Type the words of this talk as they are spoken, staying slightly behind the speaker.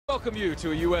Welcome you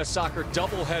to a U.S. soccer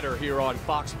doubleheader here on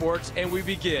Fox Sports, and we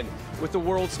begin with the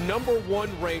world's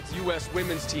 #1 ranked U.S.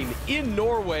 women's team in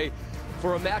Norway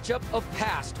for a matchup of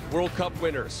past World Cup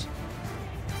winners.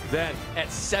 Then at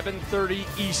 7:30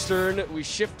 Eastern, we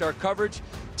shift our coverage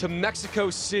to Mexico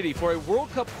City for a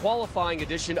World Cup qualifying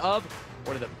edition of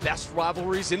one of the best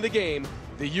rivalries in the game,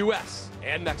 the U.S.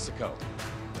 and Mexico.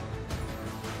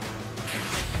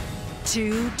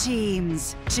 Two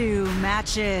teams, two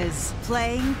matches,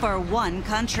 playing for one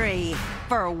country,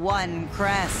 for one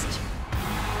crest.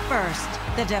 First,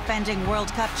 the defending World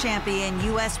Cup champion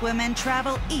U.S. women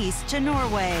travel east to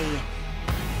Norway.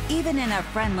 Even in a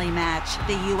friendly match,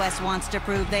 the U.S. wants to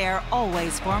prove they are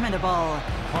always formidable.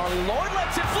 Harley Lord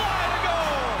lets it fly to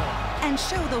goal! And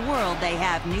show the world they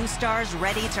have new stars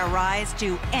ready to rise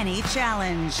to any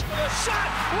challenge. The shot!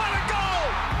 What a goal!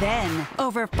 Then,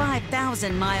 over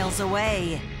 5,000 miles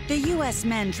away, the U.S.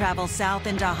 men travel south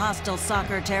into hostile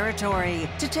soccer territory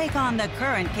to take on the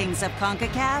current kings of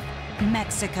CONCACAF,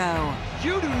 Mexico.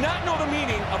 You do not know the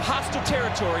meaning of hostile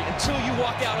territory until you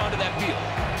walk out onto that field.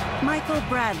 Michael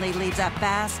Bradley leads a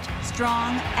fast,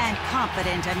 strong, and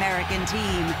confident American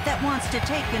team that wants to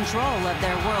take control of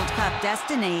their World Cup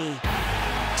destiny.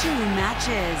 Two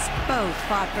matches, both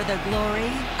fought for the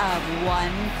glory of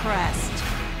one crest.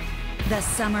 The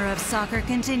summer of soccer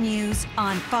continues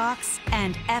on Fox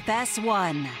and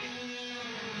FS1.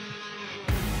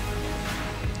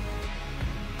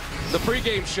 The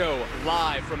pregame show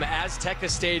live from Azteca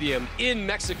Stadium in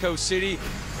Mexico City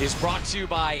is brought to you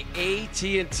by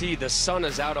AT&T. The sun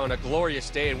is out on a glorious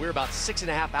day, and we're about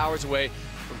 6.5 hours away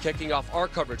from kicking off our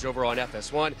coverage over on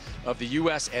FS1 of the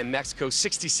U.S. and Mexico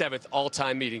 67th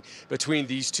all-time meeting between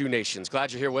these two nations.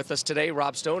 Glad you're here with us today.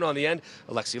 Rob Stone on the end,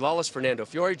 Alexi, Lalas, Fernando,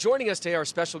 Fiore. Joining us today, our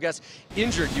special guest,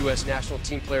 injured U.S. national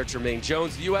team player Jermaine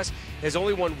Jones. The U.S. has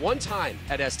only won one time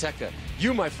at Azteca.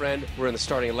 You, my friend, were in the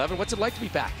starting 11. What's it like to be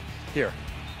back here?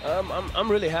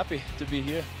 I'm really happy to be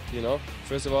here. You know,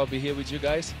 first of all, be here with you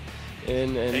guys,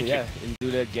 and yeah, and do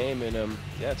that game, and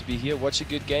yeah, to be here, watch a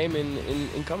good game,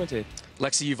 and commentate.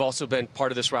 Lexi, you've also been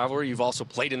part of this rivalry. You've also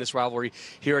played in this rivalry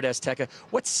here at Azteca.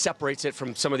 What separates it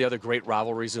from some of the other great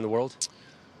rivalries in the world?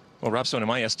 Well, Rob Stone, in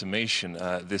my estimation,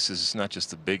 this is not just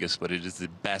the biggest, but it is the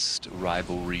best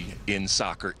rivalry in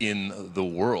soccer in the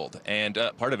world. And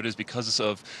part of it is because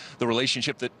of the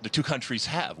relationship that the two countries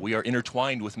have. We are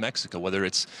intertwined with Mexico, whether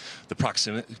it's the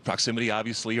proximity,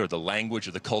 obviously, or the language,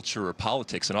 or the culture, or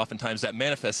politics. And oftentimes that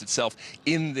manifests itself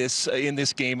in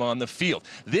this game on the field.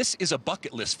 This is a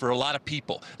bucket list for a lot of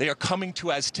people. They are coming to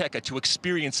Azteca to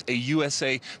experience a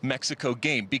USA-Mexico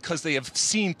game because they have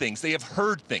seen things, they have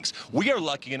heard things. We are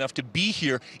lucky enough to be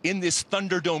here in this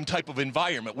Thunderdome type of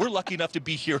environment. We're lucky enough to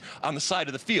be here on the side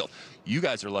of the field. You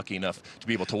guys are lucky enough to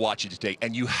be able to watch it today,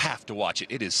 and you have to watch it.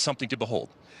 It is something to behold.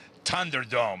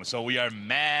 Thunderdome. So we are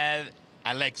mad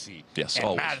Alexi. Yes, and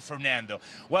always. mad Fernando.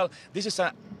 Well, this is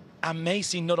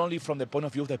amazing, not only from the point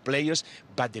of view of the players,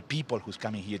 but the people who's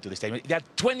coming here to the stadium. There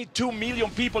are 22 million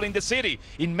people in the city,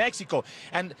 in Mexico,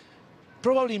 and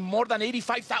probably more than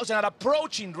 85,000 are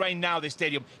approaching right now the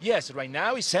stadium. Yes, right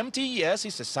now it's empty. Yes,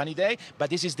 it's a sunny day, but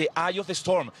this is the eye of the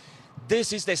storm.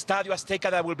 This is the Estadio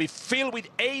Azteca that will be filled with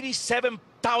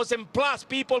 87,000 plus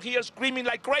people here screaming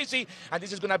like crazy, and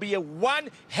this is going to be one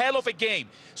hell of a game.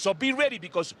 So be ready,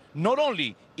 because not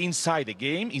only inside the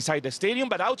game, inside the stadium,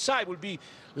 but outside will be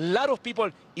a lot of people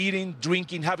eating,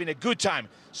 drinking, having a good time.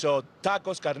 So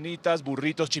tacos, carnitas,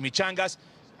 burritos, chimichangas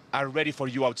are ready for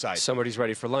you outside. Somebody's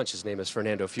ready for lunch. His name is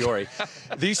Fernando Fiore.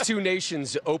 These two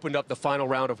nations opened up the final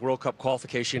round of World Cup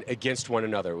qualification against one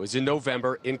another. It was in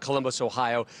November in Columbus,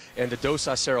 Ohio, and the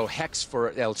 2-0 hex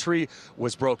for El Tri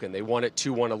was broken. They won it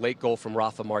 2-1, a late goal from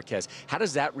Rafa Marquez. How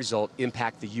does that result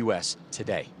impact the U.S.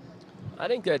 today? I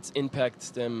think that impacts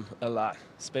them a lot,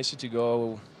 especially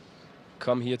to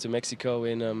come here to Mexico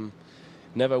and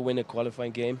never win a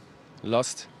qualifying game,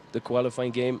 lost the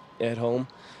qualifying game at home.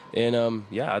 And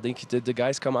yeah, I think the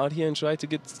guys come out here and try to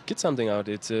get something out.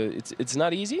 It's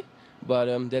not easy,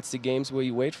 but that's the games where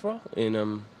you wait for.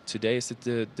 And today is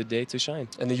the day to shine.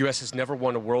 And the U.S. has never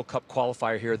won a World Cup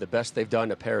qualifier here. The best they've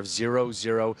done, a pair of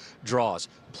 0-0 draws.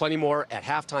 Plenty more at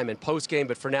halftime and postgame,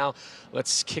 but for now,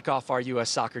 let's kick off our U.S.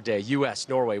 Soccer Day. U.S.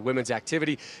 Norway women's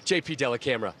activity. JP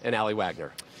Dellacamera and Aly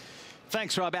Wagner.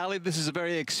 Thanks, Rob. Aly, this is a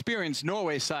very experienced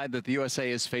Norway side that the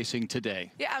USA is facing today.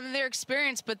 Yeah, I mean, they're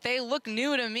experienced, but they look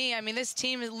new to me. I mean, this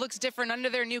team looks different under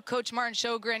their new coach, Martin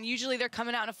Sjogren. Usually they're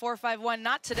coming out in a 4-5-1.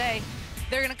 Not today.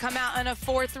 They're going to come out in a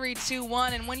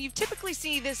 4-3-2-1. And when you typically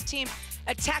see this team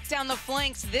attack down the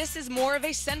flanks, this is more of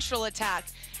a central attack.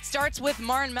 starts with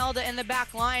Maren Melde in the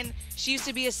back line. She used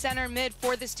to be a center mid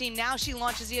for this team. Now she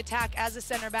launches the attack as a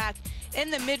center back. In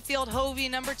the midfield, Hovey,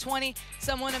 number 20,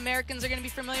 someone Americans are going to be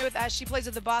familiar with as she plays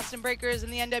with the Boston Breakers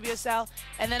in the NWSL.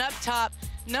 And then up top,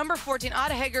 number 14,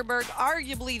 Ada Hegerberg,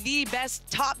 arguably the best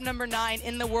top number 9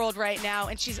 in the world right now,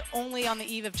 and she's only on the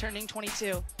eve of turning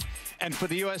 22. And for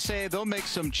the USA, they'll make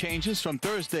some changes from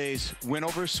Thursday's win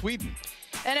over Sweden.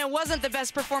 And it wasn't the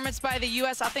best performance by the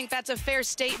U.S. I think that's a fair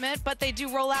statement, but they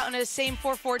do roll out in a same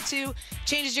 4-4-2.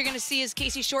 Changes you're going to see is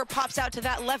Casey Short pops out to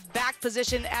that left back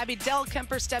position. Abby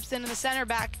Dellacamera steps into the center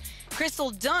back.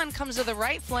 Crystal Dunn comes to the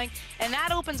right flank, and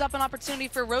that opens up an opportunity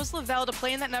for Rose Lavelle to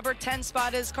play in that number 10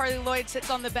 spot as Carly Lloyd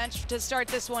sits on the bench to start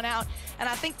this one out. And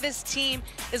I think this team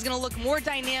is going to look more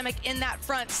dynamic in that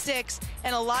front six,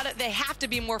 and they have to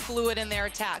be more fluid in their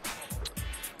attack.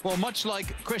 Well, much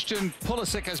like Christian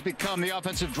Pulisic has become the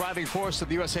offensive driving force of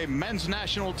the USA men's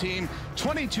national team,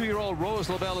 22-year-old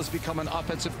Rose Lavelle has become an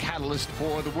offensive catalyst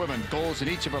for the women. Goals in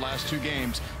each of her last 2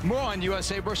 games. More on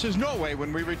USA versus Norway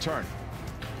when we return.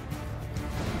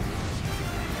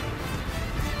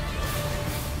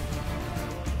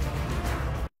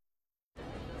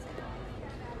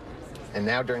 And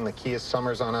now during the Kia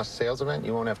Summers on Us sales event,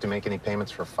 you won't have to make any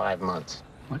payments for 5 months.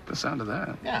 Like the sound of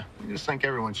that. Yeah, I just think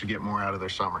everyone should get more out of their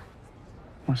summer.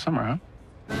 More summer, huh?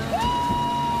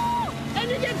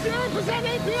 And you get 0%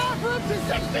 APR for up to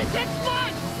 66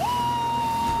 months!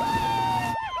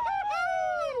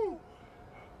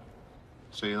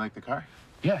 So you like the car?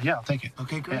 Yeah, I'll take it.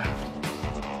 Okay, great.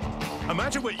 Yeah.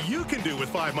 Imagine what you can do with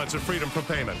 5 months of freedom from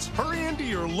payments. Hurry into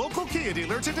your local Kia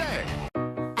dealer today.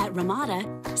 At Ramada,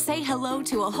 say hello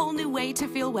to a whole new way to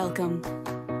feel welcome.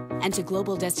 And to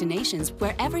global destinations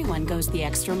where everyone goes the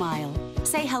extra mile.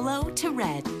 Say hello to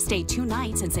Red. Stay 2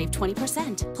 nights and save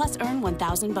 20%, plus earn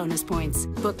 1,000 bonus points.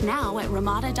 Book now at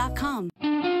Ramada.com.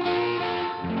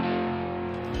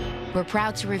 We're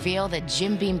proud to reveal that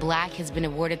Jim Beam Black has been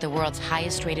awarded the world's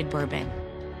highest rated bourbon.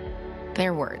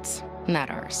 Their words,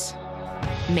 not ours.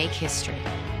 Make history.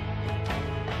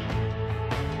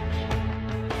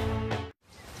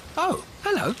 Oh,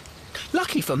 hello.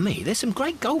 Lucky for me, there's some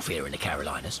great golf here in the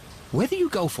Carolinas. Whether you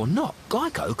golf or not,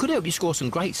 Geico could help you score some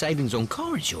great savings on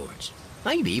car insurance.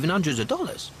 Maybe even hundreds of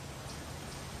dollars.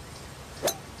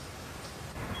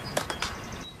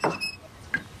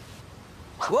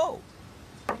 Whoa!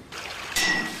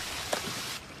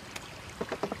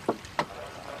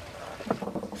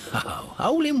 Oh,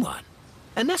 hole in one.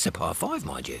 And that's a par 5,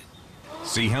 mind you.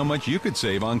 See how much you could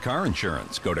save on car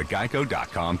insurance. Go to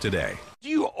geico.com today. Do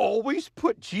you always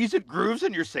put Cheez-It Grooves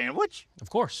in your sandwich? Of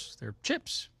course. They're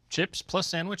chips. Chips plus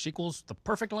sandwich equals the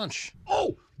perfect lunch.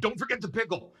 Oh, don't forget the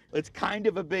pickle. It's kind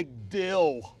of a big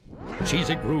deal.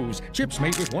 Cheez-It Grooves. Chips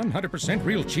made with 100%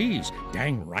 real cheese.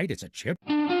 Dang right it's a chip.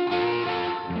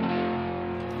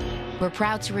 We're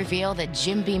proud to reveal that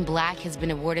Jim Beam Black has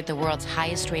been awarded the world's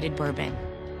highest rated bourbon.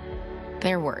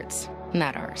 Their words,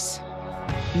 not ours.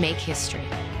 Make history.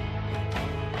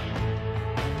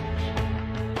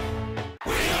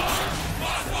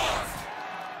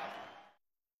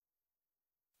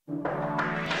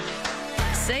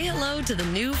 Say hello to the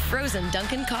new frozen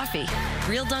Dunkin' coffee.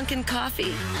 Real Dunkin'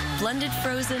 coffee, blended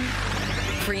frozen,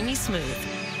 creamy smooth.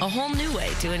 A whole new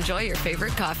way to enjoy your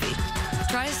favorite coffee.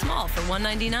 Try a small for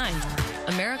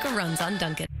 $1.99. America runs on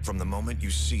Dunkin'. From the moment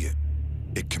you see it,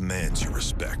 it commands your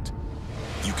respect.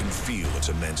 You can feel its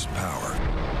immense power.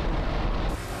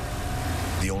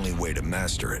 The only way to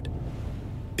master it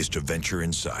is to venture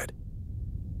inside.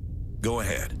 Go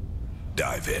ahead,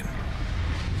 dive in.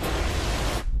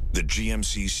 The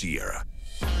GMC Sierra.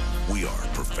 We are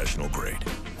professional grade.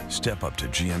 Step up to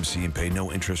GMC and pay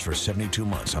no interest for 72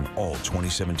 months on all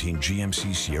 2017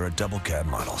 GMC Sierra double cab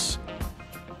models.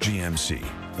 GMC,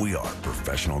 we are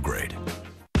professional grade.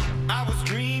 I was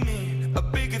dreaming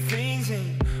of bigger things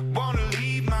and wanna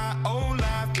leave my old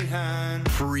life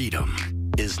behind. Freedom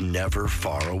is never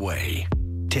far away.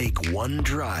 Take one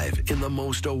drive in the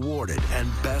most awarded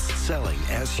and best-selling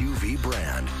SUV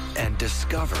brand and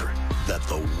discover that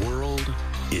the world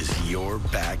is your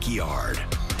backyard.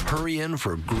 Hurry in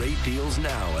for great deals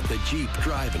now at the Jeep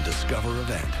Drive and Discover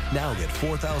event. Now get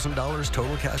 $4,000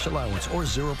 total cash allowance or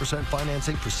 0%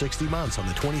 financing for 60 months on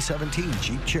the 2017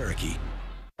 Jeep Cherokee.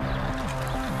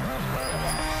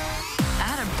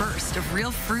 Add a burst of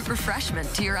real fruit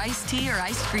refreshment to your iced tea or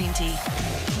iced green tea.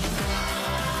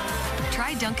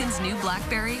 Try Dunkin's new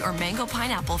blackberry or mango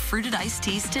pineapple fruited iced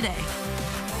teas today.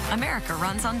 America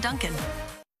runs on Dunkin'.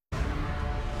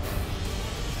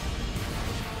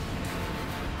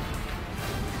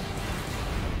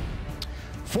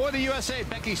 For the USA,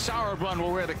 Becky Sauerbrunn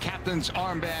will wear the captain's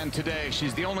armband today.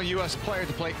 She's the only U.S. player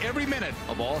to play every minute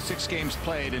of all 6 games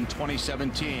played in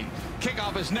 2017.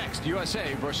 Kickoff is next,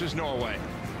 USA versus Norway.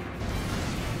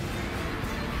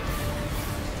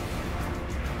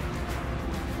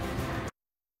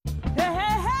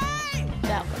 Hey!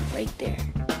 That one right there.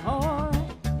 All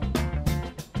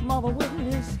right. Mother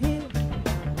witness here.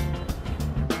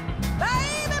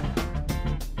 Baby,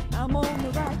 I'm on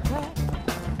the right track.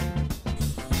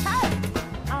 Hey!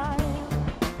 I am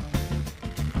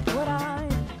what I am.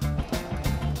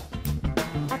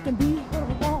 I can be what I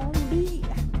want to be.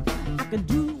 I can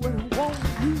do what I want to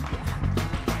do.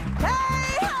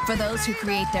 Hey! For those who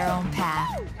create their own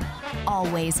path,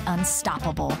 always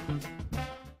unstoppable.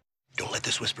 Don't let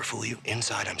this whisper fool you.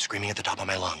 Inside, I'm screaming at the top of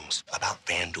my lungs about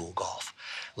FanDuel Golf.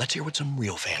 Let's hear what some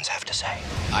real fans have to say.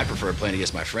 I prefer playing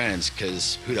against my friends,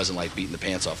 because who doesn't like beating the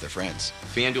pants off their friends?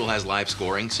 FanDuel has live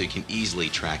scoring, so you can easily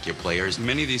track your players.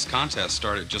 Many of these contests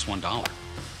start at just $1.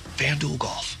 FanDuel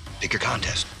Golf. Pick your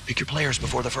contest, pick your players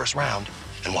before the first round,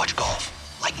 and watch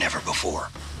golf like never before.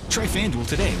 Try FanDuel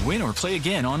today. Win or play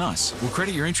again on us. We'll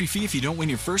credit your entry fee if you don't win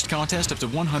your first contest up to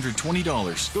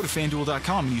 $120. Go to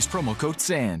FanDuel.com and use promo code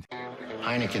SAND.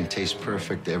 Heineken tastes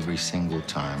perfect every single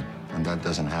time, and that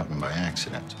doesn't happen by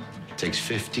accident. It takes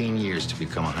 15 years to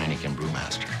become a Heineken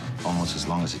brewmaster, almost as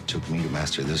long as it took me to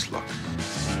master this look.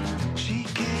 She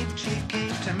came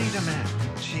to meet a man.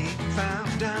 She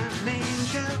found an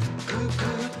angel.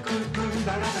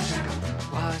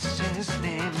 What's his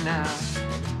name now?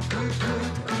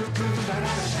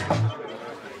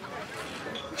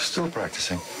 Still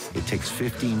practicing. It takes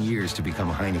 15 years to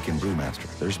become a Heineken brewmaster.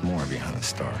 There's more behind the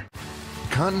star.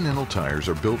 Continental tires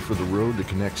are built for the road that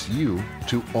connects you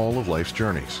to all of life's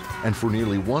journeys. And for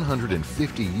nearly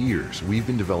 150 years, we've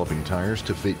been developing tires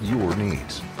to fit your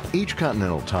needs. Each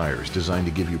Continental tire is designed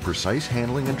to give you precise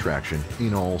handling and traction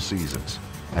in all seasons,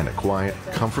 and a quiet,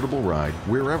 comfortable ride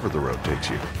wherever the road takes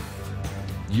you.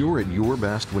 You're at your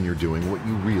best when you're doing what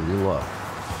you really love.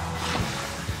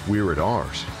 We're at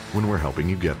ours when we're helping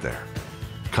you get there.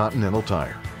 Continental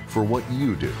Tire, for what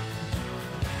you do.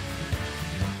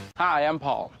 Hi, I'm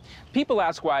Paul. People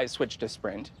ask why I switched to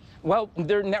Sprint. Well,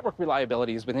 their network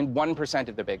reliability is within 1%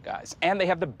 of the big guys, and they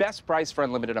have the best price for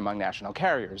unlimited among national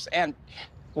carriers. And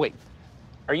wait,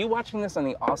 are you watching this on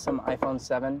the awesome iPhone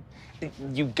 7?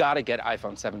 You gotta get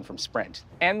iPhone 7 from Sprint,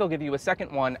 and they'll give you a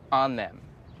second one on them.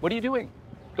 What are you doing?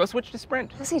 Go switch to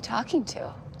Sprint. Who's he talking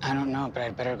to? I don't know, but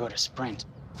I'd better go to Sprint.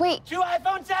 Wait. 2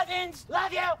 iPhone 7s!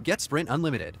 Love you! Get Sprint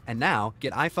Unlimited. And now,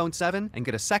 get iPhone 7 and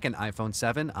get a second iPhone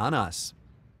 7 on us.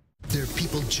 They're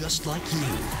people just like you,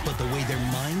 but the way their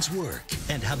minds work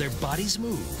and how their bodies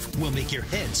move will make your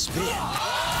head spin.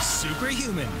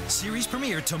 Superhuman, series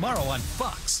premiere tomorrow on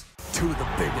Fox. 2 of the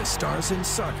biggest stars in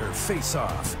soccer face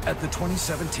off at the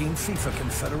 2017 FIFA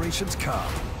Confederations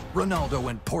Cup. Ronaldo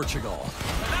in Portugal.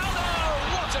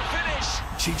 Ronaldo, what a finish!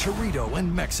 Chicharito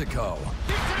in Mexico.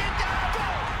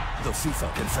 The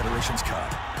FIFA Confederations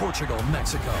Cup, Portugal,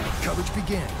 Mexico. Coverage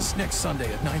begins next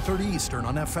Sunday at 9:30 Eastern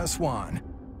on FS1.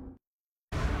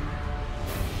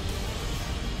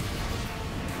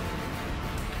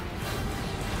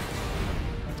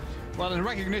 Well, in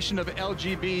recognition of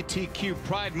LGBTQ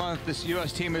Pride Month, this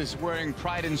U.S. team is wearing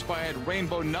Pride-inspired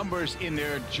rainbow numbers in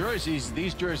their jerseys.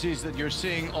 These jerseys that you're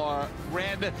seeing are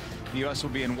red. The U.S.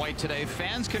 will be in white today.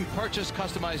 Fans can purchase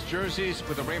customized jerseys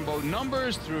with the rainbow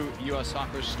numbers through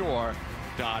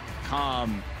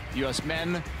USSoccerstore.com. U.S.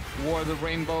 men wore the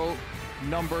rainbow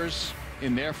numbers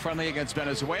in their friendly against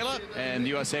Venezuela, and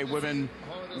USA women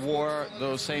wore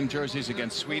those same jerseys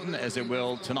against Sweden, as it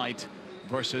will tonight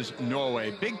versus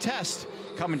Norway. Big test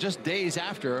coming just days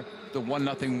after the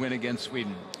 1-0 win against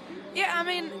Sweden. Yeah, I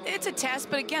mean, it's a test,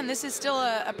 but again, this is still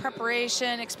a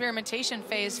preparation, experimentation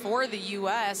phase for the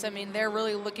U.S. I mean, they're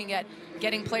really looking at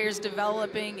getting players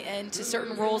developing into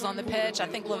certain roles on the pitch. I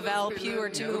think Lavelle, Pugh are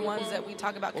 2 of the ones that we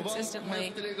talk about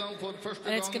consistently.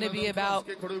 And it's going to be about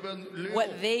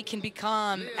what they can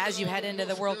become as you head into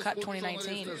the World Cup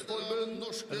 2019.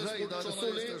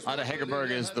 Ada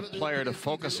Hegerberg is the player to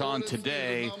focus on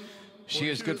today. She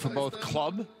is good for both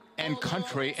club and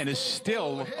country and is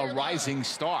still a rising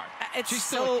star. She's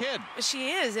still a kid.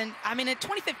 She is, and I mean, in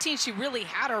 2015, she really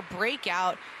had her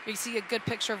breakout. You see a good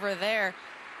picture of her there,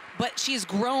 but she's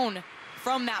grown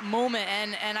from that moment,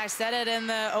 and I said it in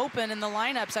the Open, in the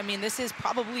lineups. I mean, this is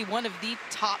probably one of the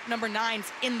top number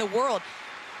 9s in the world.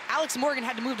 Alex Morgan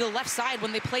had to move to the left side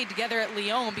when they played together at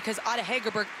Lyon because Ada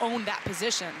Hegerberg owned that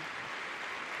position.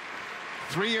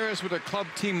 3 years with her club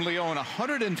team Lyon,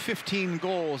 115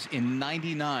 goals in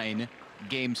 99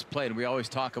 games played. We always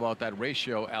talk about that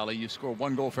ratio, Aly. You score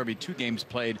 1 goal for every 2 games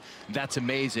played. That's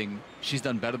amazing. She's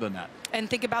done better than that. And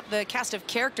think about the cast of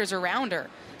characters around her.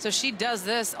 So she does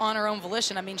this on her own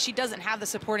volition. I mean, she doesn't have the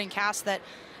supporting cast that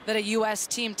a U.S.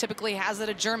 team typically has, that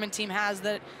a German team has,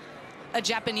 that a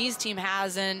Japanese team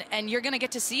has, and you're going to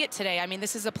get to see it today. I mean,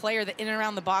 this is a player that in and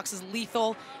around the box is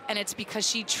lethal, and it's because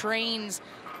she trains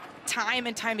time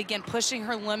and time again, pushing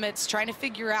her limits, trying to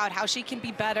figure out how she can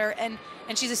be better, and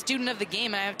she's a student of the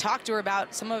game. And I've talked to her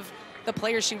about some of the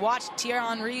players she watched. Thierry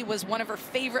Henry was one of her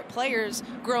favorite players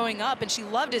growing up, and she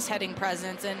loved his heading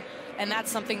presence, and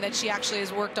that's something that she actually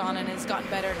has worked on and has gotten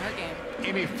better in her game.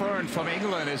 Amy Fern from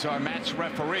England is our match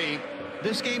referee.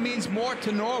 This game means more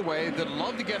to Norway that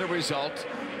love to get a result.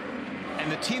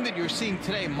 And the team that you're seeing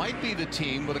today might be the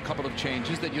team with a couple of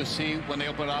changes that you'll see when they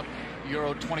open up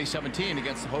Euro 2017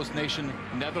 against the host nation,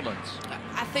 Netherlands.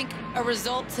 I think a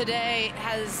result today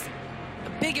has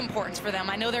a big importance for them.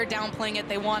 I know they're downplaying it.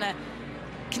 They want to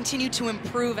continue to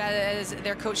improve, as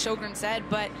their coach Sjogren said,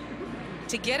 but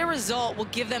to get a result will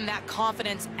give them that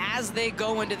confidence as they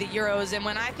go into the Euros. And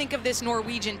when I think of this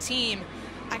Norwegian team,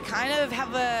 I kind of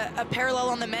have a parallel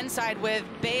on the men's side with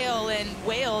Bale and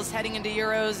Wales heading into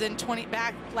Euros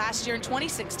back last year in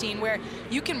 2016, where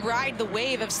you can ride the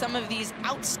wave of some of these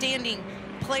outstanding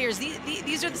players.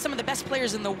 These are some of the best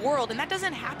players in the world, and that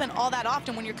doesn't happen all that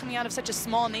often when you're coming out of such a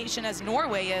small nation as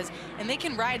Norway is, and they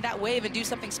can ride that wave and do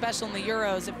something special in the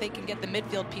Euros if they can get the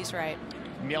midfield piece right.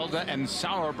 Mjelde and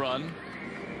Sauerbrunn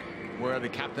wear the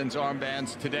captain's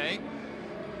armbands today.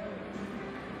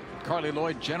 Carly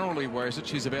Lloyd generally wears it.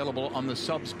 She's available on the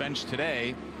subs bench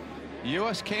today. The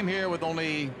U.S. came here with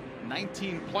only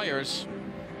 19 players,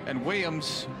 and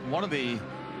Williams, one of the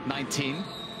 19,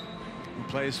 who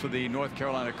plays for the North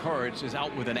Carolina Courage, is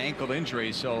out with an ankle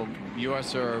injury. So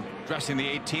U.S. are dressing the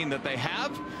 18 that they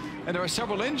have, and there are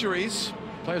several injuries.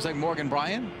 Players like Morgan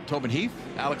Bryan, Tobin Heath,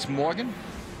 Alex Morgan,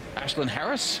 Ashlyn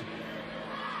Harris.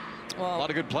 Well, a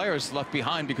lot of good players left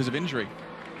behind because of injury.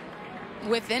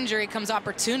 With injury comes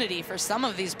opportunity for some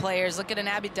of these players. Look at an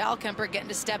Abby Dellacamera getting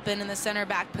to step in the center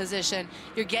back position.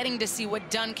 You're getting to see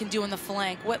what Dunn can do in the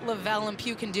flank, what Lavelle and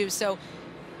Pugh can do. So,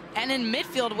 and in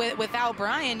midfield without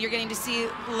Bryan, you're getting to see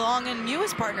Long and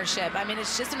Mew's partnership. I mean,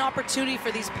 it's just an opportunity for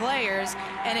these players,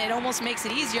 and it almost makes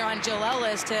it easier on Jill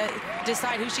Ellis to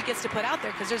decide who she gets to put out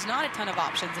there, because there's not a ton of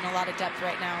options and a lot of depth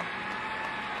right now.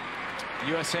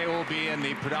 USA will be in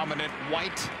the predominant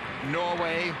white.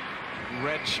 Norway,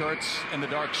 red shirts and the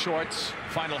dark shorts.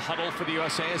 Final huddle for the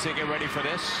USA as they get ready for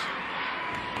this.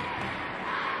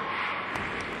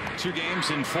 2 games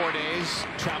in 4 days.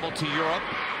 Travel to Europe.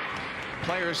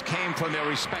 Players came from their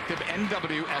respective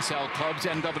NWSL clubs.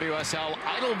 NWSL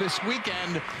idle this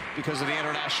weekend because of the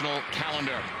international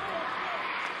calendar.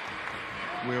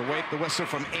 We await the whistle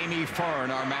from Amy Fern,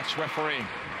 our match referee.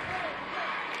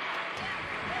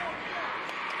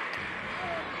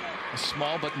 A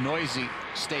small but noisy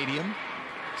stadium.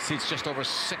 Seats just over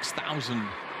 6,000.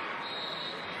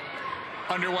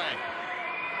 Underway.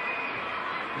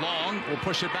 Long will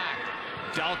push it back.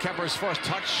 Dellacamera's first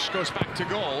touch goes back to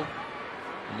goal.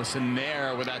 Listen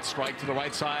there with that strike to the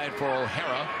right side for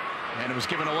O'Hara. And it was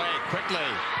given away quickly.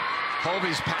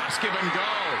 Hovey's pass, give and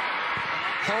go.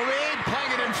 Hovey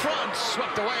playing it in front,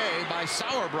 swept away by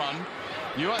Sauerbrunn.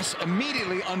 U.S.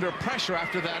 immediately under pressure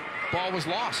after that ball was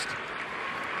lost.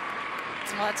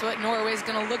 Well, that's what Norway's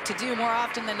going to look to do more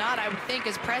often than not, I would think,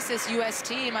 is press this U.S.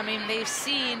 team. I mean, they've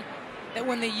seen that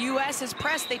when the U.S. is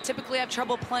pressed, they typically have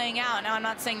trouble playing out. Now, I'm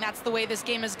not saying that's the way this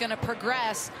game is going to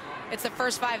progress. It's the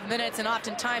first 5 minutes, and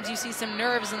oftentimes you see some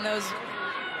nerves in those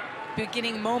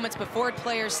beginning moments before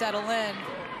players settle in.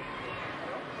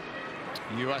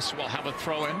 U.S. will have a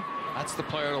throw-in. That's the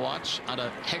player to watch out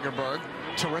of Hegerberg.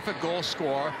 Terrific goal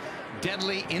scorer.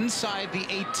 Deadly inside the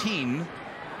 18.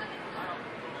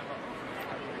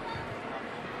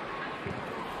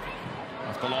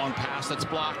 The long pass that's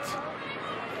blocked.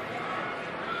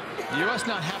 The U.S.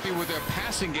 not happy with their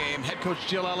passing game. Head coach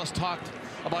Jill Ellis talked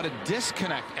about a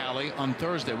disconnect, Aly, on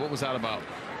Thursday. What was that about?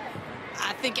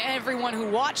 I think everyone who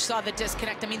watched saw the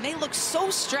disconnect. I mean, they look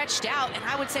so stretched out, and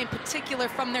I would say in particular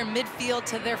from their midfield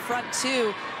to their front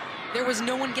two, there was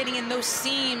no one getting in those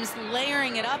seams,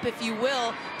 layering it up, if you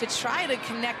will, to try to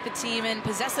connect the team and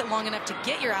possess it long enough to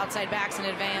get your outside backs in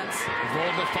advance.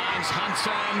 Volda finds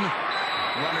Hansen.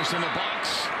 Runners in the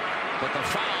box, but the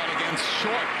foul against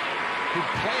Short, who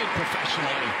played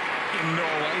professionally in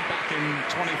Norway back in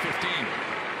 2015.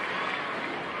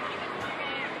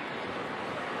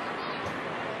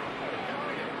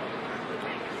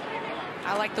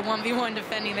 I like the 1v1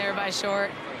 defending there by Short.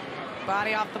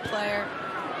 Body off the player.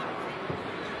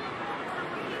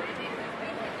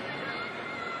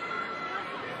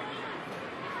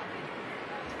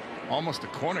 Almost a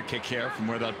corner kick here from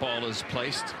where that ball is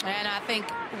placed. And I think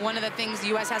one of the things the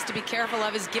U.S. has to be careful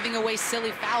of is giving away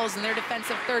silly fouls in their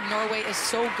defensive third. Norway is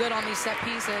so good on these set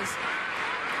pieces.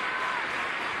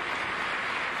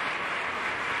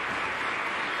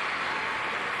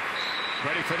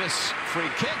 Ready for this free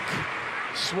kick.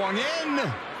 Swung in.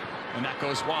 And that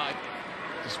goes wide.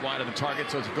 Just wide of the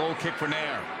target, so it's a goal kick for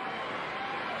Nair.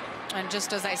 And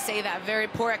just as I say that, very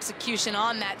poor execution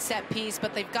on that set piece,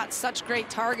 but they've got such great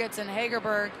targets in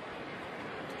Hegerberg.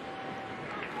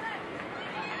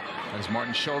 As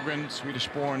Martin Sjogren,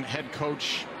 Swedish-born head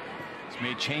coach, has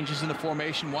made changes in the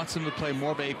formation, wants them to play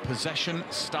more of a possession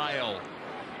style.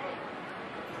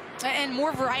 And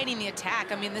more variety in the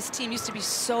attack. I mean, this team used to be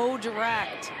so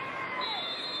direct.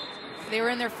 They were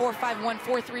in their 4-5-1,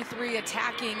 4-3-3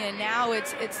 attacking, and now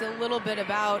it's a little bit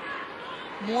about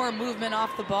more movement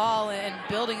off the ball and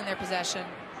building in their possession.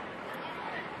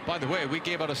 By the way, we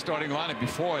gave out a starting lineup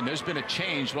before, and there's been a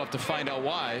change. We'll have to find out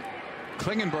why.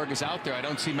 Klingenberg is out there. I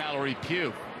don't see Mallory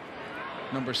Pugh.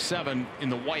 Number 7 in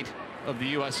the white of the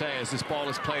USA as this ball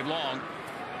is played long.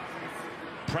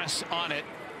 Press on it.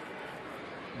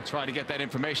 We'll try to get that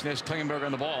information. There's Klingenberg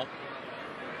on the ball.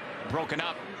 Broken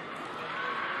up.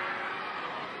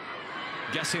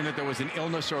 Guessing that there was an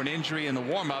illness or an injury in the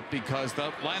warm-up because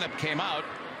the lineup came out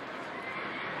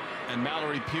and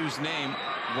Mallory Pugh's name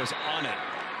was on it.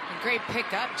 A great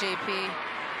pickup, JP.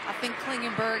 I think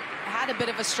Klingenberg had a bit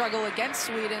of a struggle against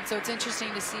Sweden, so it's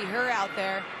interesting to see her out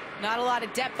there. Not a lot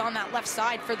of depth on that left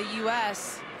side for the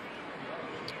U.S.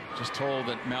 Just told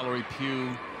that Mallory Pugh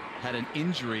had an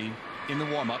injury in the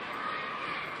warm-up,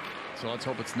 so let's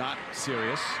hope it's not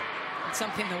serious. It's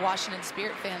something the Washington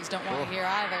Spirit fans don't want to hear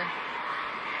either.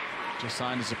 Just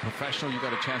signed as a professional. You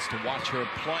got a chance to watch her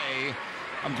play.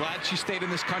 I'm glad she stayed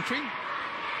in this country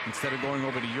instead of going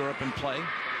over to Europe and play.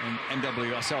 And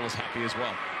NWSL is happy as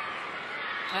well.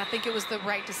 I think it was the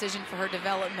right decision for her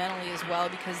developmentally as well,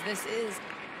 because this is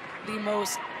the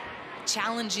most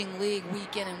challenging league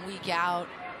week in and week out.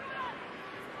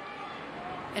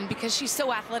 And because she's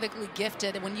so athletically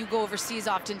gifted, and when you go overseas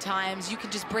oftentimes, you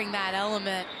can just bring that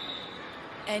element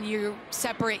and you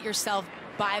separate yourself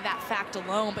by that fact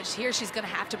alone. But here she's going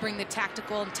to have to bring the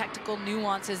tactical and technical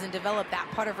nuances and develop that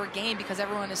part of her game because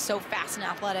everyone is so fast and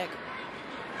athletic.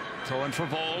 Throw in for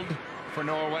Vold for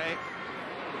Norway.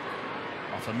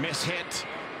 Off a miss hit.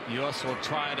 The US will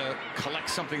try to collect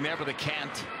something there, but they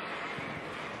can't.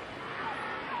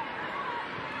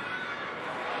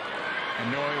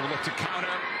 And Norway will look to counter.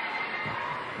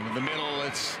 In the middle,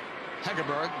 it's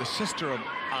Hegerberg, the sister of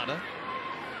Ada.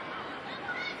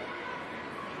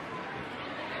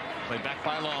 Played back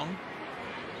by Long.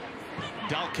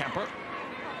 Dellacamera.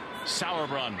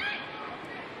 Sauerbrunn.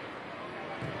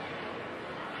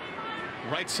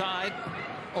 Right side,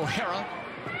 O'Hara.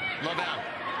 Lavelle.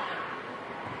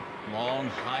 Long,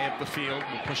 high up the field.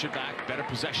 We'll push it back. Better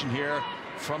possession here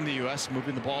from the U.S.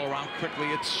 Moving the ball around quickly.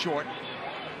 It's Short.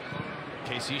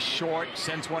 Casey Short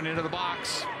sends one into the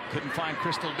box. Couldn't find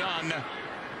Crystal Dunn.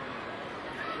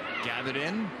 Gathered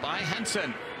in by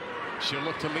Henson. She'll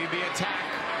look to lead the attack.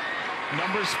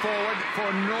 Numbers forward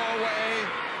for Norway.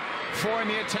 4 in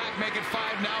the attack. Make it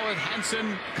 5 now with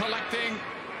Henson collecting.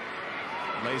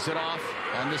 Lays it off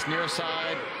on this near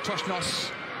side. Tushnos.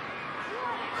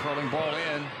 Curling ball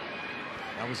in.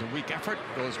 That was a weak effort.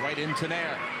 Goes right into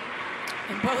Nair.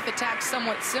 And both attacks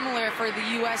somewhat similar for the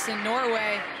U.S. and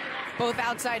Norway. Both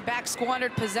outside back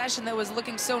squandered possession that was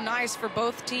looking so nice for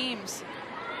both teams.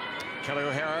 Kelly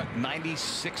O'Hara,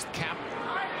 96th cap.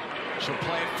 She'll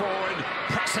play it forward.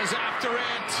 Presses after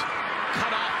it.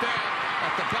 Cut off there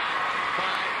at the back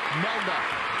by Melda.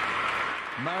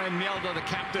 Maren Melda, the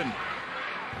captain.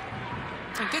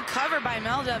 A good cover by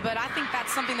Melda, but I think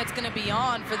that's something that's going to be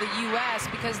on for the U.S.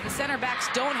 because the center backs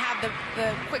don't have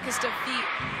the quickest of feet.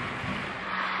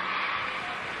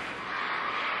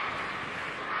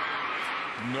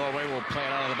 Norway will play it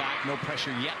out of the back. No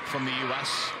pressure yet from the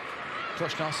U.S.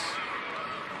 Tushnos.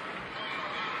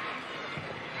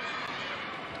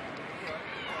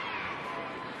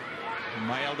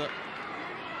 Maelda.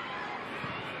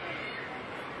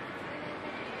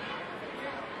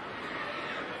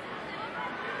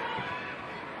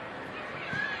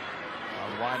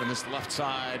 Wide on this left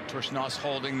side. Tushnos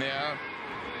holding there.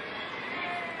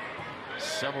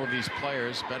 Several of these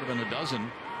players, better than a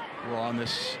dozen, were on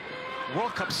this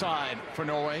World Cup side for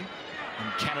Norway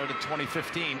in Canada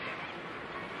 2015.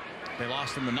 They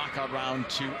lost in the knockout round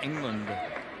to England.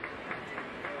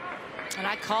 And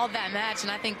I called that match,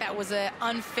 and I think that was an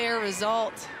unfair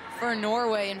result for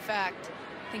Norway, in fact.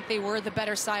 I think they were the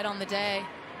better side on the day.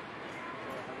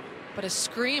 But a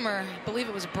screamer, I believe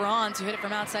it was Bronze who hit it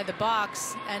from outside the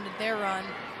box, ended their run.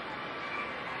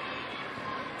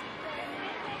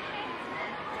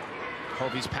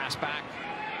 Hovey's pass back.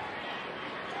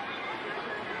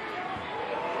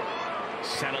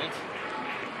 Settled.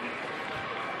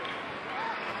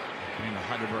 And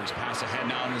Hegerberg's pass ahead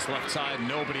now on his left side.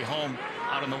 Nobody home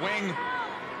out on the wing.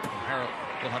 O'Hara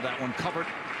will have that one covered.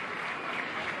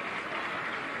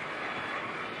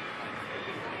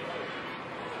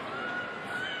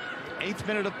 Eighth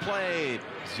minute of play.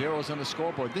 Zeros on the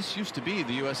scoreboard. This used to be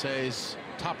the USA's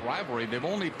top rivalry. They've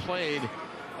only played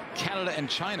Canada and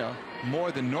China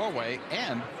more than Norway,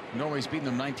 and Norway's beaten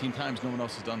them 19 times. No one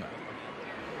else has done that.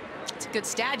 It's a good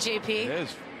stat, JP. It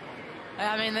is.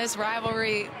 I mean, this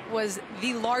rivalry was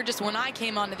the largest when I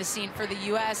came onto the scene for the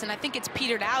U.S., and I think it's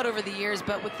petered out over the years.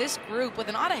 But with this group, with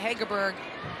an Aly Hegerberg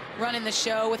running the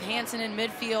show, with Hansen in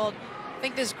midfield, I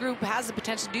think this group has the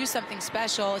potential to do something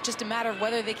special. It's just a matter of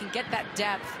whether they can get that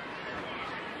depth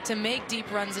to make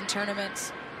deep runs in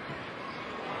tournaments.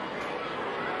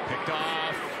 Picked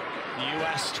off. The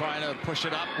U.S. trying to push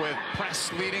it up with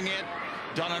Press leading it.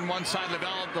 Dunn on one side,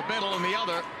 Lavelle the middle on the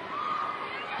other.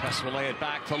 Press will lay it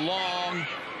back to Long.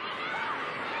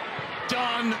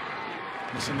 Dunn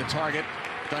missing the target.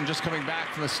 Dunn just coming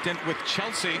back from a stint with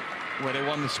Chelsea, where they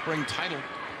won the spring title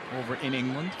over in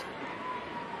England.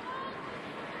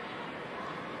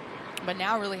 But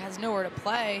now really has nowhere to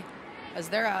play as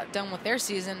they're outdone with their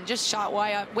season. Just shot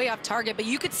way off target. But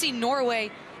you could see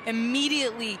Norway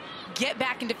immediately get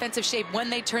back in defensive shape when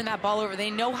they turn that ball over.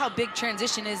 They know how big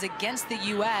transition is against the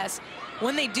U.S.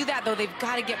 When they do that, though, they've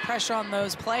got to get pressure on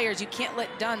those players. You can't let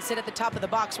Dunn sit at the top of the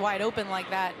box wide open like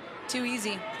that. Too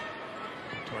easy.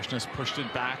 Torsnes pushed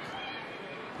it back.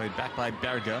 Played back by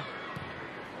Berge.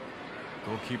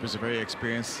 Goalkeepers are very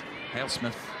experienced.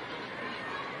 Halesmith.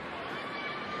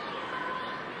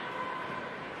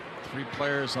 3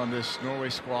 players on this Norway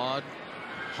squad.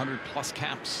 100+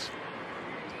 caps.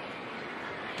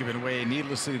 Given away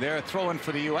needlessly there. Throw in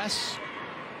for the U.S.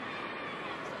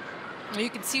 You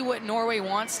can see what Norway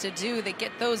wants to do. They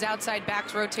get those outside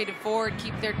backs rotated forward,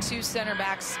 keep their 2 center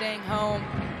backs staying home,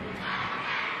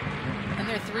 and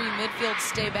their 3 midfield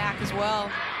stay back as well.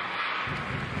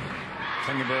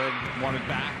 Hegerberg wanted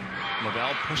back.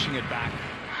 Lavelle pushing it back.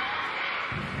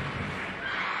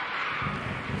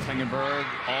 Hegerberg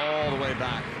all the way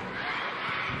back.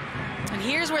 And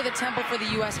here's where the tempo for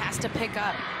the U.S. has to pick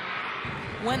up.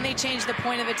 When they change the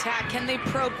point of attack, can they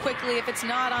probe quickly? If it's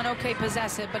not on, okay,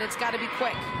 possess it, but it's got to be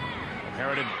quick.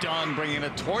 O'Hara to Dunn, bringing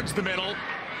it towards the middle.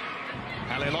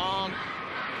 Aly Long.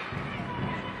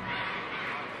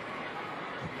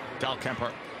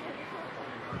 Dellacamera.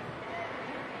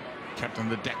 Kept on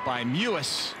the deck by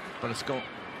Mewis, but it's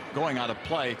going out of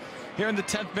play. Here in the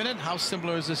 10th minute, how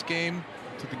similar is this game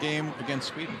to the game against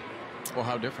Sweden? Or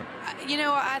how different? You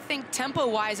know, I think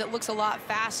tempo-wise, it looks a lot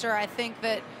faster. I think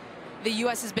that the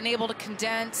U.S. has been able to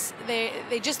condense.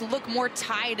 They just look more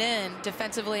tied in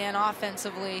defensively and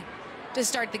offensively to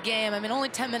start the game. I mean, only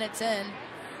 10 minutes in.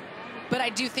 But I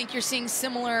do think you're seeing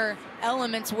similar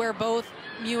elements where both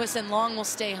Mewis and Long will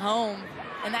stay home.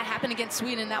 And that happened against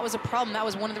Sweden. That was a problem. That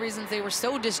was one of the reasons they were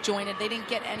so disjointed. They didn't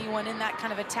get anyone in that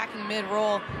kind of attacking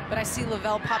mid-roll. But I see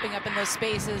Lavelle popping up in those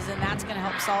spaces, and that's going to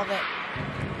help solve it.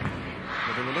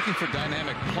 They were looking for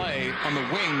dynamic play on the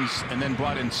wings and then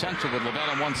brought in central with Lavelle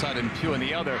on one side and Pugh on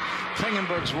the other.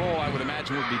 Klingenberg's role, I would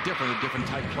imagine, would be different, a different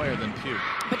type player than Pugh.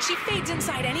 But she fades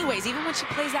inside anyways. Even when she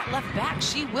plays that left back,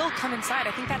 she will come inside.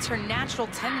 I think that's her natural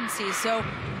tendency. So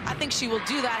I think she will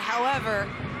do that. However,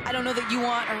 I don't know that you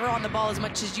want her on the ball as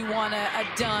much as you want a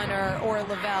Dunn or a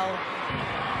Lavelle.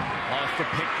 Off the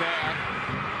pick there.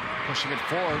 Pushing it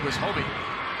forward was Hovey.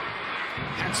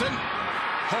 Hansen.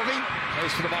 Hovey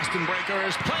plays for the Boston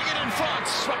Breakers, playing it in front,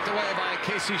 swept away by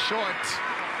Casey Short.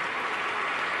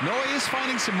 Norway is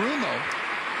finding some room, though.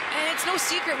 And it's no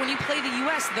secret when you play the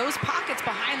U.S., those pockets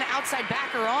behind the outside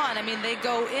back are on. I mean, they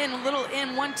go in, a little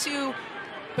in, 1-2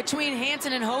 between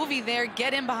Hansen and Hovey there,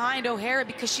 get in behind O'Hara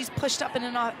because she's pushed up in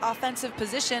an offensive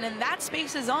position, and that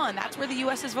space is on. That's where the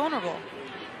U.S. is vulnerable.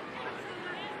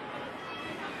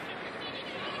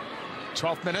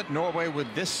 12th minute, Norway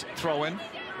with this throw-in.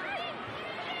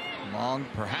 Long,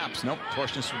 perhaps. Nope.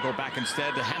 Torsnes will go back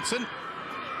instead to Hansen.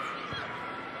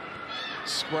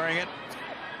 Squaring it.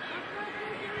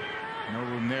 No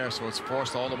room there, so it's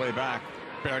forced all the way back.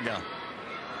 Berge.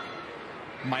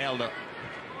 Maelda.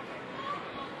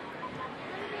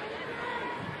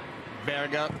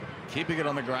 Berge keeping it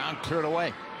on the ground, cleared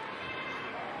away.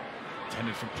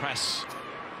 Intended for Press.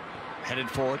 Headed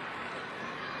forward.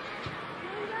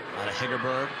 Out of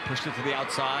Hegerberg, pushed it to the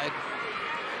outside.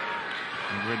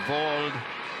 Ingrid Vold,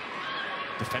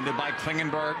 defended by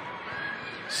Klingenberg.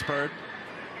 Spurred.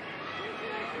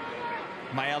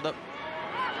 Maelda,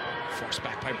 forced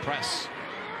back by press.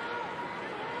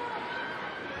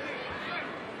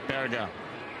 Berga.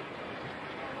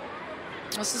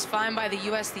 This is fine by the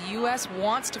U.S. The U.S.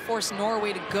 wants to force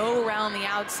Norway to go around the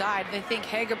outside. They think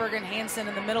Hegerberg and Hansen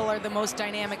in the middle are the most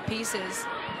dynamic pieces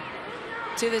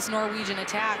to this Norwegian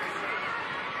attack.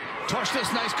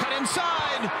 Torsnes, nice cut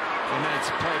inside. And then it's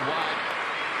played wide.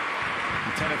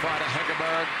 Intended by to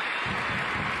Hegerberg.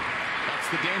 That's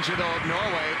the danger, though, of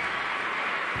Norway.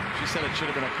 She said it should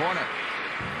have been a corner.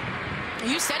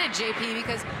 You said it, JP,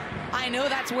 because I know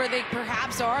that's where they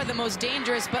perhaps are the most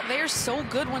dangerous, but they're so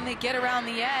good when they get around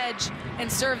the edge and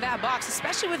serve that box,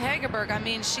 especially with Hegerberg. I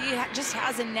mean, she just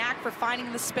has a knack for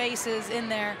finding the spaces in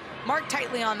there. Mark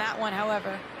tightly on that one,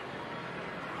 however.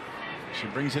 She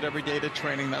brings it every day to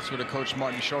training. That's what a coach,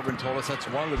 Martin Sjogren, told us. That's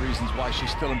one of the reasons why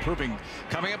she's still improving.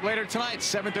 Coming up later tonight,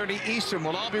 7:30 Eastern.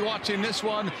 We'll all be watching this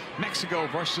one. Mexico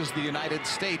versus the United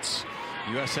States.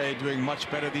 USA doing much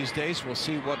better these days. We'll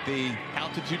see what the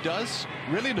altitude does,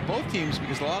 really, to both teams,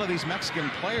 because a lot of these Mexican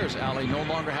players, Aly, no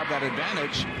longer have that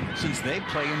advantage since they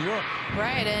play in Europe.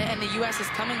 Right, and the U.S. is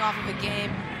coming off of a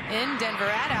game in Denver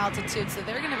at altitude, so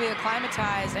they're going to be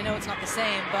acclimatized. I know it's not the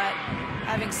same, but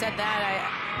having said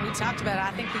that, we talked about it.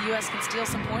 I think the U.S. can steal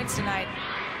some points tonight.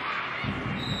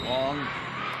 Long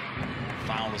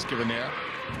foul was given there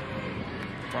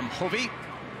from Hovey.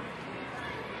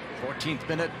 14th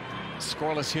minute.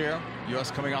 Scoreless here. U.S.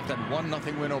 coming off that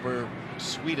 1-0 win over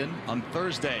Sweden on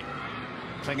Thursday.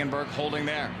 Klingenberg holding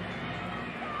there.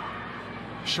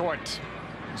 Short.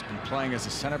 He's been playing as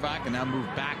a center back and now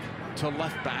moved back to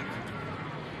left back.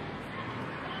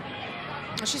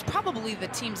 She's probably the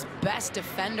team's best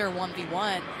defender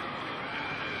 1v1.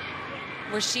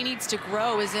 Where she needs to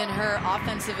grow is in her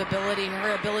offensive ability,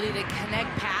 her ability to connect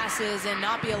passes and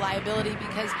not be a liability,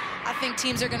 because I think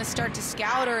teams are going to start to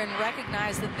scout her and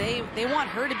recognize that they want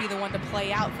her to be the one to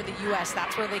play out for the U.S.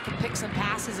 That's where they can pick some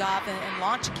passes off and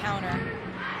launch a counter.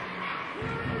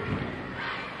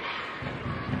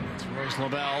 It's Rose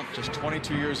Lavelle, just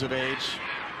 22 years of age.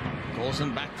 Goals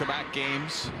in back-to-back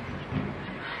games.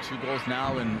 2 goals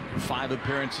now in 5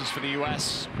 appearances for the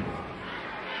U.S.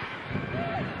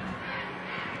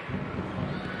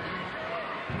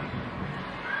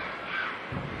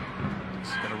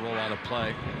 Roll out of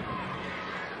play.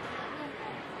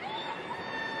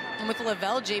 And with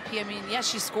Lavelle, JP, I mean, yes,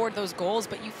 she scored those goals,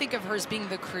 but you think of her as being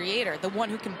the creator, the one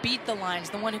who can beat the lines,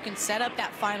 the one who can set up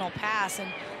that final pass,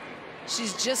 and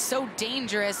she's just so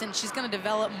dangerous, and she's going to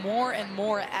develop more and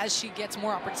more as she gets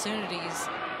more opportunities.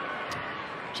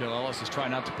 Jill Ellis is trying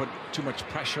not to put too much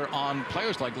pressure on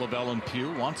players like Lavelle and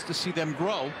Pugh, wants to see them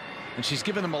grow, and she's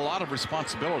given them a lot of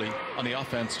responsibility on the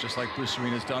offense, just like Bruce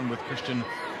Arena's done with Christian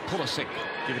Pulisic,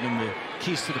 giving him the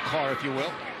keys to the car, if you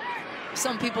will.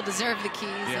 Some people deserve the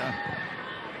keys. Yeah.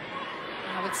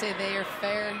 I would say they are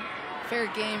fair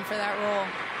game for that role.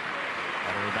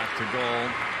 All the way back to goal.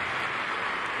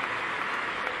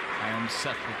 And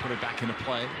Seth will put it back into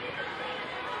play.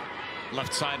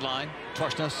 Left sideline.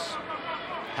 Torsnes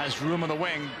has room on the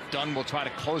wing. Dunn will try to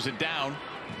close it down.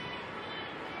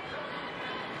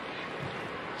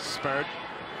 Spurred.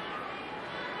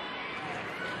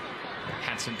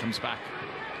 Hansen comes back.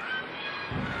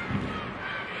 The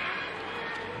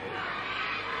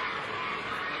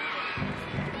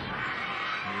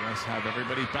U.S. have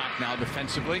everybody back now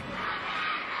defensively.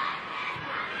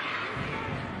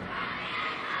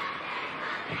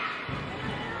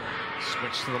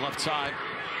 Switch to the left side.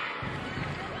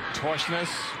 Torsnes.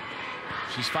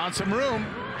 She's found some room.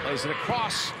 Plays it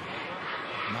across.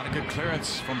 Not a good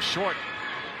clearance from short.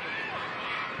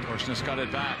 Torsnes got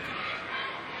it back.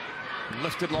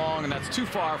 Lifted long, and that's too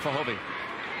far for Hovey.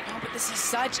 Oh, but this is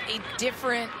such a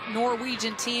different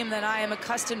Norwegian team than I am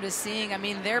accustomed to seeing. I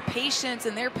mean, their patience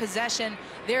and their possession,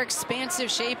 their expansive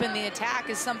shape in the attack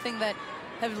is something that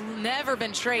have never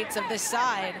been traits of this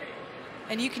side.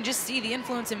 And you can just see the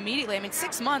influence immediately. I mean,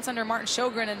 6 months under Martin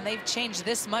Sjogren, and they've changed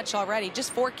this much already.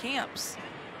 Just 4 camps.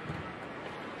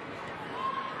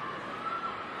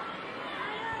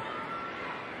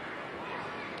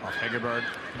 Off Hegerberg.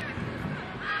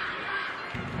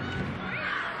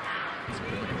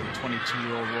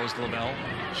 22-year-old Rose Lavelle.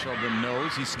 Sjogren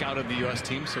knows. He scouted the U.S.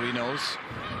 team, so he knows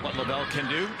what Lavelle can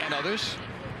do, and others.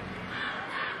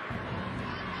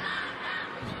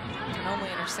 And only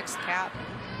in her 6th cap.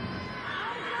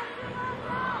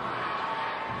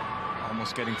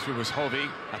 Almost getting through was Hovey.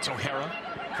 That's O'Hara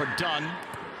for Dunn.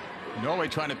 Norway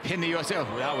trying to pin the USA.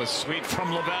 Oh, that was sweet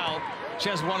from Lavelle. She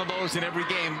has one of those in every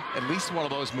game, at least one of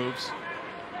those moves.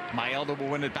 Maelda will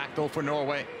win it back though for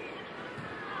Norway.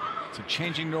 It's a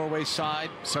changing Norway side.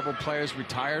 Several players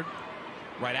retired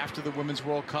right after the Women's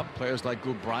World Cup. Players like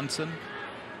Gudbranson.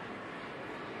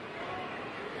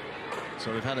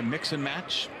 So they've had a mix and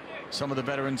match. Some of the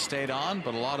veterans stayed on,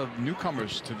 but a lot of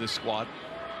newcomers to this squad.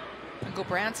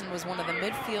 Gudbranson was one of the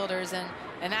midfielders,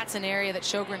 and that's an area that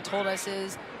Sjogren told us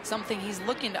is something he's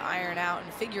looking to iron out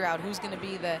and figure out who's going to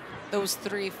be those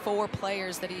 3-4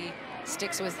 players that he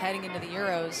sticks with heading into the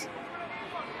Euros.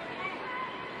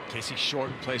 Casey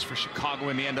Short plays for Chicago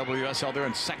in the NWSL. They're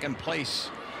in second place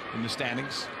in the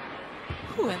standings.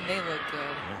 Ooh, and they look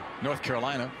good. North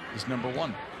Carolina is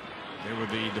 #1. They were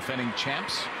the defending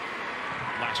champs.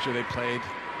 Last year they played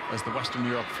as the Western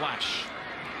Europe Flash.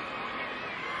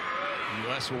 The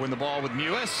U.S. will win the ball with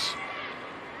Mewis.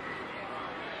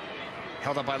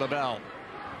 Held up by Lebel.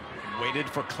 Waited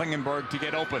for Klingenberg to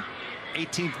get open.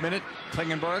 18th minute,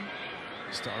 Klingenberg.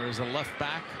 Star is a left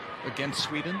back against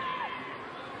Sweden.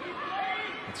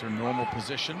 That's her normal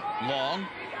position. Long,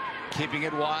 keeping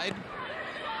it wide.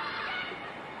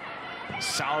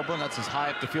 Sauerbrunn, that's as high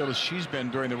up the field as she's been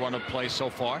during the run of play so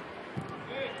far.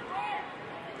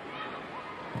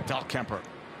 Dellacamera.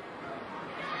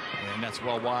 And that's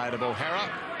well wide of O'Hara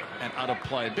and out of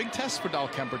play. Big test for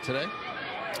Dellacamera today.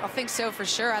 I think so for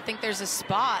sure. I think there's a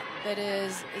spot that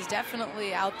is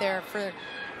definitely out there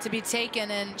to be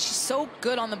taken, and she's so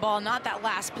good on the ball. Not that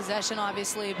last possession,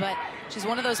 obviously, but she's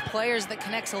one of those players that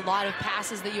connects a lot of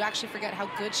passes that you actually forget how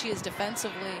good she is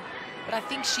defensively. But I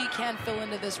think she can fill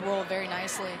into this role very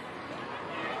nicely.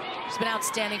 She's been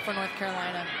outstanding for North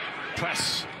Carolina.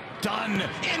 Press done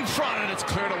in front, and it's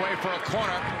cleared away for a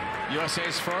corner.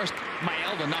 USA's first.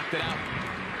 Maelda knocked it out.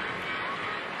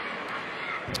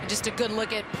 Just a good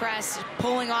look at press,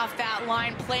 pulling off that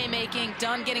line, playmaking,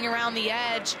 Dunn getting around the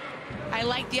edge. I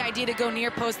like the idea to go near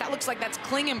post. That looks like that's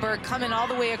Klingenberg coming all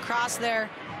the way across there.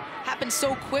 Happened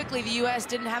so quickly, the U.S.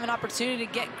 didn't have an opportunity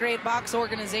to get great box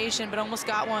organization, but almost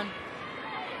got one.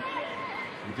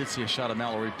 We did see a shot of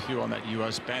Mallory Pugh on that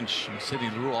U.S. bench. And Sydney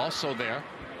Leroux also there.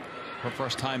 Her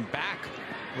first time back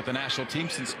with the national team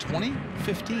since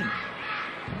 2015.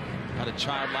 Had a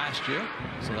child last year,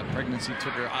 so that pregnancy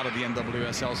took her out of the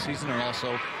NWSL season and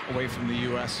also away from the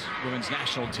U.S. women's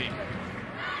national team.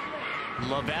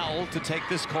 Lavelle to take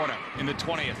this corner in the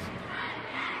 20th.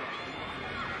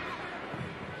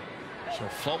 She'll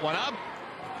float one up.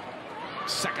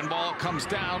 Second ball comes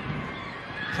down.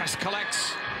 Press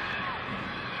collects.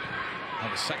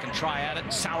 Have a second try at it.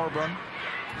 Sauerbrunn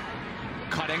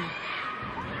cutting.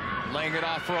 Laying it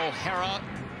off for O'Hara.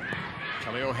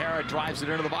 Kelly O'Hara drives it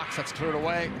into the box. That's cleared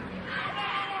away.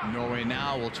 Norway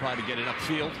now will try to get it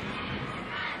upfield.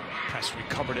 Press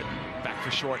recovered it. Back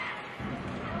for Short.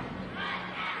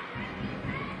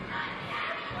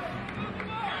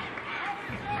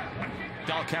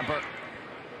 Dellacamera.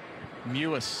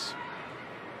 Mewis.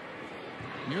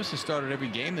 Mewis has started every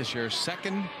game this year.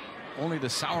 Second only to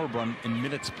Sauerbrunn in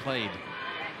minutes played.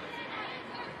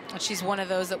 She's one of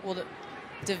those that will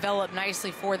develop nicely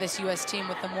for this U.S. team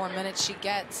with the more minutes she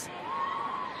gets.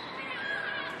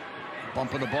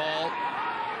 Bumping the ball.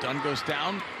 Dunn goes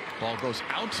down. Ball goes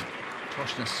out.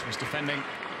 Torsnes was defending.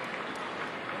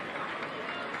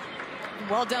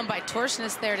 Well done by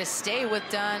Torsnes there to stay with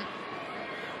Dunn.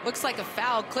 Looks like a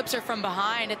foul. Clips her from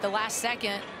behind at the last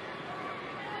second.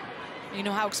 You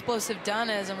know how explosive Dunn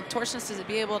is, and with Torsnes to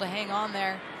be able to hang on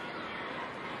there.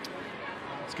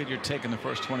 Let's get your take in the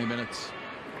first 20 minutes.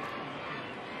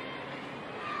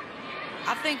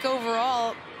 I think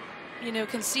overall, you know,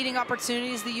 conceding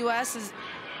opportunities, the U.S. has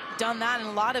done that in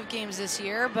a lot of games this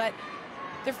year, but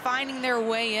they're finding their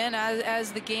way in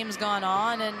as the game's gone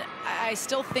on, and I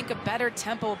still think a better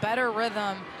tempo, better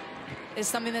rhythm is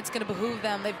something that's going to behoove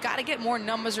them. They've got to get more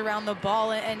numbers around the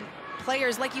ball, and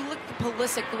players, like you look at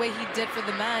Pulisic, the way he did for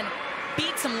the men,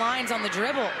 beat some lines on the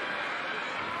dribble,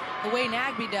 the way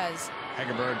Nagby does.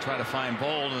 Hegerberg tried to find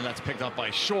Bold, and that's picked up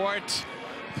by Short.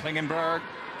 Klingenberg,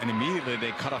 and immediately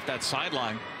they cut off that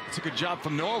sideline. It's a good job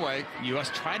from Norway. U.S.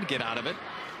 tried to get out of it.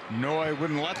 Norway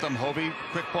wouldn't let them. Hovey,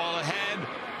 quick ball ahead.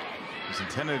 It was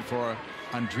intended for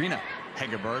Adrine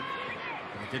Hegerberg,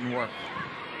 but it didn't work.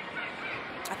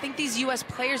 I think these U.S.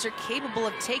 players are capable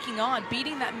of taking on,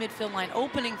 beating that midfield line,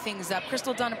 opening things up.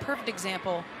 Crystal Dunn, a perfect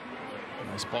example.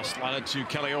 Nice ball slotted to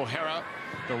Kelly O'Hara.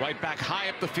 The right back high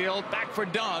up the field. Back for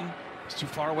Dunn. It's too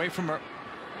far away from her.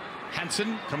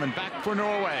 Hansen coming back for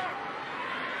Norway.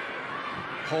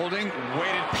 Holding,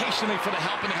 waited patiently for the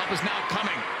help, and the help is now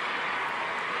coming.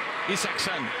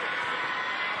 Isaacson.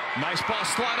 Nice ball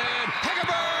slotted.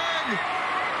 Hegerberg!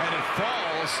 And it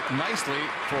falls nicely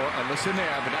for Alyssa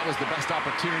there, but that was the best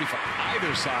opportunity for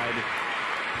either side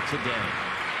today.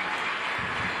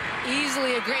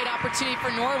 Easily a great opportunity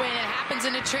for Norway, and it happens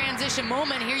in a transition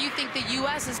moment. Here you think the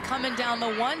U.S. is coming down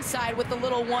the one side with the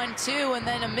little 1-2, and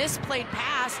then a misplayed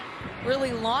pass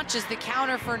really launches the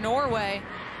counter for Norway.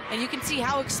 And you can see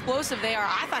how explosive they are.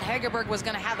 I thought Hegerberg was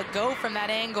going to have a go from that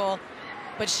angle,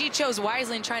 but she chose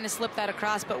wisely in trying to slip that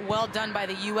across, but well done by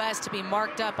the U.S. to be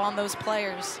marked up on those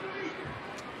players.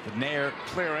 The Nair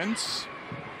clearance.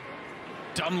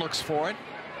 Dunn looks for it.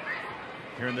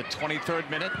 Here in the 23rd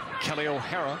minute, Kelly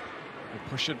O'Hara will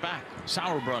push it back.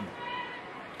 Sauerbrunn,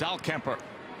 Dellacamera.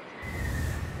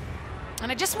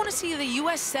 And I just want to see the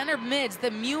U.S. center mids, the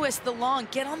Mewis, the Long,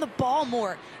 get on the ball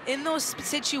more in those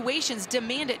situations.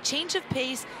 Demand it. Change of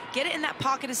pace. Get it in that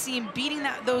pocket of seam, beating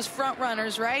those front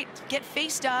runners, right? Get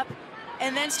faced up,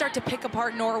 and then start to pick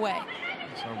apart Norway.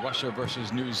 So Russia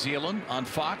versus New Zealand on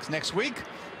Fox next week.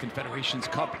 Confederations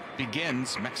Cup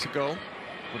begins. Mexico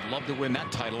would love to win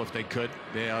that title if they could.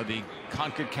 They are the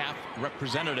CONCACAF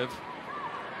representative.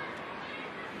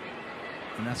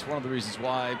 And that's one of the reasons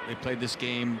why they played this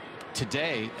game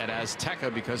today at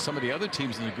Azteca, because some of the other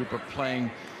teams in the group are playing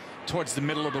towards the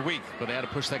middle of the week, but they had to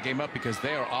push that game up because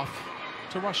they are off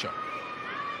to Russia.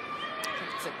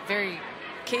 It's a very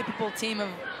capable team of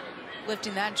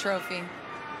lifting that trophy.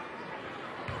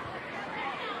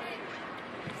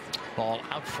 Ball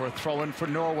out for a throw-in for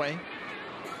Norway.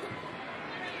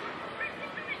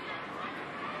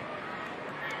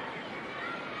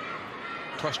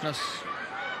 Torsnes.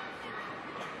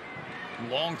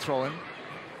 Long throw-in.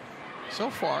 So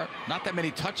far, not that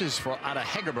many touches for out of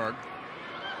Hegerberg.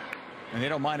 And they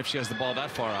don't mind if she has the ball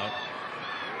that far out.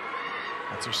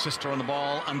 That's her sister on the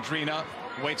ball. Adrine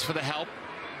waits for the help.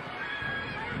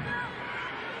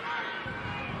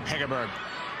 Hegerberg.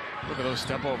 Look at those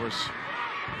step overs.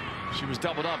 She was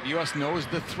doubled up. U.S. knows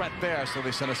the threat there, so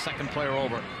they sent a second player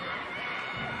over.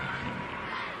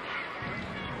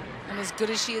 And as good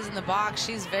as she is in the box,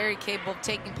 she's very capable of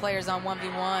taking players on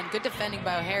 1v1. Good defending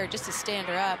by O'Hara just to stand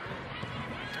her up.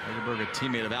 Hegerberg, a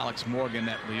teammate of Alex Morgan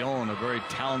at Lyon, a very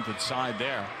talented side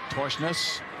there.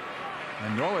 Torsnes,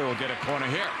 and Norway will get a corner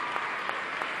here.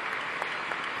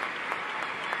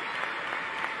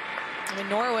 I mean,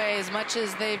 Norway, as much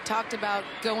as they've talked about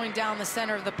going down the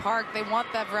center of the park, they want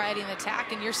that variety in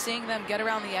attack, and you're seeing them get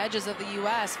around the edges of the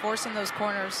U.S., forcing those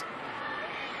corners.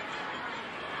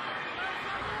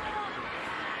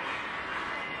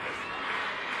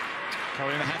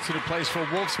 Carolina Hansen, who plays for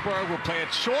Wolfsburg, will play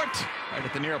it short, right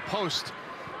at the near post.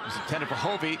 It was intended for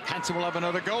Hovey. Hansen will have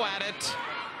another go at it.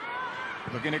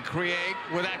 Looking to create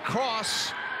with that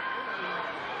cross.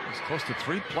 It's close to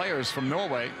 3 players from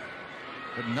Norway,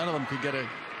 but none of them could get a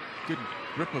good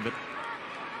grip of it.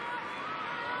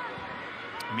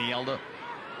 Mjelde.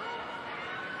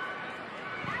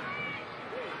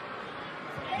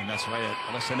 And that's right,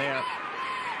 Alyssa Nair.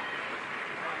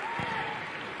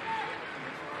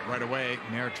 Right away,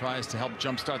 Nair tries to help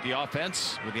jumpstart the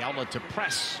offense with the outlet to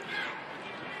press.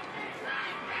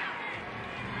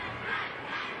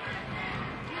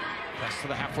 Press to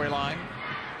the halfway line.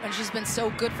 And she's been so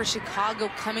good for Chicago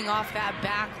coming off that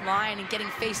back line and getting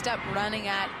faced up, running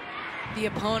at the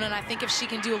opponent. I think if she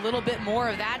can do a little bit more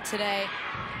of that today,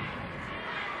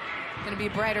 going to be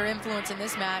a brighter influence in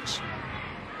this match.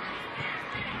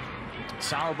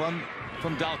 Sauerbrunn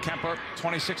from Dellacamera,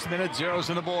 26th minute, zeros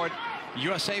on the board.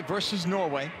 USA versus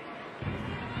Norway.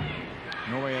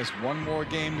 Norway has one more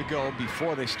game to go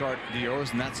before they start the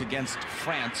Euros, and that's against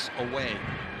France away.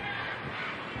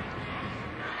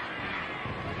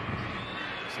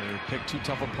 So they pick 2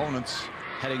 tough opponents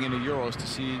heading into Euros to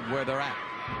see where they're at.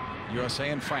 USA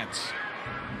and France.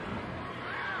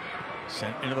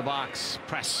 Sent into the box.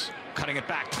 Press. Cutting it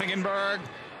back. Klingenberg.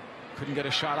 Couldn't get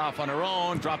a shot off on her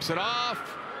own. Drops it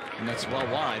off. And that's well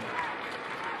wide.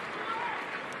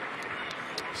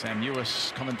 Sam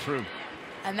Mewis coming through.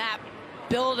 And that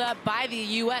build up by the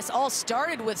U.S. all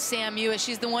started with Sam Mewis.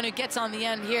 She's the one who gets on the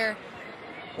end here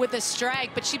with a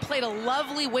strike, but she played a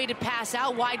lovely weighted pass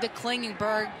out wide to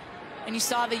Klingenberg. And you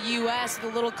saw the U.S., the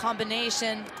little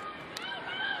combination,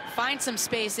 find some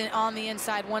space on the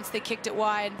inside once they kicked it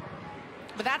wide.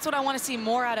 But that's what I want to see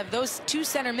more out of, those 2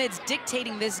 center mids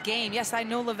dictating this game. Yes, I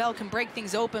know Lavelle can break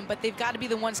things open, but they've got to be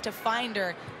the ones to find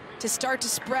her, to start to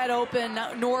spread open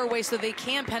Norway so they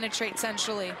can penetrate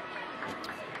centrally.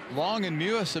 Long and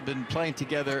Mewis have been playing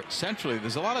together centrally.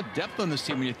 There's a lot of depth on this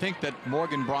team when you think that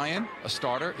Morgan Bryan, a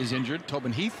starter, is injured.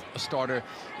 Tobin Heath, a starter,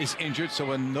 is injured. So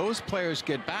when those players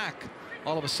get back,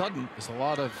 all of a sudden, there's a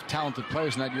lot of talented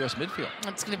players in that U.S. midfield.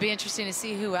 It's going to be interesting to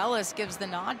see who Ellis gives the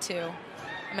nod to.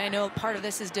 I mean, I know part of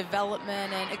this is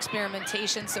development and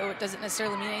experimentation, so it doesn't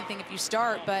necessarily mean anything if you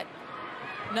start, but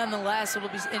nonetheless, it'll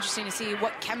be interesting to see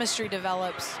what chemistry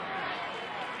develops.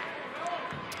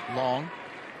 Long,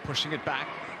 pushing it back.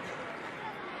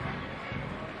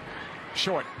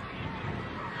 Short.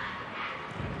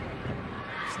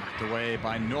 It's knocked away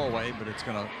by Norway, but it's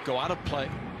going to go out of play.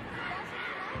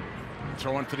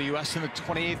 Throw in for the U.S. in the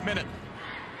 28th minute.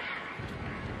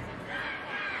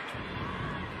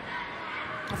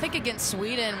 I think against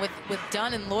Sweden, with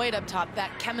Dunn and Lloyd up top,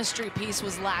 that chemistry piece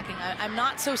was lacking. I'm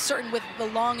not so certain with the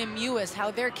Long and Mewis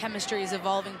how their chemistry is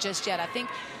evolving just yet. I think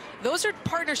those are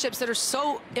partnerships that are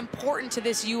so important to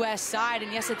this U.S. side.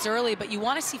 And yes, it's early, but you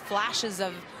want to see flashes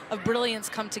of brilliance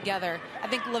come together. I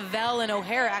think Lavelle and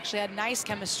O'Hara actually had nice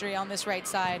chemistry on this right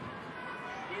side.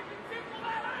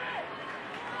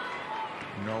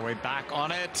 Norway back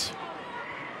on it.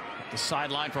 The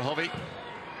sideline for Hovey.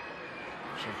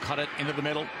 She'll cut it into the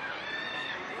middle.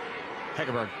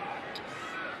 Hegerberg.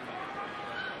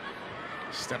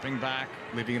 Stepping back,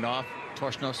 leaving it off.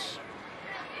 Torsnes.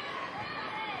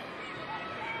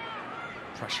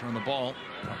 Pressure on the ball.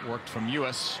 That worked from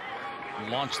US.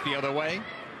 Launched the other way.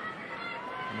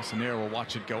 Messonnier will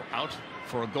watch it go out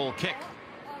for a goal kick.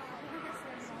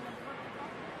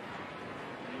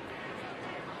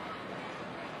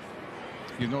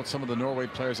 You note some of the Norway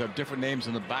players have different names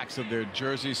on the backs of their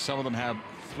jerseys. Some of them have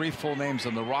 3 full names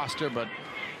on the roster, but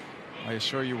I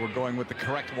assure you we're going with the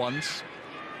correct ones.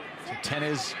 So 10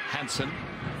 is Hansen.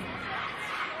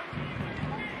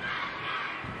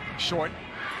 Short.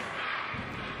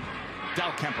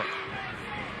 Dellacamera.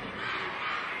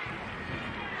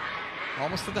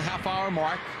 Almost at the half-hour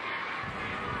mark.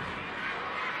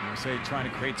 USA trying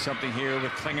to create something here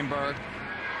with Klingenberg.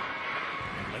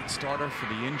 A late starter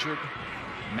for the injured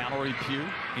Mallory Pugh,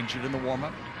 injured in the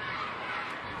warm-up.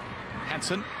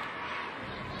 Hansen.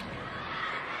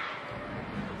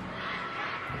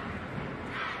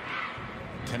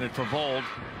 Intended for Vold.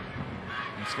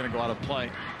 It's going to go out of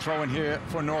play. Throw in here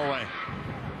for Norway.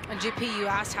 And GP, you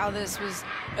asked how this was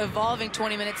evolving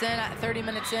 20 minutes in. 30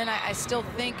 minutes in, I still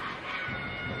think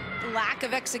lack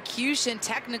of execution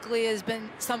technically has been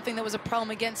something that was a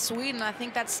problem against Sweden. I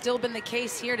think that's still been the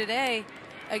case here today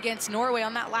against Norway.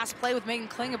 On that last play with Megan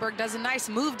Klingenberg, does a nice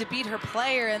move to beat her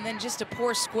player, and then just a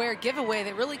poor square giveaway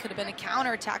that really could have been a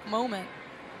counterattack moment.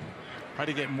 Try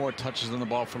to get more touches on the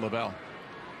ball for Lavelle.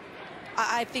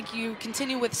 I think you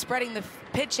continue with spreading the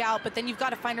pitch out, but then you've got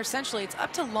to find her centrally. It's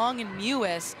up to Long and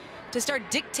Mewis to start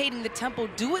dictating the tempo,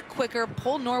 do it quicker,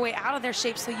 pull Norway out of their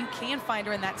shape so you can find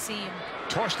her in that seam.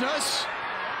 Torsnes.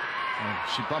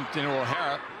 She bumped into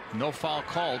O'Hara. No foul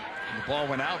called. The ball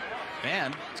went out,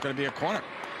 and it's going to be a corner.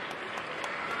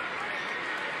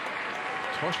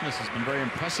 Torsnes has been very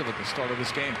impressive at the start of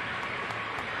this game.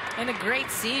 And a great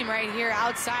seam right here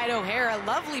outside O'Hara.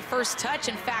 Lovely first touch,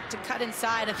 in fact, to cut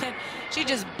inside, and then she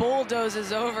just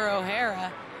bulldozes over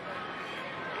O'Hara.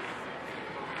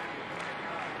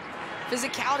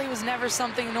 Physicality was never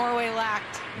something Norway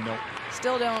lacked. Nope.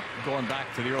 Still don't. Going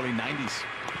back to the early 90s.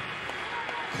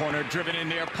 Corner driven in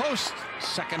near post.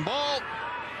 Second ball.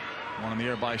 One in the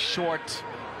air by Short.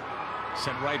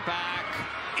 Sent right back.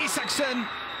 Isaacson.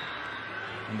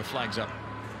 And the flag's up.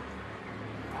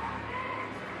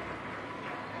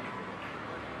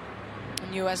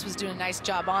 And US was doing a nice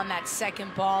job on that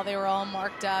second ball. They were all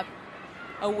marked up,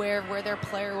 aware of where their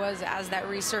player was as that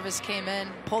reservice came in,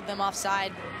 pulled them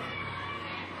offside.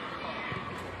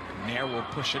 Nair will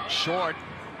push it short.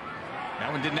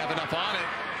 That one didn't have enough on it.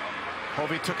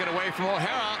 Hovey took it away from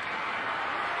O'Hara.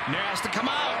 Nair has to come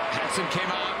out. Hansen came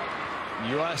out.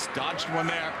 US dodged one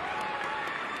there.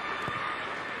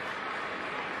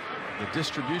 The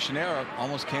distribution error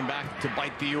almost came back to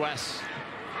bite the US.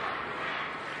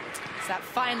 It's that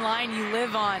fine line you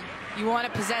live on. You want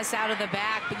to possess out of the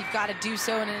back, but you've got to do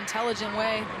so in an intelligent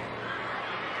way.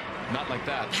 Not like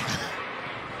that.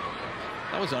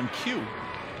 That was on cue.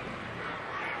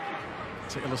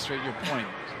 To illustrate your point.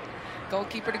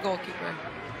 Goalkeeper to goalkeeper.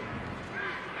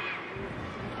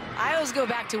 I always go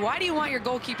back to, why do you want your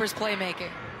goalkeeper's playmaking?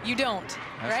 You don't,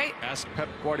 right? Ask Pep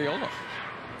Guardiola.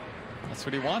 That's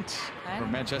what he wants for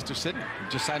Manchester City. He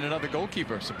just signed another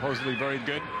goalkeeper, supposedly very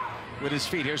good with his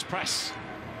feet. Here's press.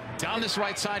 Down this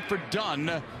right side for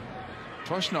Dunn.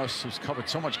 Torsnes, who's covered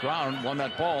so much ground, won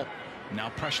that ball. Now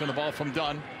pressure on the ball from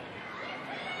Dunn.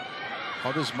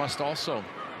 Others must also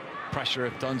pressure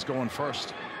if Dunn's going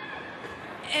first.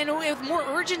 And with more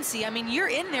urgency. I mean, you're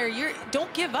in there.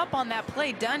 Don't give up on that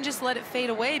play. Dunn just let it fade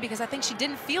away because I think she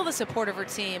didn't feel the support of her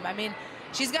team. I mean,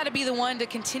 she's got to be the one to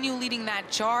continue leading that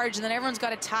charge, and then everyone's got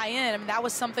to tie in. I mean, that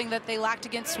was something that they lacked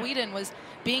against Sweden, was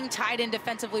being tied in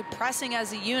defensively, pressing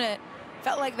as a unit.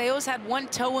 felt like they always had one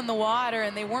toe in the water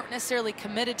and they weren't necessarily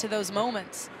committed to those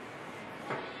moments.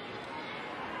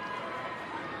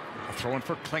 A throw in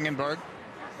for Klingenberg.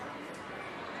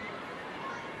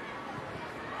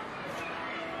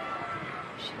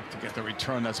 She'll have to get the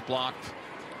return that's blocked.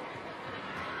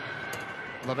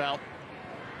 Lavelle.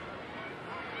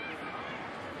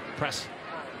 Press.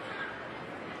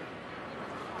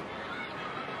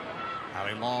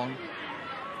 Aly Long.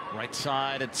 Right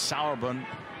side at Sauerbrunn.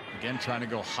 Again, trying to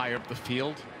go higher up the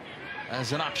field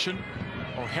as an option.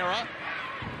 O'Hara.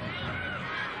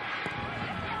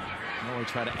 Norway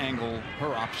try to angle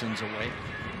her options away.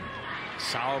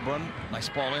 Sauerbrunn, nice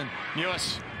ball in.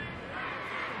 Mewis.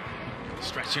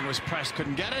 Stretching was pressed,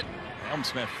 couldn't get it.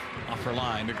 Elmsmith off her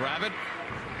line to grab it.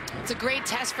 It's a great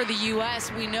test for the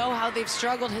U.S. We know how they've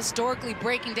struggled historically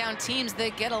breaking down teams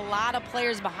that get a lot of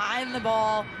players behind the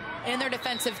ball in their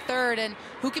defensive third, and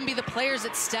who can be the players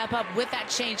that step up with that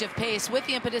change of pace, with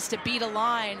the impetus to beat a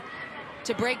line,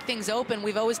 to break things open.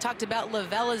 We've always talked about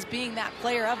Lavelle as being that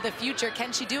player of the future.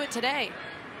 Can she do it today?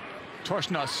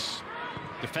 Torsnus,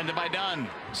 defended by Dunn,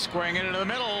 squaring it into the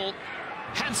middle.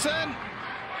 Hansen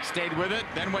stayed with it,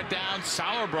 then went down.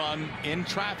 Sauerbrunn in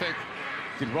traffic.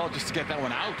 Did well just to get that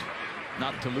one out,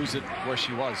 not to lose it where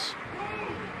she was.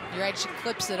 You're right, she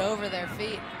clips it over their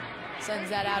feet, sends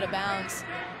that out of bounds.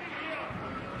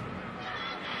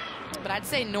 But I'd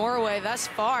say Norway thus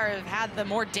far have had the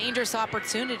more dangerous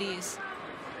opportunities.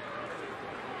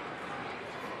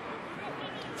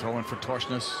 Throw in for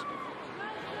Torsnus,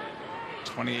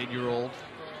 28-year-old,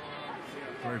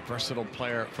 very versatile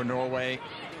player for Norway.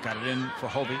 Got it in for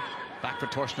Hovey, back for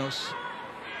Torsnus.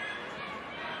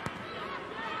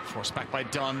 Forced back by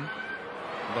Dunn.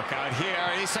 Look out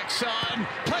here, Isaksson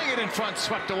playing it in front,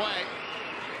 swept away.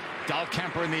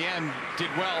 Dellacamera in the end did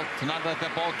well to not let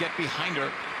that ball get behind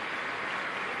her.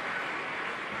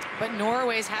 But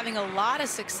Norway's having a lot of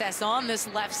success on this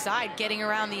left side, getting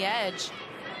around the edge.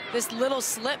 This little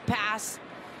slip pass,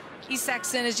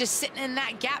 Isaksson is just sitting in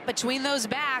that gap between those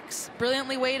backs.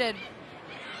 Brilliantly weighted.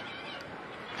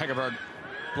 Hegerberg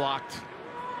blocked.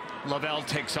 Lavelle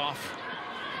takes off.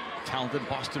 Talented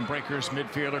Boston Breakers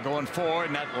midfielder going forward,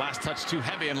 and that last touch too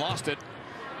heavy and lost it.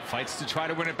 Fights to try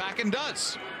to win it back and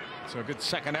does. So a good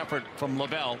second effort from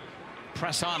Lavelle.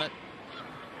 Press on it.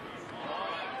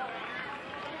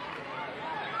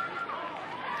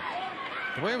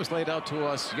 The way it was laid out to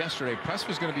us yesterday, Press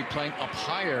was going to be playing up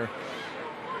higher.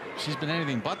 She's been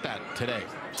anything but that today.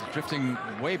 She's drifting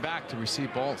way back to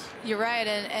receive balls. You're right,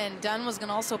 and Dunn was going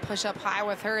to also push up high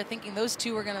with her, thinking those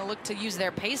two were going to look to use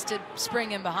their pace to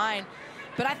spring in behind.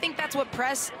 But I think that's what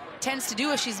Press tends to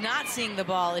do if she's not seeing the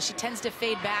ball, is she tends to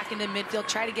fade back into midfield,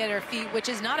 try to get her feet, which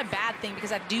is not a bad thing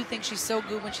because I do think she's so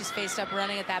good when she's faced up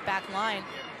running at that back line.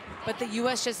 But the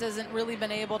U.S. just hasn't really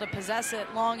been able to possess it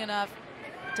long enough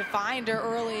to find her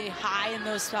early high in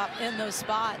those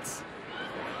spots.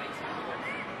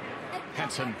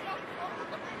 Hansen,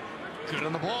 good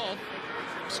on the ball,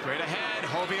 straight ahead.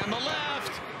 Hovey on the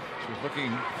left. She was looking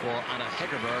for Anna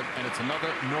Hegerberg, and it's another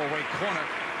Norway corner.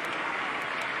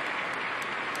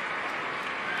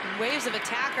 Waves of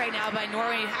attack right now by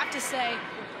Norway. You have to say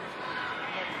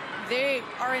they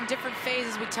are in different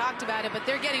phases. We talked about it, but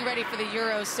they're getting ready for the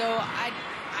Euros. So I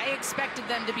expected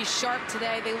them to be sharp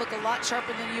today. They look a lot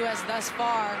sharper than the U.S. thus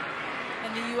far.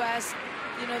 And the U.S.,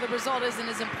 you know, the result isn't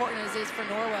as important as it is for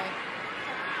Norway.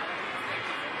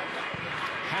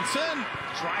 Hansen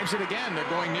drives it again. They're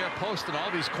going near post in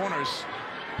all these corners.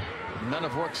 None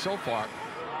have worked so far.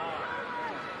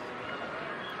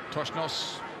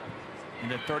 Torsnus in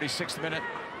the 36th minute.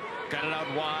 Got it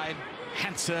out wide.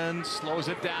 Hansen slows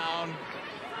it down.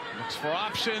 Looks for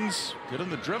options. Good on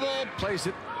the dribble. Plays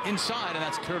it inside, and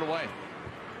that's cleared away.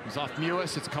 He's off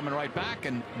Mewis. It's coming right back,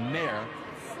 and Nair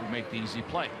will make the easy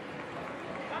play.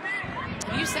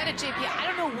 You said it, JP. I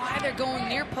don't know why they're going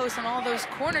near post on all those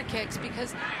corner kicks,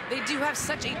 because they do have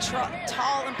such a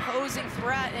tall, imposing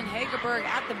threat in Hegerberg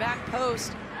at the back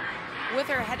post with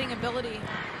her heading ability.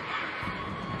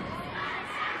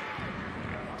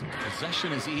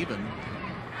 Possession is even.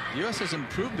 The U.S. has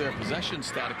improved their possession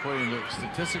stat according to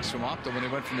statistics from Opta. When they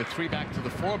went from the 3-back to the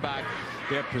 4-back,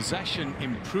 their possession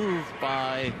improved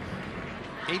by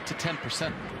 8 to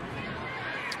 10%.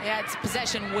 Yeah, it's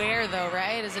possession where, though,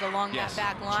 right? Is it along that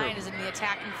back line? True. Is it in the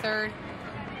attacking third?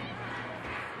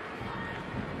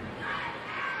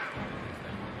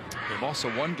 They've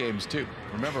also won games, too.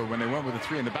 Remember, when they went with the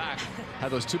 3 in the back,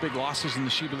 had those 2 big losses in the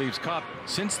She Believes Cup.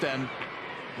 Since then,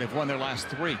 they've won their last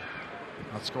 3.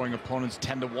 Outscoring opponents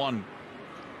 10-1.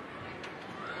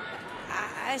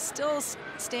 I I still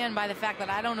stand by the fact that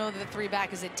I don't know that the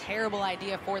 3-back is a terrible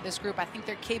idea for this group. I think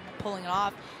they're capable of pulling it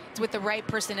off. It's with the right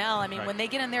personnel. I mean, when they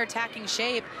get in their attacking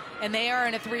shape and they are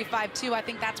in a 3-5-2, I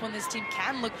think that's when this team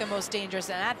can look the most dangerous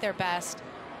and at their best.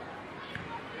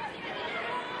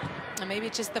 And maybe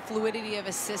it's just the fluidity of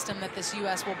a system that this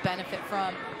U.S. will benefit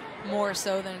from more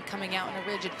so than coming out in a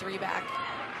rigid 3-back.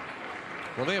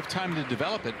 Well, they have time to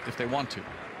develop it if they want to.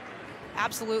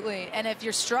 Absolutely. And if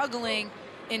you're struggling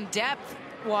in depth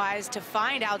wise to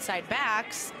find outside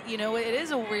backs, you know, it is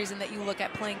a reason that you look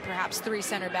at playing perhaps 3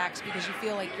 center backs because you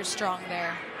feel like you're strong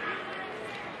there.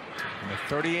 In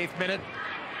the 38th minute,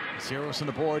 zeros on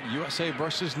the board, USA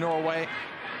versus Norway.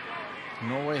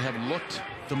 Norway have looked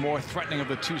the more threatening of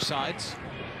the two sides.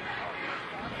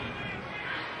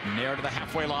 Nair to the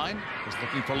halfway line, was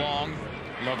looking for long.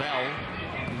 Lavelle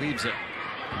leaves it.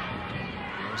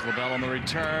 There's Lavelle on the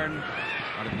return.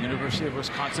 Out of the University of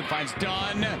Wisconsin finds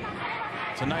Dunn.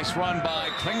 It's a nice run by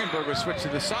Klingenberg, who switched to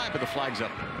the side, but the flag's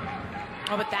up.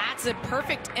 Oh, but that's a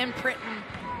perfect imprint and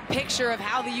picture of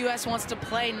how the U.S. wants to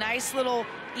play. Nice little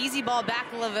easy ball back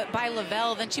by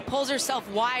Lavelle. Then she pulls herself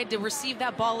wide to receive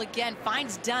that ball again.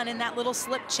 Finds Dunn in that little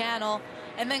slip channel.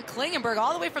 And then Klingenberg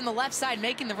all the way from the left side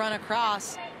making the run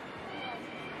across.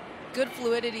 Good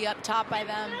fluidity up top by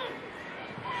them.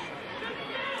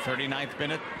 39th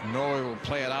minute. Norway will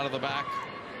play it out of the back.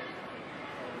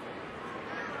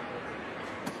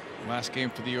 Last game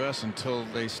for the U.S. until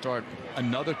they start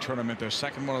another tournament, their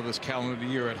second one of this calendar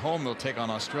year at home. They'll take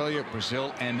on Australia,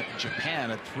 Brazil, and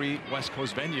Japan at 3 West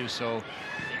Coast venues. So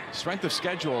strength of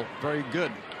schedule very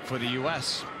good for the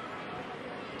U.S.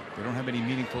 They don't have any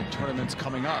meaningful tournaments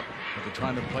coming up, but they're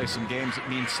trying to play some games that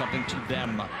mean something to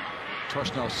them.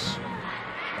 Torsnos.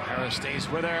 O'Hara stays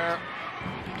with her.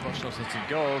 Torsnos lets it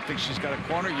go. Thinks she's got a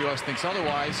corner. U.S. thinks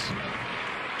otherwise.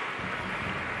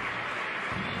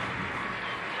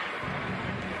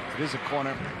 It is a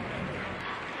corner.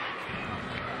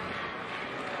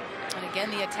 And again,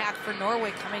 the attack for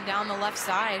Norway coming down the left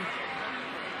side.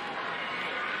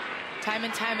 Time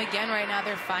and time again right now,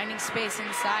 they're finding space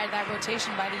inside that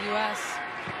rotation by the U.S.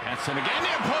 Hansen again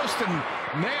near post,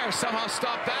 and Nair somehow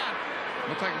stopped that.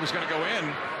 Looked like it was going to go in.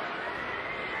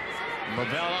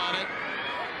 Lavelle on it,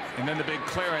 and then the big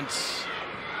clearance.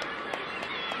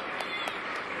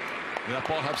 Did that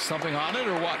ball have something on it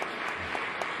or what?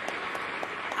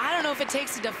 I don't know if it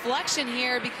takes a deflection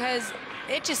here because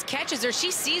it just catches her. She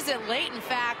sees it late, in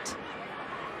fact.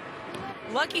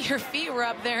 Lucky her feet were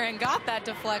up there and got that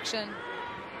deflection.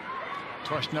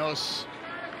 Torsnos.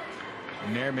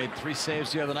 Nair made 3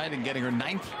 saves the other night and getting her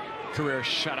 9th career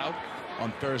shutout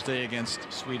on Thursday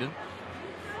against Sweden.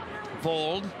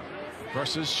 Vold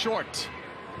versus Short.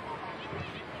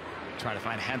 Try to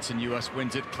find Hansen. U.S.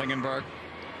 wins it. Klingenberg.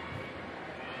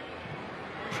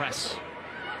 Press.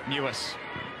 Mewis.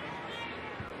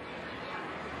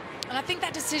 And I think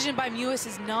that decision by Mewis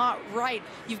is not right.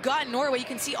 You've got Norway. You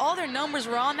can see all their numbers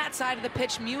were on that side of the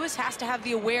pitch. Mewis has to have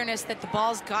the awareness that the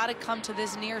ball's got to come to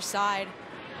this near side.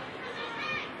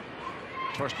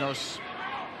 Torsnos.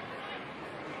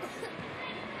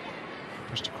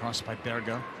 Pushed across by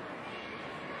Berga.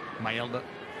 Maelda.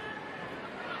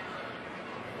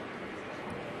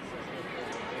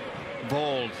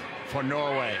 Vold for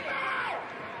Norway.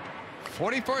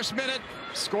 41st minute,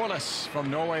 scoreless from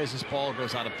Norway as this ball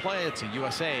goes out of play. It's a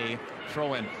USA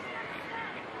throw-in.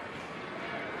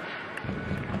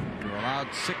 We're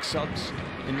allowed 6 subs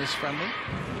in this friendly,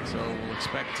 so we'll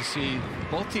expect to see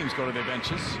both teams go to their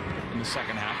benches in the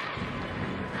second half.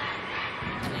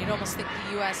 You'd almost think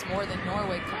the U.S. more than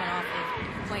Norway coming off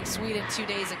of playing Sweden 2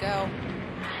 days ago.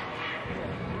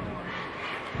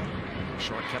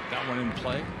 Short kept that one in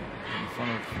play in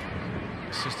front of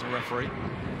assistant referee.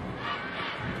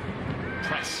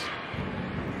 Press.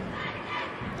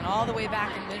 And all the way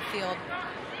back in midfield.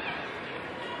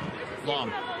 Long.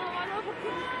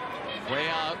 Way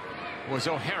out was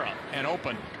O'Hara and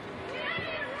open.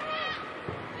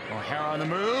 O'Hara on the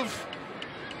move.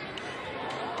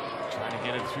 Trying to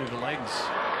get it through the legs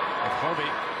of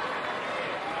Hobie.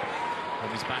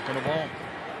 Hobie's back on the ball.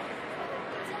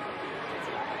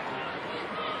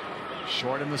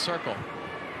 Short in the circle.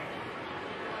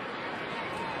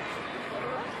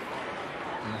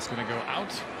 And that's going to go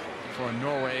out for a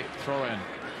Norway throw-in.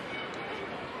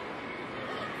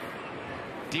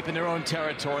 Deep in their own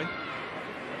territory.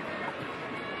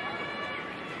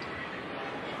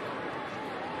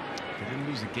 They didn't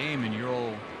lose a game in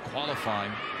Euro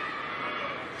qualifying.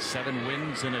 7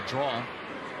 wins and a draw.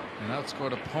 And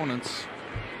outscored opponents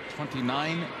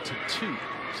 29-2.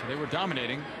 So they were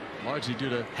dominating, largely due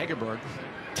to Hegerberg.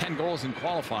 10 goals in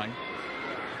qualifying.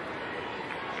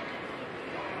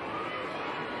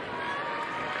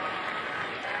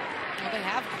 They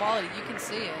have quality. You can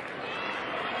see it.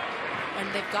 And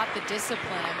they've got the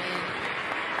discipline. I mean,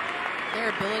 their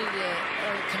ability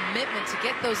or commitment to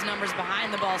get those numbers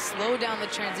behind the ball, slow down the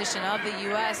transition of the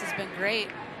U.S. has been great.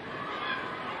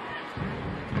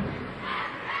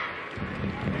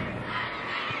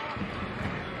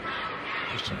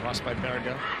 Crossed by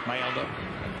Berga, Maeldo.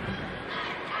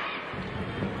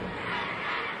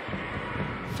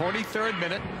 43rd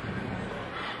minute.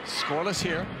 Scoreless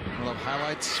here. We'll have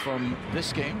highlights from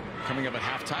this game coming up at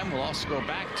halftime. We'll also go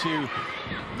back to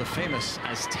the famous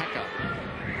Azteca.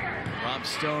 Rob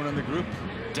Stone and the group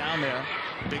down there.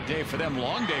 Big day for them,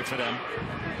 long day for them,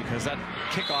 because that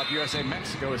kickoff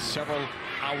USA-Mexico is several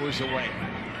hours away.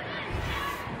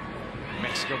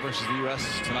 Mexico versus the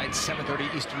U.S. tonight,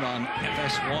 7:30 Eastern on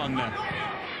FS1.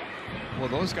 Well,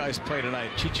 those guys play tonight,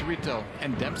 Chicharito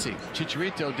and Dempsey.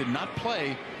 Chicharito did not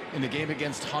play in the game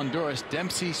against Honduras.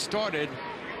 Dempsey started,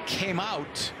 came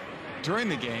out during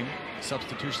the game.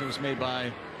 Substitution was made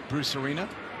by Bruce Arena.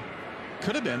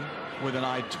 Could have been with an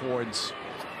eye towards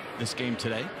this game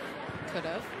today. Could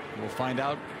have. We'll find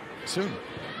out soon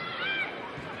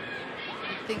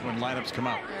when lineups come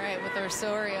out. All right, with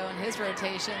Osorio and his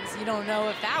rotations, you don't know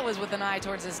if that was with an eye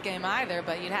towards this game either,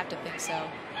 but you'd have to think so.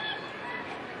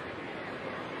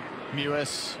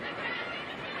 Mewis,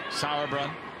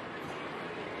 Sauerbrunn,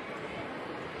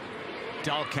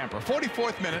 Dellacamera.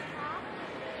 44th minute.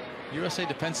 USA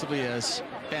defensively has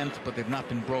bent, but they've not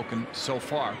been broken so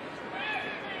far.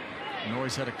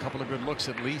 Norway's had a couple of good looks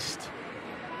at least.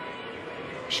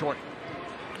 Short.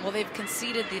 Well, they've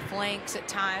conceded the flanks at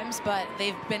times, but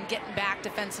they've been getting back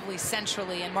defensively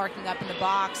centrally and marking up in the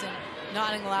box and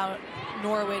not allowing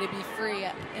Norway to be free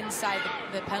inside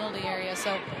the penalty area.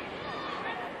 So,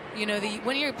 you know,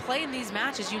 when you're playing these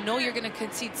matches, you know you're going to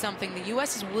concede something. The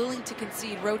U.S. is willing to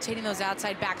concede, rotating those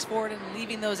outside backs forward and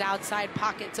leaving those outside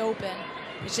pockets open.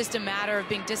 It's just a matter of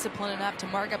being disciplined enough to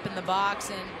mark up in the box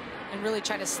and really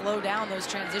try to slow down those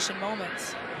transition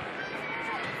moments.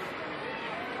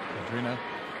 Adrine,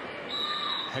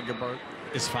 Hegerberg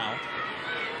is fouled.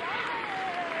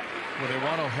 Will they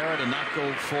want O'Hara to not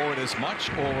go forward as much,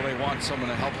 or will they want someone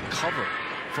to help cover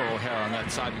for O'Hara on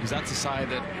that side? Because that's a side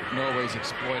that Norway's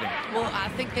exploiting. Well, I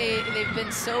think they've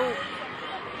been so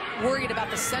worried about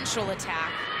the central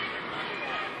attack,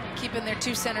 keeping their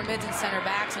two center mids and center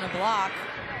backs in a block.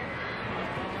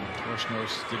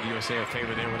 Torshnos did USA a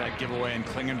favor there with that giveaway, and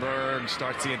Klingenberg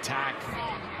starts the attack.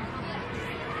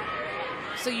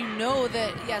 So you know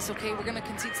that, yes, okay, we're going to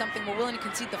concede something. We're willing to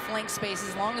concede the flank space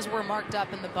as long as we're marked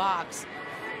up in the box.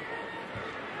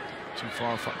 Too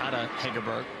far for Ada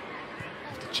Hegerberg.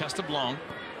 The chest of Long.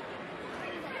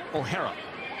 O'Hara.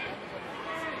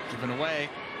 Given away.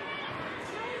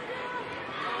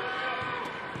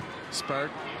 Spurred.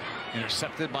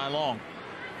 Intercepted by Long.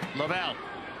 Lavelle.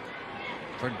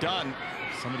 For Dunn.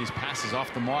 Some of these passes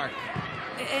off the mark.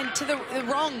 And to the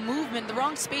wrong movement, the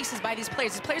wrong spaces by these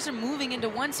players. These players are moving into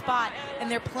one spot and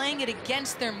they're playing it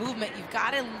against their movement. You've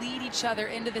got to lead each other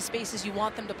into the spaces you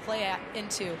want them to play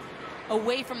into,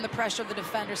 away from the pressure of the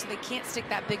defender, so they can't stick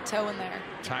that big toe in there.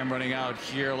 Time running out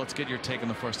here. Let's get your take on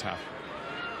the first half.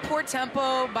 Poor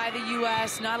tempo by the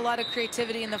U.S. Not a lot of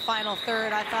creativity in the final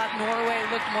third. I thought Norway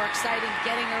looked more exciting,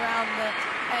 getting around the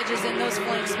edges in those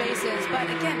flank spaces. But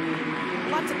again, a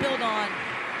lot to build on.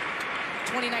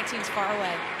 2019's far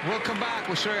away. We'll come back.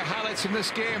 We'll show you highlights from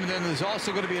this game, and then there's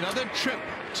also going to be another trip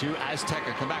to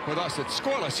Azteca. Come back with us. It's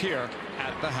scoreless here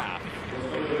at the half.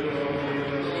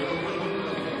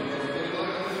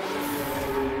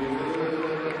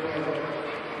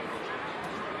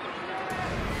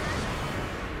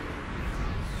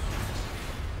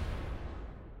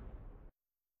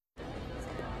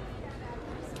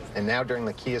 And now during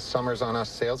the Kia Summers on Us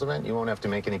sales event, you won't have to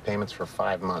make any payments for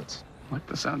 5 months. Like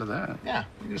the sound of that. Yeah,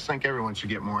 I just think everyone should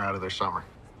get more out of their summer.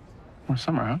 More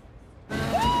summer, huh?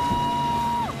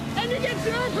 And you get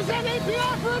 0%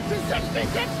 APR for up to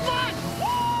 66 months!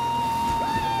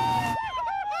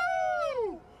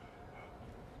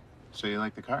 So you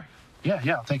like the car? Yeah,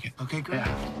 I'll take it. Okay, great.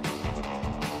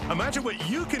 Yeah. Imagine what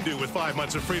you can do with 5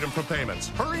 months of freedom from payments.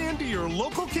 Hurry into your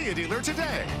local Kia dealer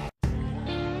today.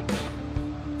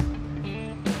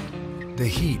 The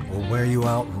heat will wear you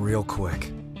out real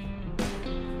quick.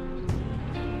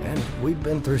 And we've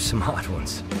been through some hot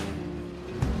ones.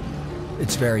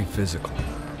 It's very physical.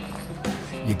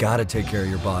 You gotta take care of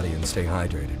your body and stay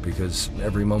hydrated because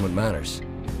every moment matters.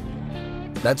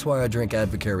 That's why I drink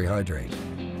Advocare Rehydrate.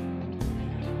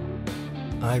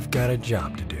 I've got a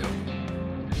job to do.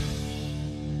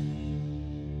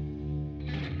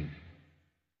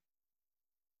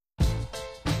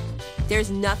 There's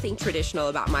nothing traditional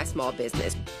about my small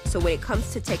business. So when it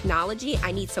comes to technology,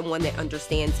 I need someone that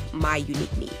understands my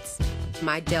unique needs.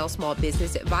 My Dell Small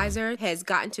Business Advisor has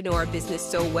gotten to know our business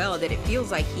so well that it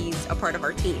feels like he's a part of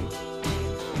our team.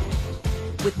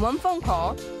 With one phone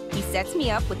call, he sets me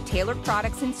up with tailored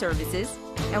products and services,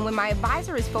 and when my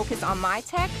advisor is focused on my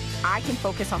tech, I can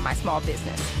focus on my small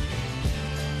business.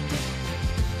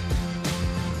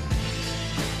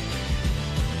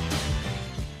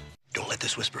 Don't let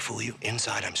this whisper fool you.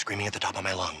 Inside, I'm screaming at the top of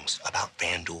my lungs about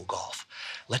FanDuel Golf.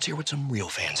 Let's hear what some real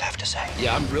fans have to say.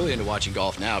 Yeah, I'm really into watching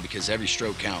golf now because every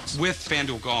stroke counts. With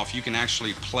FanDuel Golf, you can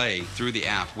actually play through the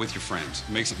app with your friends.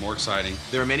 It makes it more exciting.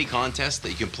 There are many contests that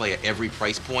you can play at every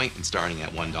price point and starting at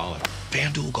 $1.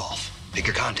 FanDuel Golf. Pick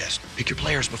your contest, pick your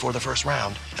players before the first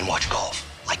round, and watch golf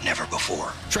like never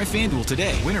before. Try FanDuel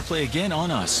today. Win or play again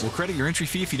on us. We'll credit your entry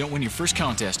fee if you don't win your first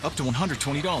contest, up to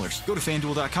 $120. Go to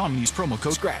FanDuel.com and use promo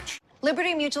code SCRATCH.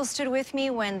 Liberty Mutual stood with me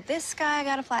when this guy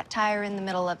got a flat tire in the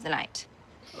middle of the night.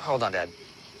 Hold on, Dad.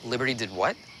 Liberty did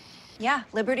what? Yeah,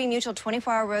 Liberty Mutual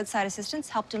 24-hour roadside assistance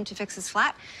helped him to fix his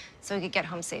flat so he could get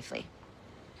home safely.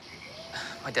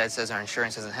 My dad says our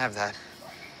insurance doesn't have that.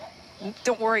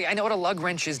 Don't worry, I know what a lug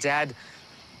wrench is, Dad.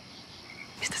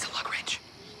 Is this a lug wrench?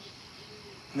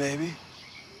 Maybe.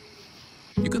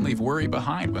 You can leave worry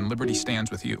behind when Liberty stands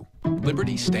with you.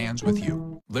 Liberty stands with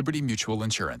you. Liberty Mutual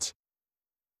Insurance.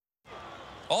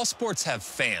 All sports have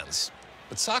fans,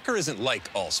 but soccer isn't like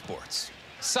all sports.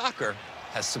 Soccer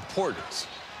has supporters,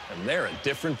 and they're a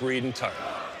different breed entirely.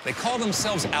 They call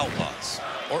themselves outlaws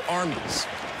or armies.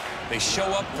 They show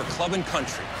up for club and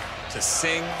country to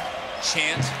sing,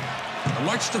 chant, or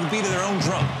march to the beat of their own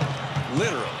drum.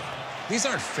 Literally. These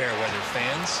aren't fair weather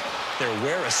fans. They're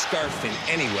wear a scarf in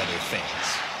any weather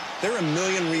fans. There are a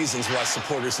million reasons why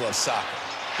supporters love soccer,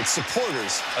 but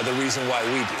supporters are the reason why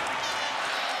we do.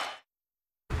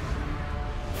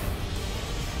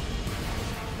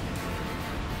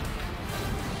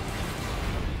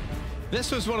 This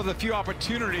was one of the few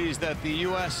opportunities that the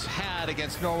U.S. had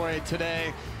against Norway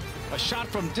today. A shot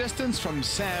from distance from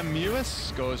Sam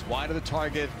Mewis goes wide of the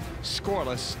target,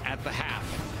 scoreless at the half.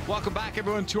 Welcome back,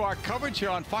 everyone, to our coverage here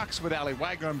on Fox with Aly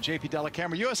Wagner. I'm JP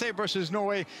Dellacamera. USA versus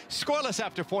Norway, scoreless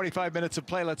after 45 minutes of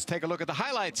play. Let's take a look at the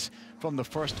highlights from the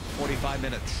first 45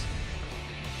 minutes.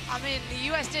 I mean, the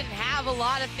U.S. didn't have a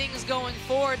lot of things going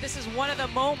forward. This is one of the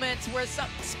moments where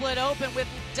something split open with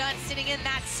Dunn sitting in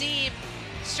that seam.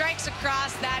 Strikes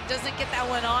across that, doesn't get that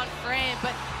one on frame,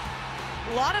 but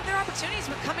a lot of their opportunities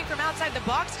were coming from outside the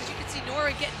box because you could see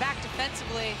Norway getting back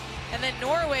defensively. And then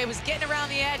Norway was getting around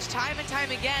the edge time and time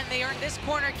again. They earned this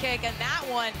corner kick, and that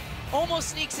one almost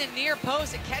sneaks in near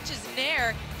post. It catches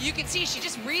Nair. You can see she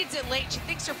just reads it late. She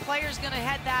thinks her player's going to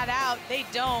head that out. They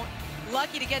don't.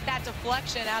 Lucky to get that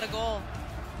deflection out of goal.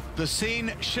 The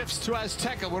scene shifts to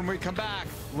Azteca when we come back.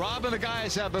 Rob and the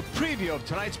guys have a preview of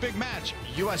tonight's big match,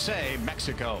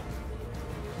 USA-Mexico.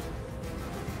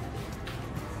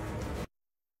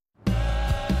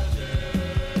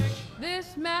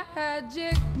 This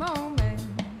magic moment,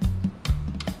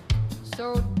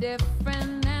 so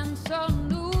different and so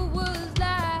new, was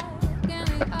like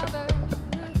any other.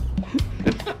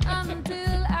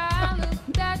 Until I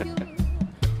looked at you,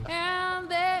 and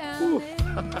then it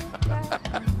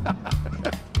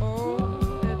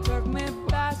took me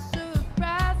by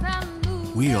surprise. I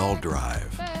knew we all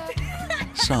drive.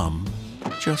 Some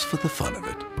just for the fun of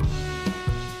it.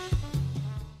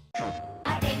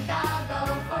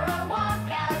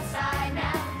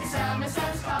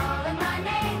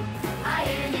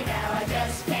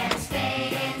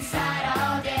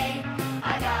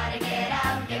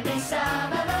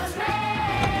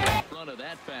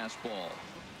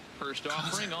 First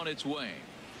offering on its way.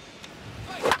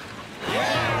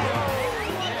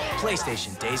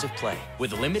 PlayStation Days of Play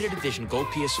with a limited edition gold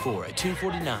PS4 at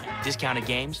 $249, discounted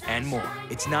games, and more.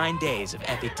 It's 9 days of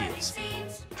epic deals.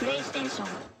 PlayStation.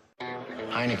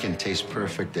 Heineken tastes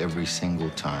perfect every single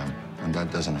time, and that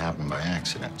doesn't happen by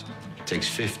accident. It takes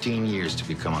 15 years to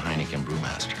become a Heineken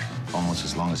brewmaster, almost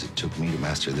as long as it took me to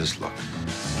master this look.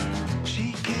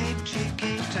 She came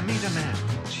to meet a man.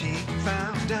 She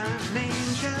found an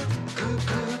angel.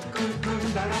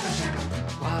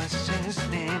 What's his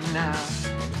name now?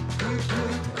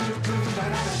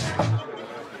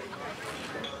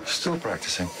 Still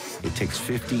practicing. It takes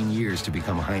 15 years to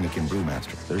become a Heineken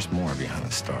brewmaster. There's more behind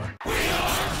the star.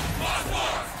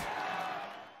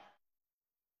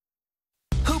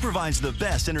 provides the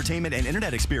best entertainment and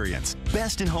internet experience.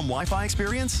 Best in-home Wi-Fi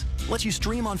experience? Lets you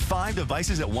stream on 5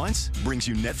 devices at once? Brings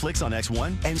you Netflix on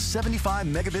X1 and 75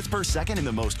 megabits per second in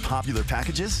the most popular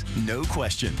packages? No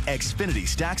question. Xfinity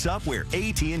stacks up where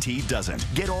AT&T doesn't.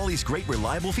 Get all these great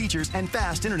reliable features and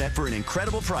fast internet for an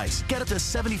incredible price. Get up to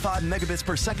 75 megabits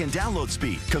per second download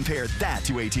speed. Compare that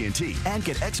to AT&T and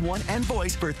get X1 and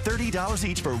voice for $30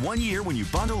 each for 1 year when you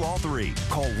bundle all 3.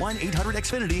 Call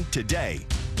 1-800-XFINITY today.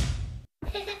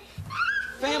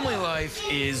 Family life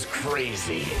is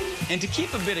crazy. And to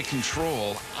keep a bit of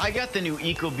control, I got the new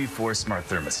ecobee4 smart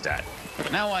thermostat.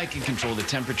 Now I can control the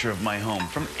temperature of my home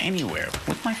from anywhere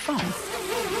with my phone.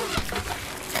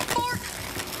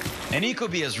 And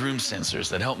ecobee has room sensors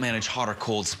that help manage hot or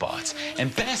cold spots.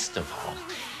 And best of all,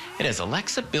 it has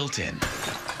Alexa built in.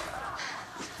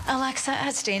 Alexa,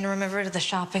 add stain remover to the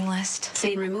shopping list.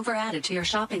 Stain remover added to your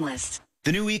shopping list.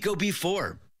 The new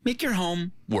ecobee4. Make your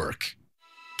home work.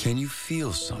 Can you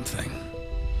feel something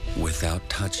without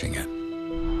touching it?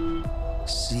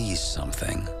 See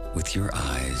something with your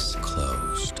eyes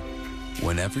closed.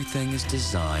 When everything is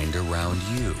designed around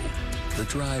you, the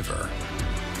driver,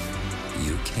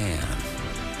 you can.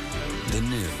 The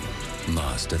new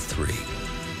Mazda 3.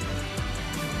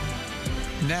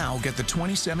 Now get the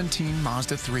 2017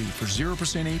 Mazda 3 for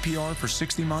 0% APR for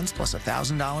 60 months plus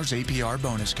 $1,000 APR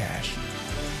bonus cash.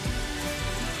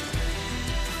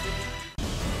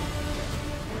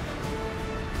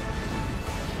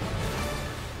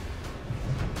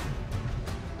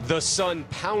 The sun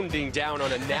pounding down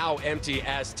on a now empty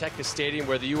Azteca Stadium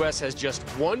where the U.S. has just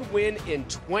 1 win in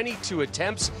 22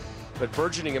 attempts. But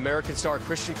burgeoning American star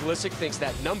Christian Pulisic thinks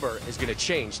that number is going to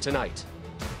change tonight.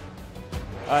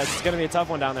 It's going to be a tough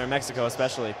one down there in Mexico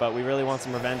especially, but we really want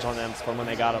some revenge on them from when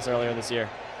they got us earlier this year.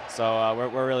 So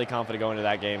we're really confident going into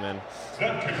that game, and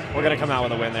we're going to come out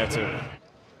with a win there too.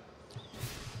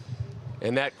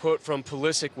 And that quote from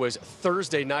Pulisic was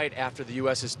Thursday night after the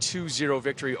U.S.'s 2-0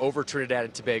 victory over Trinidad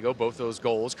and Tobago. Both those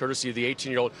goals courtesy of the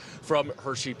 18-year-old from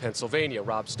Hershey, Pennsylvania.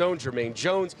 Rob Stone, Jermaine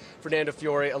Jones, Fernando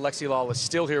Fiore, Alexi Lalas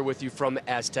still here with you from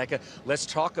Azteca. Let's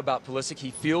talk about Pulisic.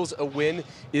 He feels a win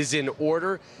is in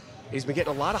order. He's been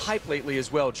getting a lot of hype lately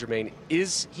as well, Jermaine.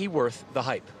 Is he worth the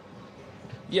hype?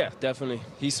 Yeah, definitely.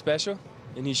 He's special,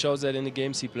 and he shows that in the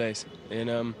games he plays.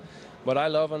 And what I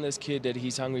love on this kid that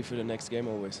he's hungry for the next game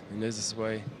always, and this is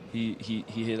why he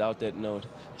hit out that note.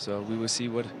 So we will see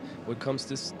what comes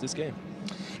this game.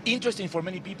 Interesting for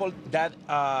many people that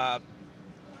that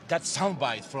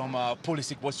soundbite from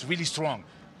Pulisic was really strong.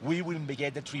 We will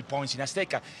get the 3 points in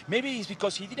Azteca. Maybe it's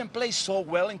because he didn't play so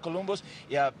well in Columbus.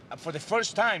 For the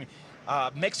first time,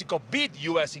 Mexico beat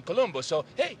U.S. in Columbus. So,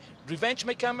 hey, revenge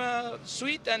may come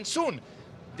sweet and soon.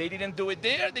 They didn't do it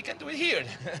there, they can do it here.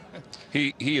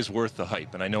 He is worth the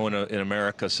hype, and I know in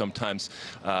America sometimes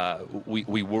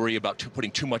we worry about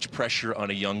putting too much pressure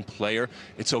on a young player.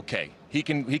 It's okay. He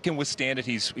can withstand it.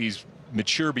 He's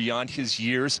mature beyond his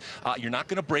years. You're not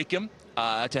going to break him.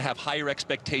 To have higher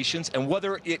expectations, and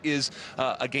whether it is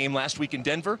a game last week in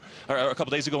Denver, or a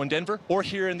couple days ago in Denver, or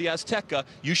here in the Azteca,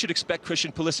 you should expect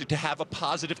Christian Pulisic to have a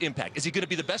positive impact. Is he going to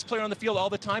be the best player on the field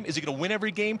all the time? Is he going to win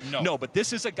every game? No, but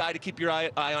this is a guy to keep your eye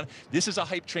on. This is a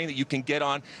hype train that you can get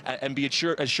on and be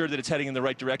assured that it's heading in the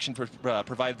right direction,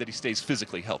 provided that he stays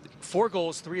physically healthy. 4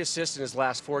 goals, 3 assists in his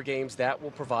last 4 games. That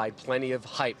will provide plenty of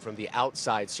hype from the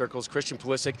outside circles. Christian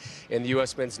Pulisic and the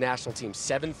U.S. men's national team,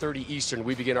 7:30 Eastern.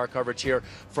 We begin our coverage here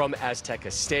from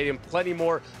Azteca Stadium. Plenty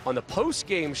more on the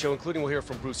post-game show, including we'll hear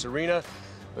from Bruce Arena.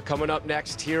 But coming up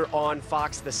next here on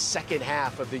Fox, the second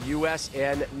half of the U.S.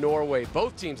 and Norway.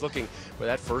 Both teams looking for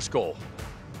that first goal.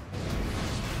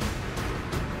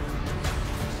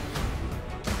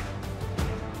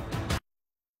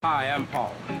 Hi, I'm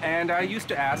Paul, and I used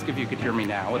to ask if you could hear me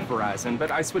now with Verizon,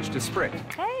 but I switched to Sprint.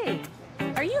 Hey,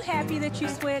 are you happy that you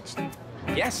switched?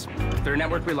 Yes, their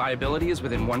network reliability is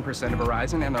within 1% of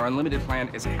Verizon, and their unlimited plan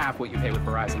is half what you pay with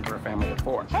Verizon for a family of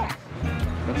 4. Half?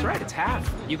 That's right, it's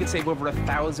half. You could save over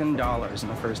 $1,000 in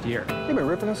the first year. You've been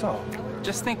ripping us off.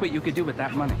 Just think what you could do with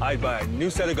that money. I'd buy a new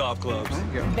set of golf clubs. There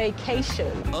you go.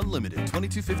 Vacation. Unlimited,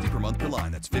 $22.50 per month per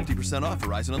line. That's 50% off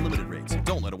Verizon Unlimited rates.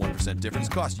 Don't let a 1% difference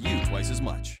cost you twice as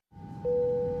much.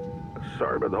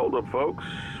 Sorry about the hold-up, folks.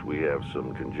 We have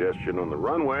some congestion on the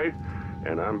runway,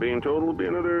 and I'm being told it'll be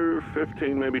another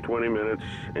 15, maybe 20 minutes,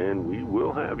 and we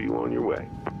will have you on your way.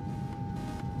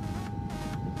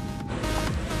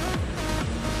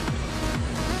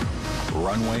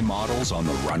 Runway models on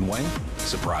the runway?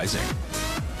 Surprising.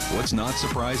 What's not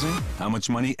surprising? How much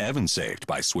money Evan saved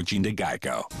by switching to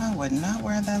Geico. I would not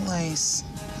wear that lace.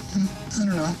 I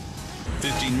don't know.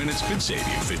 15 minutes could save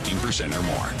you 15% or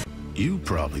more. You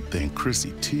probably think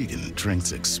Chrissy Teigen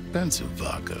drinks expensive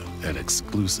vodka at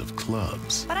exclusive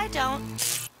clubs. But I don't.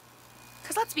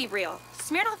 Because let's be real,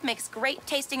 Smirnoff makes great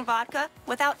tasting vodka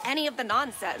without any of the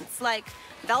nonsense, like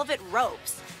velvet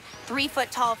ropes,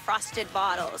 3-foot-tall frosted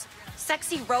bottles,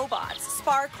 sexy robots,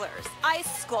 sparklers,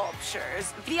 ice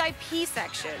sculptures, VIP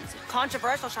sections,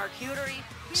 controversial charcuterie.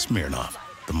 Smirnoff,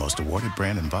 the most awarded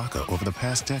brand in vodka over the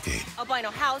past decade.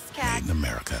 Albino house cats. Made in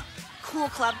America. Cool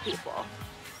club people.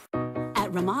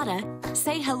 At Ramada,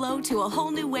 say hello to a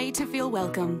whole new way to feel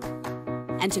welcome.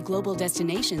 And to global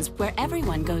destinations where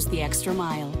everyone goes the extra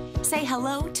mile. Say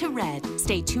hello to Red.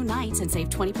 Stay 2 nights and save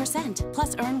 20%,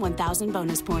 plus earn 1,000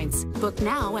 bonus points. Book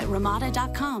now at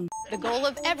Ramada.com. The goal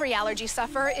of every allergy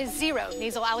sufferer is 0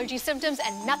 nasal allergy symptoms,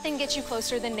 and nothing gets you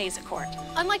closer than Nasacort.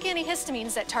 Unlike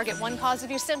antihistamines that target one cause of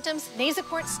your symptoms,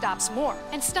 Nasacort stops more.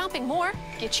 And stopping more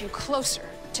gets you closer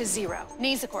to 0.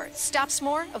 Nasacort stops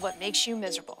more of what makes you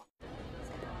miserable.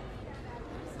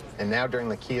 And now during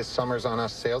the Kia Summers on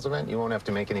Us sales event, you won't have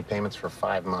to make any payments for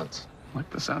 5 months. Like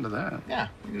the sound of that. Yeah,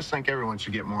 we just think everyone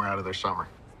should get more out of their summer.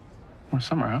 More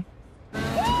summer, huh?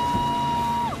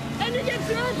 And you get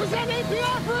 0%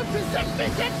 APR for up to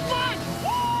 66 months!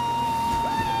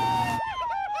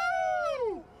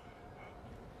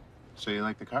 So you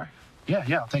like the car?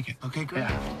 Yeah, I'll take it. Okay, great.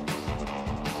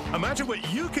 Yeah. Imagine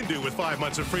what you can do with 5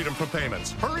 months of freedom from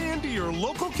payments. Hurry into your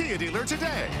local Kia dealer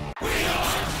today.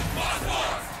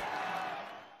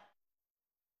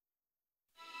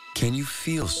 Can you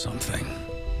feel something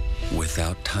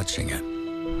without touching it?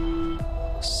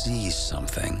 See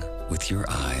something with your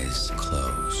eyes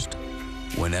closed.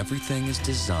 When everything is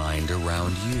designed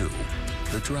around you,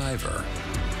 the driver,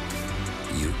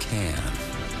 you can.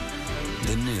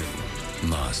 The new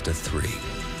Mazda 3.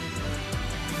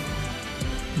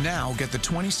 Now get the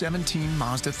 2017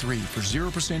 Mazda 3 for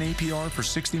 0% APR for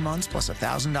 60 months plus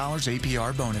 $1,000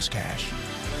 APR bonus cash.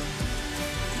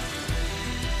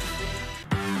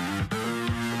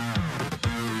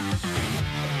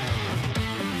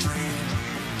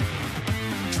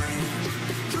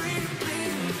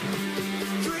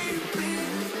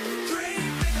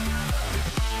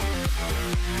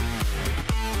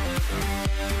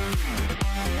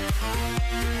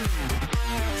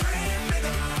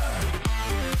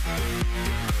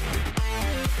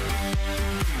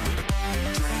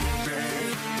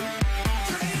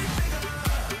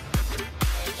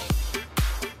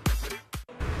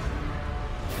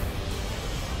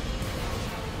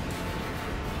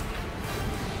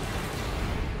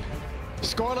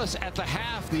 Scoreless at the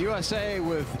half, the USA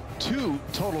with 2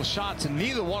 total shots, and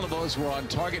neither one of those were on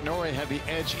target. Norway had the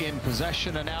edge in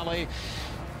possession, and Aly,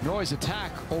 Norway's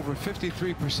attack, over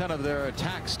 53% of their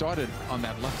attack started on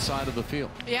that left side of the field.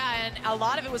 Yeah, and a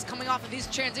lot of it was coming off of these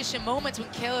transition moments when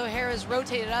Aly Wagner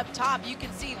rotated up top. You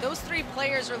can see those 3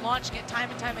 players are launching it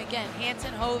time and time again.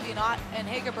 Hansen, Hovey, and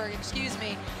Hegerberg, excuse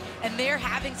me. And they're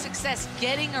having success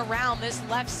getting around this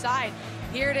left side.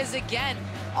 Here it is again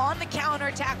on the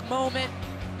counterattack moment.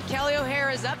 Aly Wagner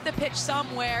is up the pitch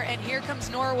somewhere, and here comes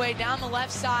Norway down the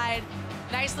left side.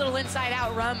 Nice little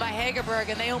inside-out run by Hegerberg,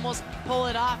 and they almost pull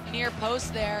it off near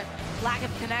post there. Lack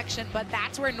of connection, but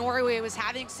that's where Norway was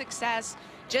having success,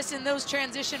 just in those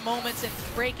transition moments and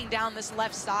breaking down this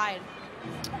left side.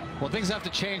 Well, things have to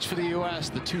change for the U.S.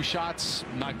 The 2 shots,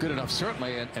 not good enough,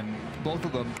 certainly, and both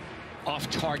of them off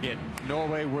target.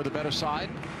 Norway were the better side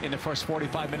in the first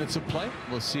 45 minutes of play.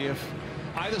 We'll see if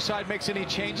either side makes any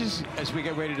changes as we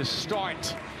get ready to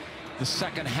start the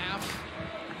second half.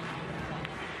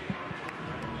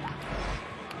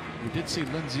 We did see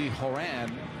Lindsay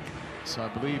Horan, so I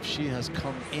believe she has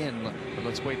come in, but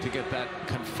let's wait to get that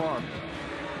confirmed.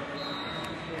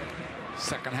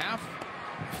 Second half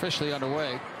officially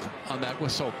underway on that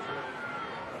whistle.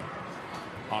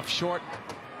 Off short.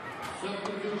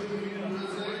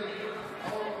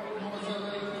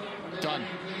 Done.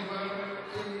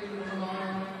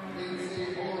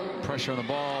 Pressure on the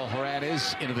ball. Horan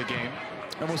is into the game.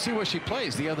 And we'll see where she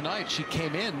plays. The other night, she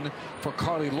came in for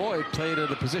Carly Lloyd, played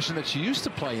at a position that she used to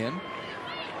play in.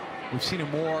 We've seen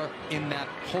her more in that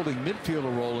holding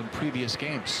midfielder role in previous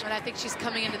games. And I think she's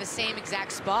coming into the same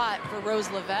exact spot for Rose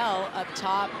Lavelle up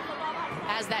top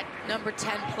as that number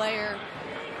 10 player,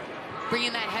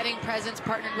 bringing that heading presence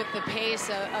partnered with the pace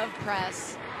of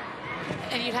press.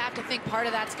 And you'd have to think part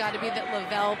of that's got to be that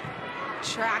Lavelle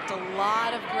tracked a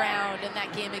lot of ground in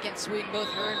that game against Sweden. Both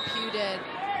her and Pugh did.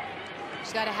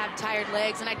 She's got to have tired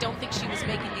legs, and I don't think she was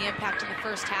making the impact in the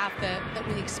first half that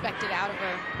we expected out of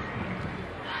her.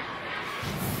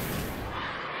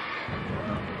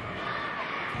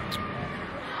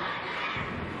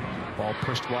 Ball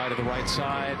pushed wide to the right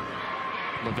side.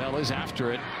 Lavelle is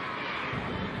after it.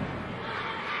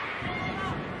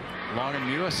 Long and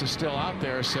Mewis is still out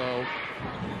there, so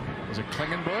was it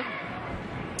Klingenberg?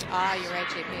 Ah, you're right,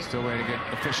 JP. Still waiting to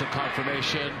get official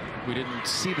confirmation. We didn't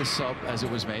see the sub as it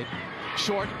was made.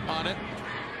 Short on it.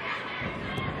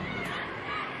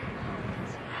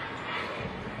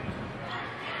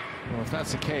 Well, if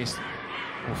that's the case,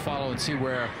 we'll follow and see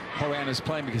where Horan is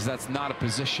playing, because that's not a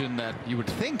position that you would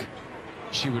think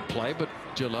she would play. But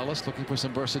Jill Ellis looking for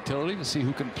some versatility to see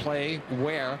who can play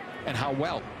where and how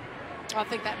well. I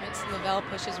think that means Lavelle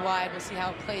pushes wide. We'll see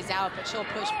how it plays out, but she'll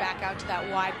push back out to that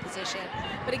wide position.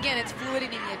 But again, it's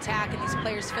fluidity in the attack and these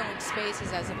players filling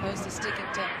spaces as opposed to sticking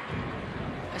to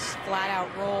a flat-out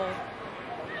roll.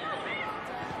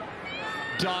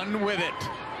 Done with it.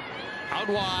 Out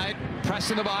wide,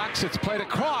 press in the box. It's played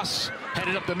across,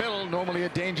 headed up the middle. Normally a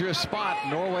dangerous spot.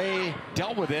 Norway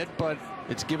dealt with it, but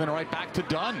it's given right back to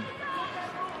Dunn.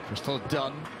 Crystal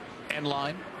Dunn, end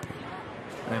line,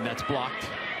 and that's blocked.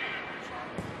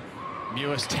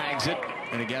 Mewis tags it,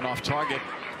 and again off target.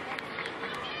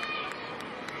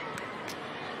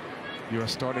 You're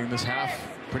starting this half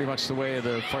pretty much the way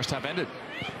the first half ended.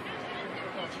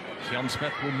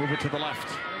 Smith will move it to the left.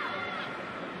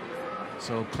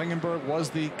 So Klingenberg was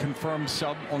the confirmed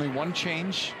sub, only one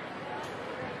change.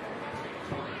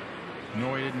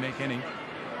 Norway didn't make any.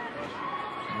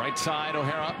 Right side,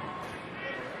 O'Hara.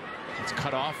 It's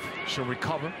cut off, she'll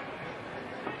recover.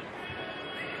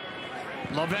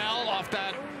 Lavelle off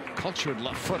that cultured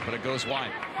left foot, but it goes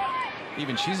wide.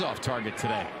 Even she's off target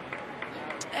today.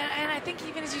 And I think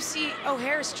even as you see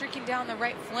O'Hara streaking down the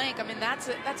right flank, I mean, that's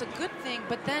a good thing.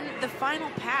 But then the final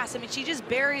pass, I mean, she just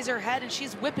buries her head and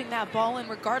she's whipping that ball in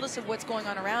regardless of what's going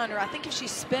on around her. I think if she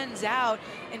spins out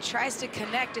and tries to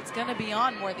connect, it's going to be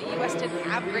on more. The U.S. didn't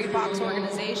have great box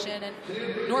organization,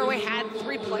 and Norway had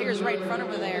 3 players right in front of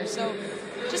her there. So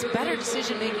just better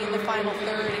decision making in the final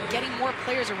third and getting more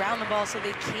players around the ball so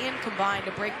they can combine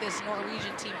to break this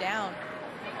Norwegian team down.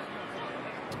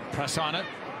 Press on it.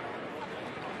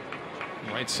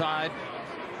 Right side.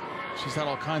 She's had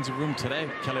all kinds of room today.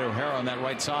 Kelly O'Hara on that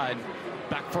right side.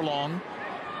 Back for long.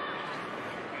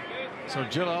 So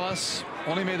Jill Ellis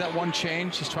only made that one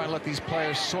change. She's trying to let these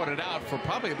players sort it out for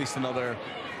probably at least another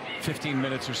 15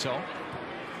 minutes or so.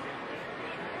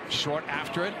 Short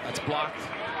after it. That's blocked.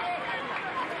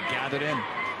 Gathered in.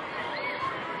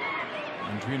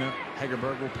 Adrine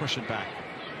Hegerberg will push it back.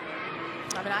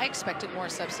 I mean, I expected more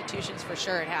substitutions for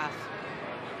sure at half.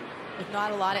 With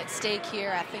not a lot at stake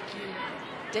here, I think you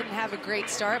didn't have a great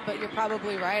start, but you're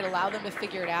probably right. Allow them to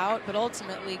figure it out, but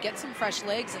ultimately get some fresh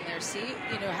legs in there. See,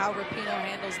 you know, how Rapinoe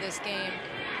handles this game.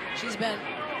 She's been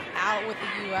out with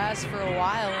the U.S. for a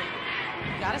while,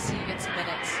 and you got to see you get some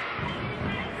minutes.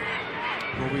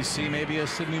 Will we see maybe a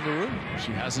Sydney Leroux?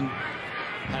 She hasn't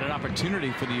had an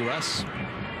opportunity for the U.S.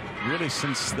 really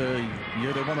since the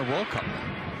year they won the World Cup.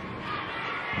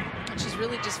 And she's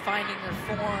really just finding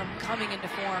her form, coming into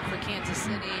form for Kansas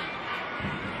City.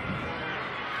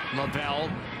 Lavelle,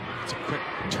 it's a quick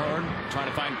turn, trying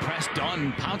to find press.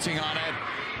 Dunn pouncing on it.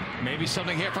 Maybe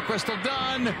something here for Crystal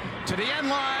Dunn. To the end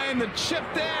line, the chip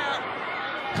there.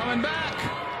 Coming back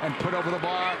and put over the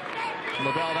bar.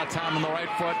 Lavelle that time on the right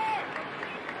foot.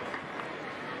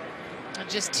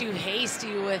 Just too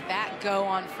hasty with that go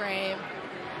on frame.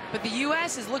 But the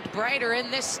U.S. has looked brighter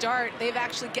in this start. They've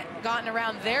actually gotten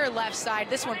around their left side.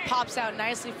 This one pops out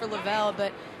nicely for Lavelle,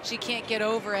 but she can't get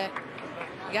over it.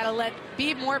 You gotta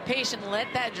be more patient, let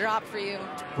that drop for you.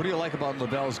 What do you like about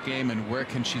Lavelle's game, and where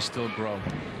can she still grow?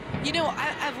 You know,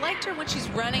 I've liked her when she's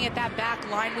running at that back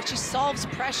line, when she solves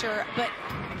pressure, but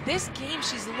this game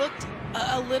she's looked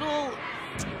a little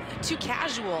too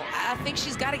casual. I think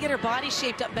she's got to get her body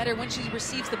shaped up better when she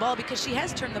receives the ball, because she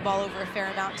has turned the ball over a fair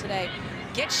amount today.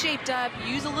 Get shaped up,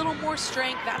 use a little more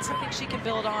strength. That's something she can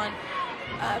build on.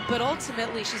 But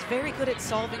ultimately, she's very good at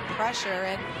solving pressure.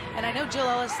 And I know Jill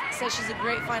Ellis says she's a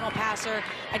great final passer.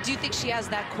 I do think she has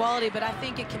that quality, but I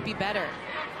think it can be better.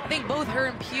 I think both her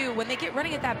and Pugh, when they get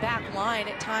running at that back line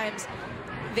at times,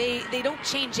 they don't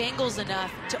change angles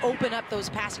enough to open up those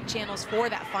passing channels for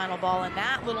that final ball. And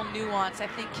that little nuance, I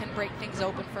think, can break things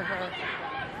open for her.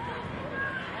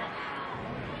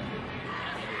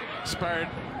 Spurred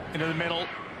into the middle.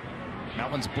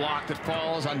 That one's blocked. It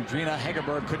falls. Adrine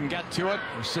Hegerberg couldn't get to it.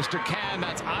 Her sister can.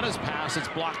 That's Anna's pass. It's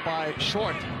blocked by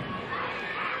Short.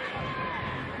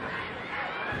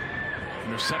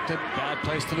 Intercepted. Bad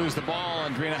place to lose the ball.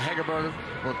 Adrine Hegerberg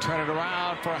will turn it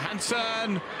around for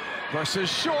Hansen versus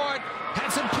Short.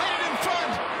 Hansen played it in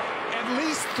front. At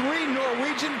least 3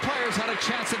 Norwegian players had a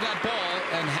chance at that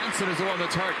ball, and Hansen is the one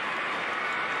that's hurt.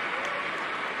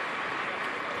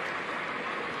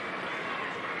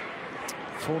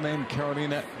 Full name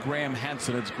Carolina Graham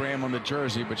Hansen. It's Graham on the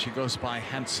jersey, but she goes by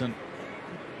Hansen.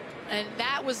 And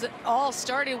that was all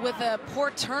started with a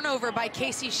poor turnover by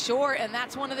Casey Short, and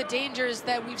that's one of the dangers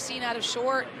that we've seen out of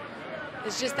Short.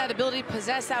 It's just that ability to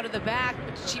possess out of the back,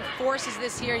 but she forces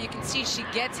this here. You can see she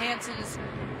gets Hansen's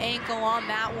ankle on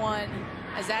that one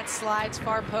as that slides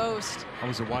far post. That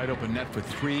was a wide open net for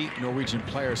 3 Norwegian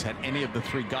players. Had any of the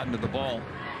 3 gotten to the ball?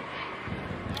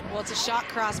 Well, it's a shot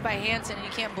cross by Hansen, and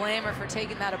you can't blame her for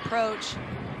taking that approach.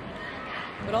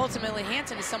 But ultimately,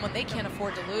 Hansen is someone they can't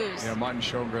afford to lose. Yeah, Martin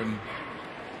Sjogren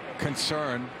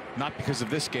concerned, not because of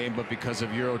this game, but because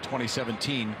of Euro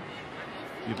 2017.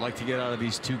 You'd like to get out of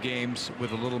these 2 games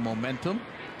with a little momentum,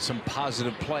 some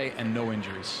positive play, and no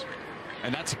injuries.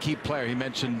 And that's a key player. He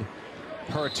mentioned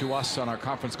her to us on our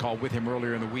conference call with him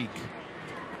earlier in the week.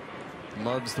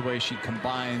 Loves the way she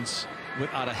combines with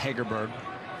Aly Hegerberg.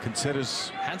 Considers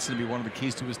Hansen to be one of the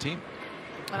keys to his team.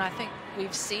 And I think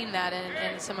we've seen that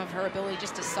in some of her ability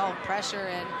just to solve pressure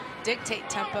and dictate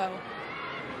tempo.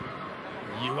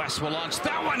 U.S. will launch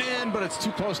that one in, but it's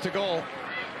too close to goal.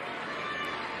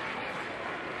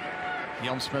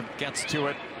 Hjelmsmith gets to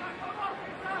it.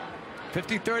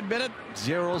 53rd minute,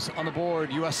 0s on the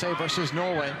board. USA versus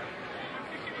Norway.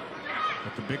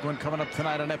 But the big one coming up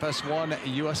tonight on FS1,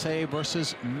 USA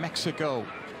versus Mexico.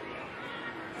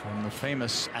 From the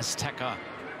famous Azteca.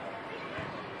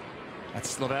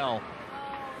 That's Lavelle.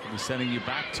 We'll be sending you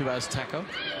back to Azteca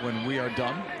when we are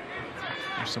done.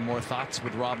 There's some more thoughts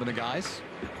with Rob and the guys.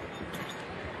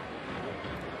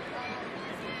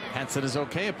 Hansen is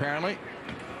okay, apparently.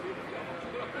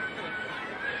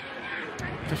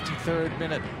 53rd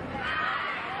minute.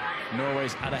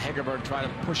 Norway's Aly Hegerberg trying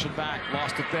to push it back.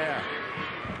 Lost it there.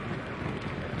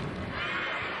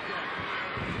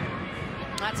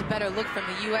 That's a better look from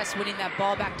the U.S. winning that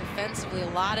ball back defensively. A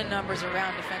lot of numbers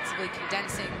around defensively,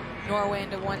 condensing Norway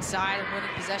into one side and winning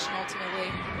possession ultimately.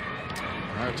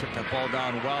 Mara took that ball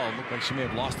down well. It looked like she may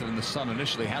have lost it in the sun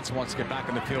initially. Hansen wants to get back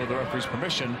in the field with the referee's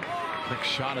permission. Quick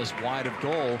shot is wide of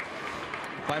goal.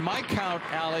 By my count,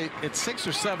 Aly, it's 6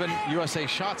 or 7 USA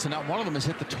shots, and not one of them has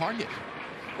hit the target.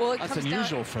 Well, that's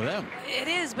unusual for them. It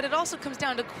is, but it also comes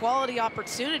down to quality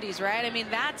opportunities, right? I mean,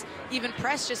 that's even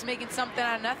Press just making something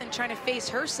out of nothing, trying to face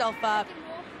herself up.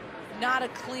 Not a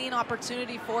clean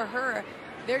opportunity for her.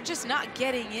 They're just not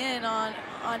getting in on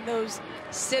those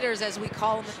sitters, as we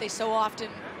call them, that they so often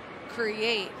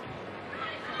create.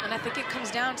 And I think it comes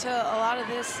down to a lot of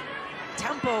this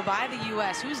tempo by the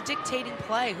U.S. Who's dictating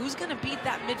play? Who's going to beat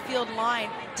that midfield line,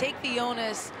 take the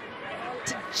onus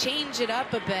to change it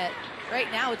up a bit? Right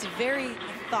now, it's very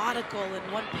methodical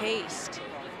and one-paced.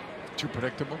 Too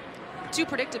predictable? Too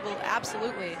predictable,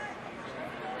 absolutely.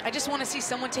 I just want to see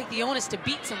someone take the onus to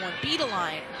beat someone, beat a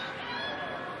line.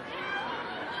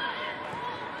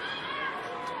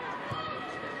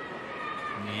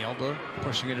 Nielda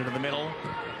pushing it into the middle.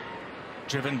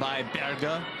 Driven by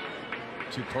Berga.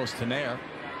 Too close to Nair.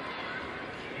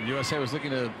 USA was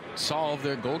looking to solve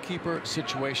their goalkeeper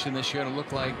situation this year, and it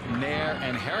looked like Nair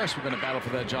and Harris were going to battle for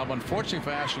that job. Unfortunately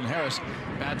for Ashlyn Harris,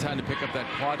 bad time to pick up that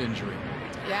quad injury.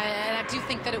 Yeah, and I do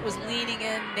think that it was leaning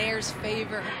in Nair's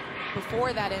favor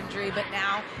before that injury, but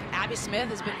now Abby Smith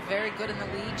has been very good in the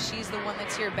lead. She's the one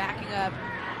that's here backing up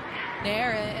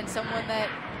Nair, and someone that,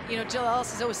 you know, Jill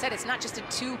Ellis has always said it's not just a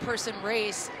 2-person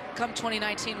race come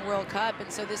 2019 World Cup,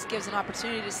 and so this gives an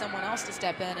opportunity to someone else to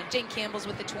step in, and Jane Campbell's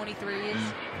with the 23s.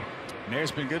 Nair's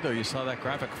been good, though. You saw that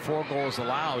graphic. 4 goals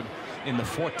allowed in the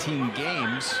 14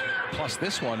 games, plus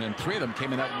this one, and 3 of them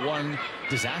came in that one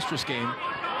disastrous game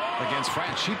against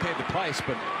France. She paid the price,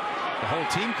 but the whole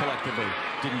team collectively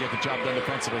didn't get the job done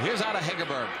defensively. Here's Aly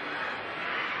Hegerberg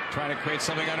trying to create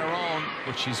something on her own,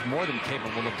 which she's more than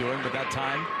capable of doing, but that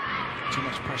time, too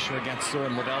much pressure against her,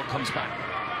 and Lavelle comes back.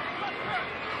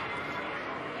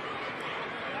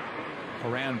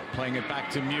 Horan playing it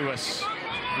back to Mewis.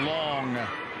 Long.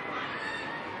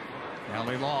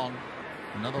 Aly Long,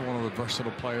 another one of the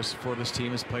versatile players for this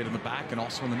team, has played in the back and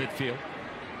also in the midfield.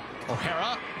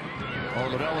 O'Hara. Oh,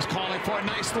 Lavelle was calling for it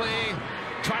nicely.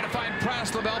 Trying to find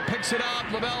press. Lavelle picks it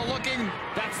up. Lavelle looking.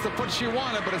 That's the foot she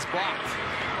wanted, but it's blocked.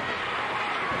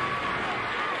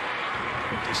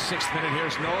 56th minute.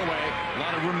 Here's Norway. A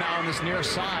lot of room now on this near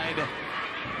side.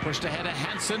 Pushed ahead of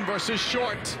Hansen versus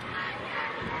Short.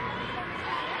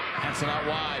 Hansen out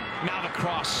wide. Now the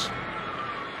cross.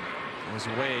 It was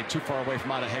way too far away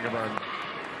from Aly Hegerberg.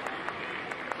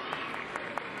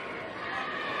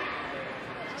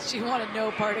 She wanted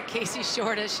no part of Casey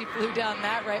Short as she flew down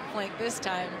that right flank this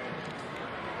time.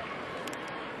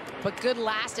 But good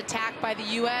last attack by the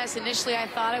U.S. Initially, I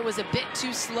thought it was a bit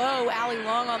too slow. Aly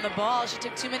Long on the ball. She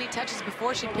took too many touches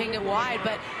before she pinged it wide.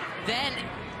 But then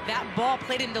that ball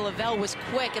played into Lavelle was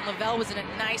quick, and Lavelle was in a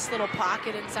nice little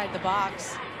pocket inside the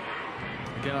box.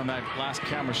 Again, on that last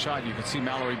camera shot, you can see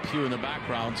Mallory Pugh in the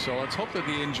background. So let's hope that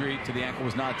the injury to the ankle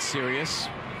was not serious.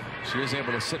 She is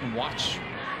able to sit and watch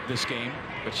this game,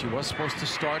 but she was supposed to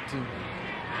start. To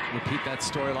repeat that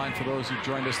storyline for those who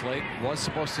joined us late, was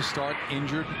supposed to start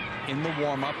injured in the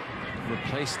warm-up,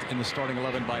 replaced in the starting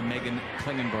 11 by Megan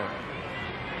Klingenberg.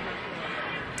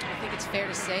 I think it's fair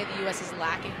to say the U.S. is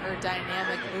lacking her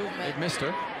dynamic movement. They missed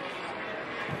her.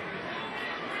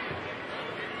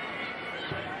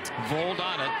 Vold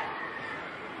on it.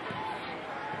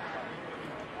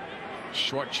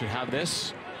 Short should have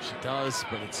this. She does,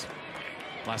 but it's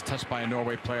last touch by a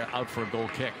Norway player out for a goal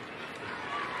kick.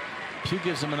 Pugh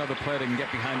gives them another player that can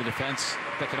get behind the defense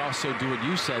that can also do what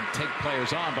you said, take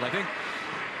players on. But I think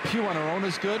Pugh on her own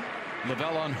is good.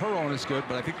 Lavelle on her own is good,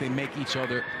 but I think they make each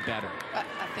other better.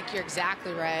 I think you're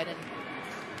exactly right. And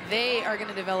they are going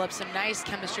to develop some nice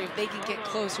chemistry if they can get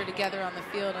closer together on the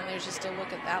field. And there's just a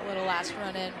look at that little last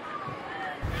run in.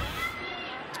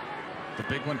 The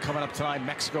big one coming up tonight,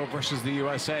 Mexico versus the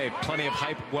USA. Plenty of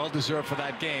hype, well deserved for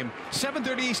that game.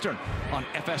 7:30 Eastern on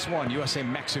FS1, USA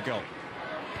Mexico.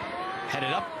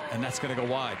 Headed up, and that's going to go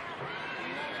wide.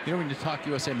 You know, when you talk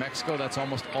USA Mexico, that's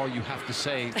almost all you have to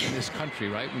say in this country,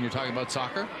 right? When you're talking about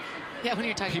soccer. Yeah, when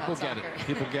you're talking about soccer. People get it.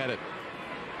 People get it.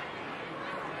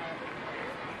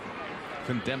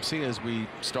 Clint Dempsey, as we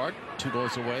start, 2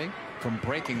 goals away from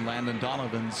breaking Landon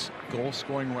Donovan's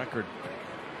goal-scoring record.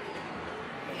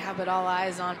 Yeah, but all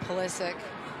eyes on Pulisic.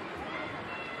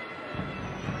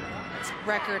 It's a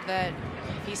record that,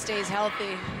 if he stays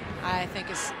healthy, I think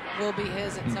will be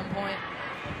his at some point.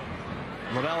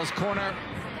 Lavelle's corner.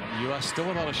 U.S. still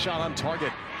without a shot on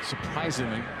target,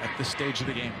 surprisingly, at this stage of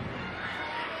the game.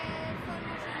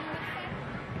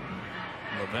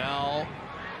 Lavelle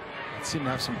seemed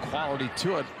to have some quality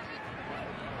to it.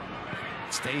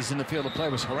 Stays in the field of play.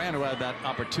 It was Horan who had that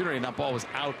opportunity, and that ball was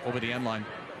out over the end line.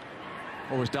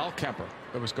 Or was Dellacamera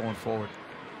that was going forward?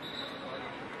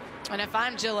 And if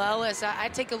I'm Jill Ellis, I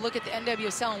take a look at the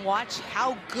NWSL and watch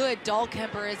how good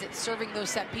Dellacamera is at serving those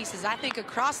set pieces. I think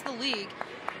across the league,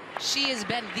 she has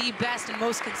been the best and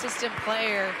most consistent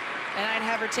player, and I'd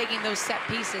have her taking those set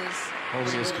pieces.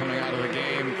 Hovey is coming out of the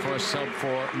game for a sub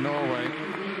for Norway.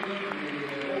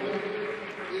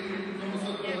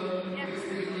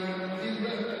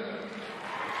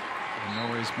 And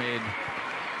Norway's made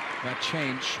that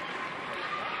change.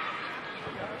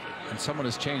 And someone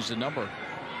has changed the number.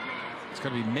 It's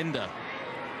going to be Minda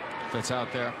that's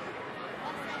out there.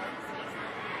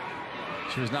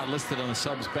 She was not listed on the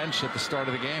subs bench at the start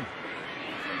of the game.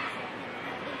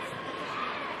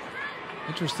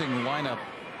 Interesting lineup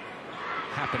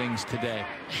happenings today.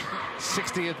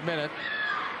 60th minute.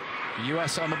 The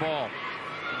U.S. on the ball.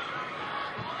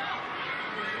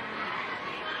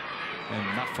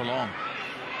 And not for long.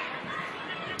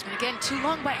 And again, too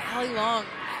long by Aly Long.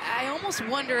 I almost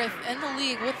wonder if in the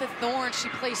league with the Thorns, she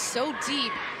plays so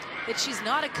deep that she's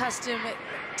not accustomed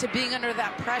to being under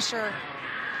that pressure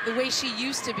the way she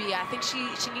used to be. I think she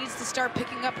needs to start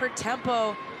picking up her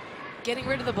tempo, getting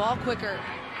rid of the ball quicker.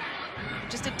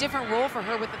 Just a different role for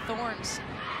her with the Thorns.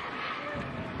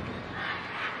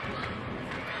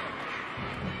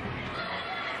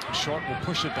 Short will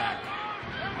push it back.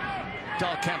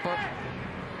 Dellacamera.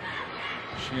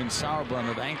 She and Sauerbrunn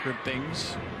have anchored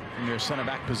things in their center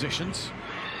back positions.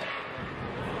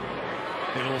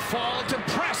 It'll fall to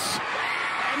Press.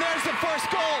 And there's the first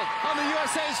goal on the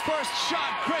USA's first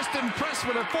shot. Kristen Press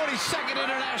with her 42nd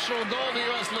international goal. The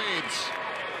U.S. leads.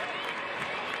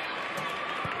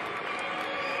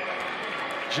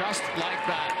 Just like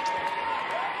that.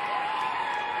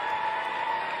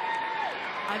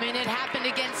 I mean, it happened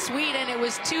against Sweden. It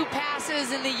was 2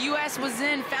 passes and the U.S. was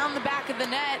in, found the back of the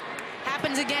net.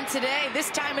 Happens again today. This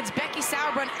time it's Becky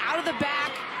Sauerbrunn out of the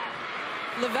back.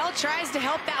 Lavelle tries to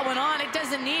help that one on. It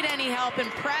doesn't need any help. And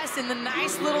Press in the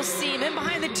nice little seam in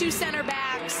behind the 2 center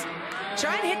backs.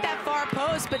 Trying to hit that far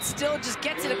post, but still just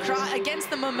gets it across against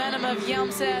the momentum of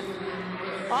Hjelmseth.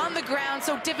 On the ground,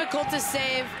 so difficult to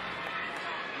save.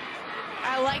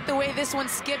 I like the way this one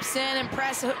skips in and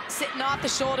Press sitting off the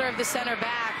shoulder of the center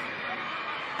back.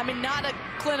 I mean, not a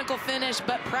clinical finish,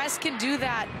 but Press can do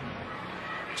that.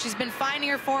 She's been finding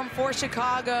her form for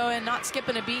Chicago and not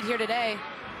skipping a beat here today.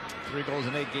 3 goals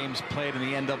in 8 games played in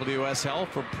the NWSL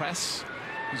for Press.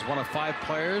 He's one of 5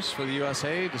 players for the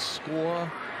USA to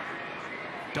score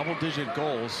double-digit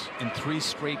goals in 3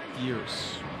 straight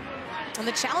years. And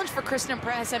the challenge for Kristen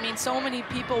Press, I mean, so many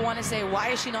people want to say, why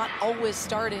is she not always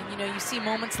starting? You know, you see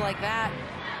moments like that.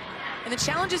 And the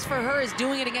challenges for her is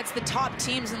doing it against the top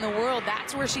teams in the world.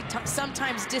 That's where she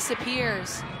sometimes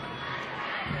disappears.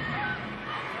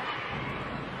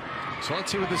 So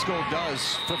let's see what this goal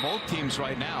does for both teams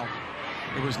right now.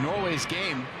 It was Norway's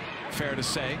game, fair to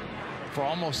say, for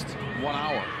almost 1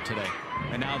 hour today.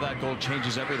 And now that goal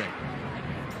changes everything.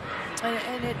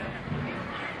 And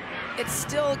it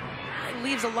still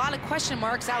leaves a lot of question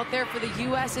marks out there for the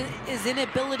U.S.'s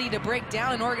inability to break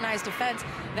down an organized defense.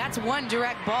 That's one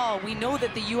direct ball. We know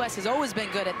that the U.S. has always been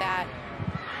good at that.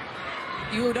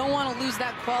 You don't want to lose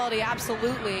that quality,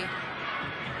 absolutely.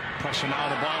 Pressure now,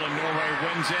 the ball, and Norway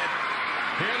wins it.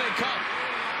 Here they come.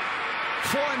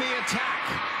 For the attack.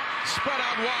 Spread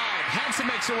out wide. Hansen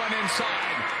makes a run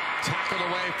inside. Tackled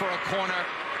away for a corner.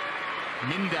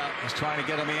 Minda was trying to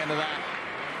get on the end of that.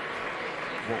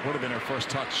 What would have been her first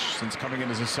touch since coming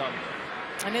in as a sub.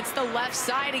 And it's the left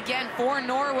side again for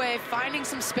Norway, finding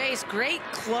some space. Great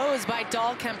close by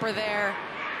Dellacamera there.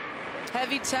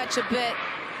 Heavy touch a bit,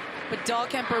 but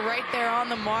Dellacamera right there on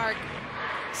the mark.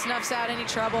 Snuffs out any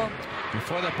trouble.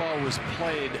 Before that ball was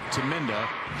played to Minda,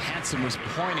 Hansen was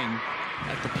pointing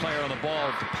at the player on the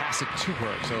ball to pass it to her.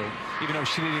 So even though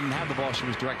she didn't even have the ball, she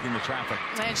was directing the traffic.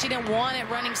 And she didn't want it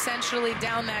running centrally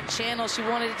down that channel. She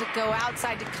wanted it to go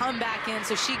outside to come back in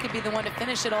so she could be the one to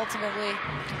finish it ultimately.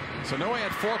 So Norway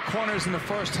had 4 corners in the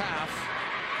first half.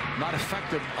 Not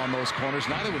effective on those corners.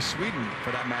 Neither was Sweden, for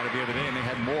that matter, the other day, and they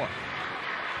had more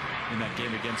in that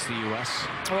game against the U.S.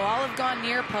 Well, all have gone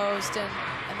near post, and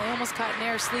they almost caught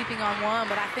Nair sleeping on one,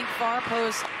 but I think far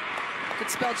post could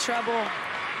spell trouble.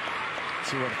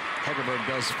 See what Hegerberg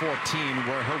does, 14,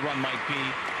 where her run might be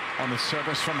on the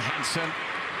service from Hansen.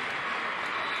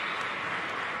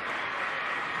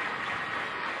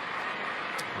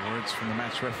 Words from the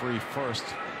match referee first,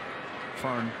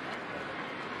 Fern,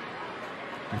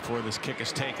 before this kick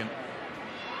is taken.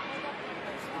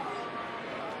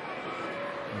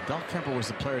 Dellacamera was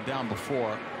the player down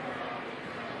before.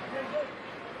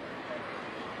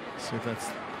 Let's see if that's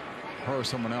her or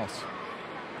someone else.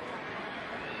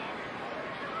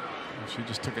 She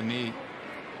just took a knee.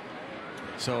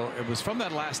 So it was from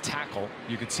that last tackle.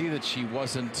 You could see that she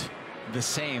wasn't the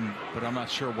same, but I'm not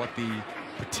sure what the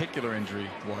particular injury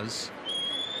was.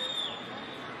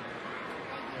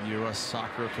 U.S.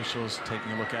 soccer officials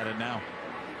taking a look at it now.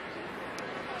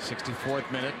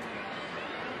 64th minute.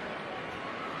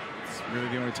 It's really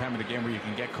the only time of the game where you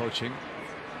can get coaching.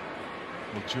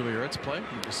 Will Julia Ertz play?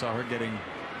 We just saw her getting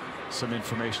some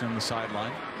information on the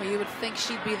sideline. Well, you would think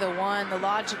she'd be the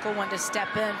logical one to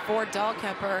step in for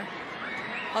Dellacamera.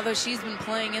 Although she's been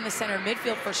playing in the center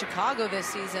midfield for Chicago this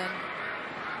season.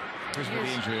 Here's where the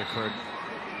injury occurred.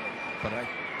 But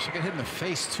she got hit in the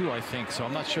face too, I think. So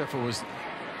I'm not sure if it was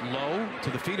low to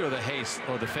the feet or the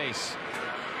face.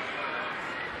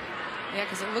 Yeah,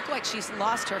 because it looked like she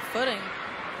lost her footing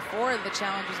before the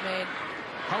challenge was made.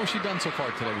 How has she done so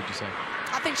far today, would you say?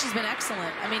 I think she's been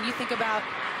excellent. I mean, you think about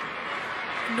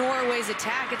Norway's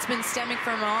attack, it's been stemming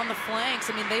from on the flanks.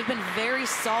 I mean, they've been very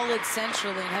solid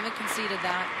centrally and haven't conceded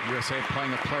that. USA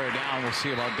playing a player down. We'll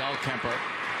see about Dellacamera.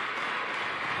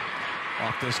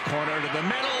 Off this corner to the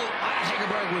middle.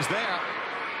 Hegerberg was there.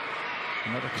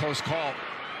 Another close call.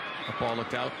 The ball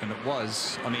looked out, and it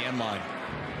was on the end line.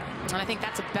 And I think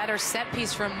that's a better set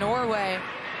piece from Norway.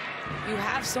 You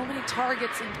have so many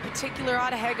targets, in particular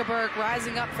out of Hegerberg,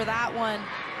 rising up for that one.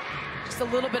 Just a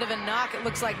little bit of a knock, it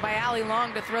looks like, by Aly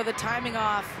Long to throw the timing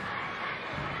off.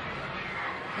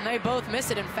 And they both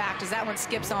miss it, in fact, as that one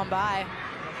skips on by.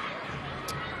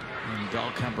 And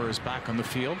Dellacamera is back on the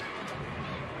field.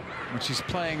 When she's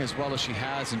playing as well as she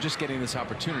has and just getting this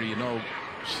opportunity, you know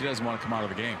she doesn't want to come out of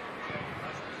the game.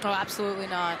 Oh, absolutely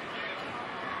not.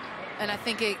 And I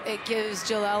think it gives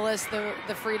Jill Ellis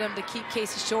the freedom to keep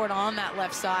Casey Short on that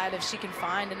left side if she can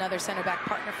find another center back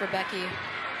partner for Becky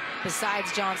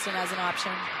besides Johnston as an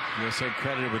option. USA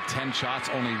credited with 10 shots,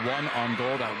 only 1 on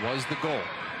goal. That was the goal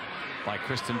by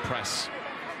Kristen Press.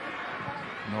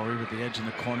 Norway with the edge in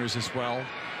the corners as well.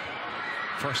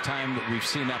 First time that we've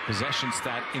seen that possession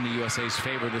stat in the USA's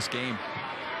favor this game.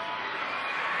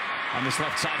 On this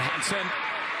left side, Hansen,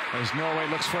 as Norway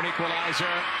looks for an equalizer.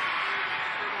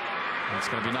 It's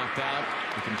going to be knocked out.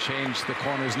 We can change the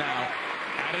corners now.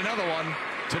 Add another one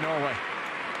to Norway.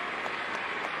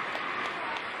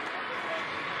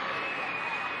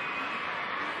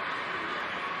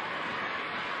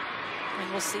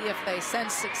 And we'll see if they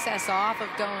sense success off of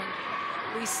going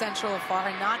at least central or far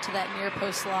and not to that near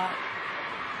post slot.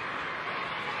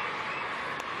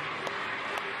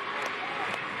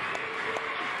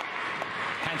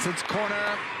 Hansen's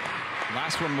corner.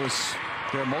 Last one was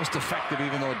their most effective,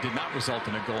 even though it did not result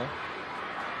in a goal.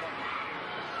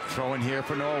 Throw in here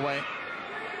for Norway.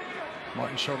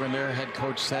 Martin Sjogren, their head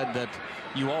coach, said that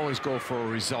you always go for a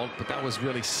result, but that was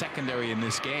really secondary in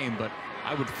this game. But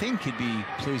I would think he'd be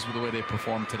pleased with the way they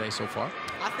performed today so far.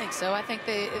 I think so. I think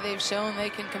they've shown they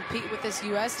can compete with this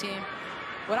U.S. team.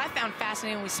 What I found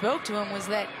fascinating when we spoke to him was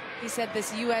that he said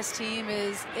this U.S. team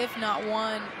is, if not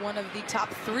one of the top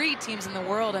 3 teams in the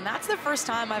world. And that's the first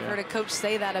time I've heard a coach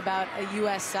say that about a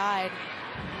U.S. side.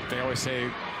 They always say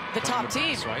the top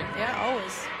team, right? Yeah,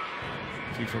 always.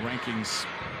 FIFA rankings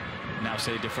now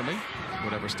say differently,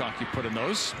 whatever stock you put in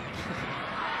those.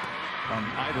 On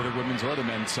either the women's or the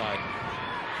men's side.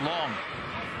 Long.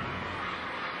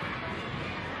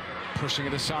 Pushing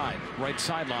it aside. Right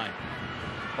sideline.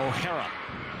 O'Hara.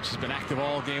 She's been active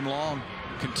all game long.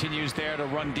 Continues there to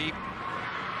run deep.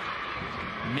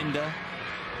 Minda.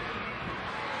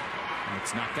 And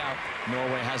it's knocked out.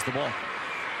 Norway has the ball.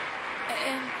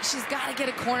 And she's got to get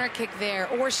a corner kick there,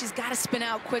 or she's got to spin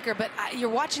out quicker. But you're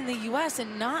watching the U.S.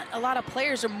 and not a lot of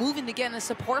players are moving to get in a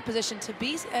support position to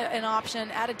be an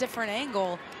option at a different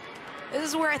angle. This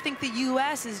is where I think the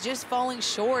U.S. is just falling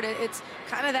short. It's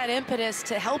kind of that impetus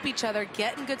to help each other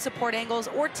get in good support angles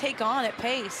or take on at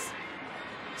pace.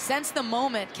 Sense the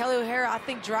moment. Kelly O'Hara, I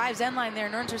think, drives end line there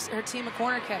and earns her team a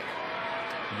corner kick.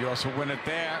 You also win it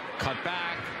there. Cut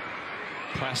back.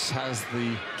 Press has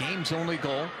the game's only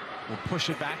goal. Will push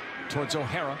it back towards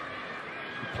O'Hara,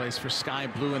 who plays for Sky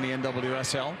Blue in the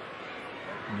NWSL,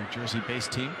 New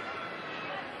Jersey-based team.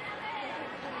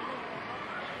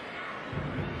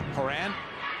 Horan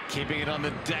keeping it on the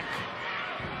deck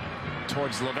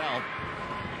towards Lavelle.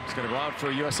 He's going to go out for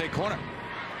a USA corner.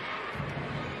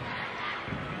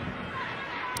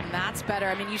 And that's better.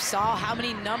 I mean, you saw how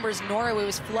many numbers Norway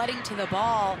was flooding to the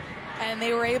ball, and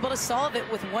they were able to solve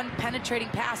it with one penetrating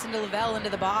pass into Lavelle into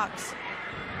the box.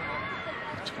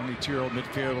 22-year-old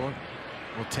midfielder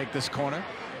will take this corner.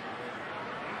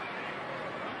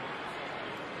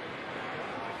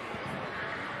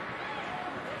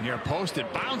 Near post,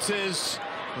 it bounces.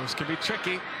 This could be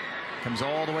tricky. Comes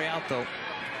all the way out, though.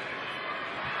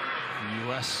 The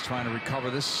U.S. trying to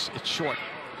recover this. It's short.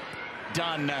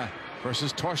 Dunn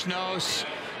versus Torsnos.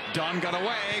 Dunn got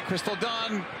away. Crystal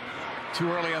Dunn. Too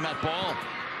early on that ball.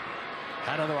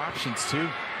 Had other options, too.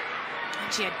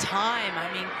 And she had time.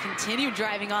 I mean, continue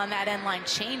driving on that end line.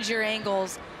 Change your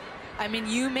angles. I mean,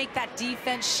 you make that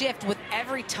defense shift with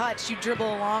every touch. You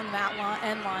dribble along that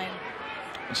end line.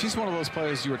 And she's one of those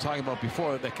players you were talking about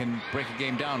before that can break a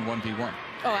game down 1v1.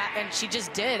 Oh, and she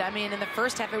just did. I mean, in the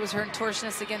first half, it was her and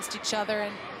Torsnos against each other.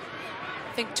 And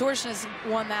I think Torsnos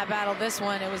won that battle. This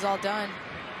one, it was all done.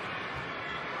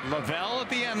 Lavelle at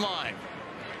the end line.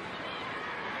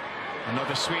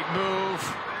 Another sweet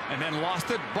move. And then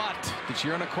lost it, but did she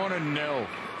earn a corner? No.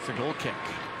 It's a goal kick.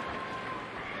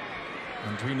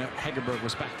 Adrine Hegerberg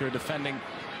was back there defending.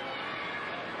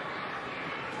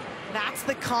 That's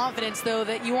the confidence, though,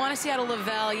 that you want to see out of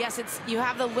Lavelle. Yes, you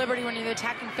have the liberty when you're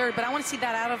attacking third, but I want to see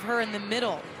that out of her in the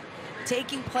middle.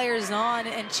 Taking players on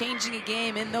and changing a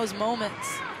game in those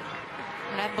moments.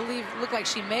 And I believe it looked like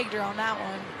she megged her on that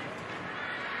one.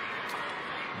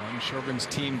 Martin Sjogren's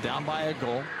team down by a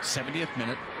goal, 70th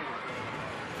minute.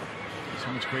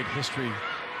 So much great history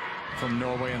from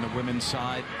Norway on the women's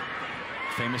side.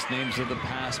 Famous names of the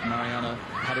past: Marianne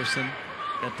Pedersen,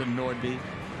 Bette Nordby,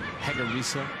 Hege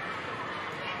Riise.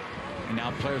 And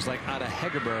now players like Ada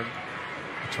Hegerberg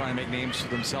are trying to make names for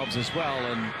themselves as well,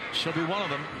 and she'll be one of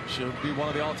them. She'll be one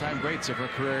of the all-time greats if her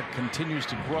career continues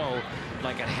to grow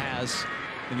like it has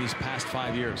in these past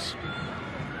 5 years.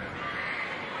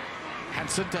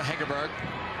 Hansen to Hegerberg,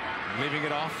 leaving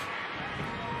it off.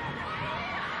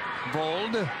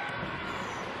 Vold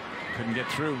couldn't get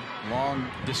through. Long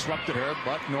disrupted her,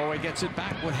 but Norway gets it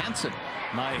back with Hansen.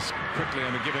 Nice, quickly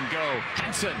on the give and go.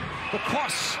 Hansen, the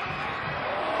cross.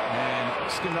 And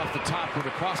skimmed off the top with a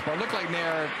crossbar. Looked like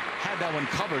Nair had that one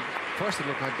covered. First, it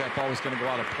looked like that ball was going to go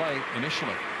out of play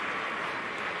initially.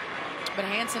 But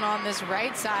Hansen on this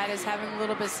right side is having a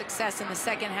little bit of success in the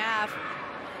second half.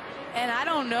 And I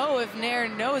don't know if Nair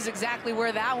knows exactly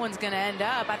where that one's going to end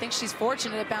up. I think she's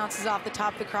fortunate it bounces off the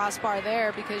top of the crossbar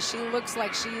there, because she looks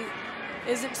like she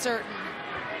isn't certain.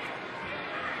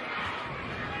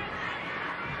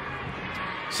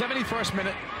 71st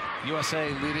minute. USA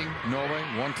leading Norway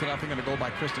 1-0 and a goal by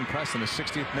Kristen Press in the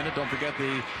 60th minute. Don't forget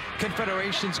the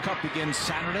Confederations Cup begins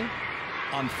Saturday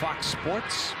on Fox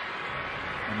Sports.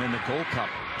 And then the Gold Cup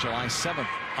July 7th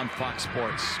on Fox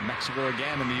Sports. Mexico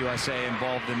again and the USA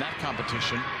involved in that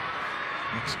competition.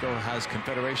 Mexico has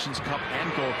Confederations Cup and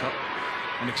Gold Cup.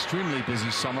 an extremely busy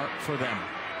summer for them.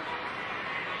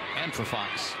 And for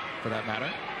Fox, for that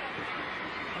matter.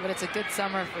 But it's a good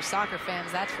summer for soccer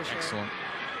fans, that's for sure. Excellent.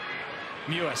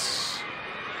 Mewis.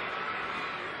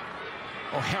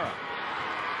 O'Hara.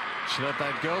 She let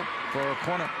that go for a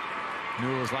corner.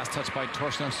 Knew it was last touched by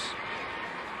Torsnes.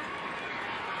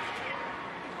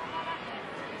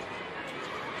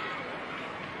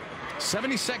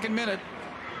 '72nd minute.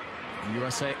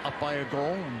 USA up by a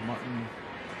goal, and Martin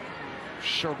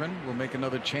Sjögren will make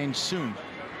another change soon.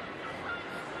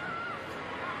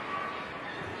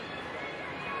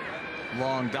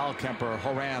 Long, Dellacamera,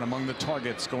 Horan among the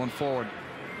targets going forward.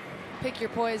 Pick your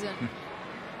poison.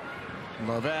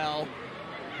 Lavelle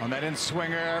on that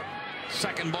in-swinger.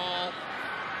 Second ball.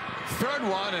 Third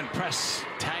one, and Press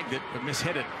tagged it but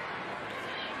mishit it.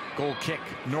 Goal kick,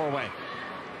 Norway.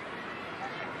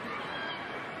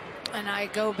 And I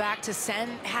go back to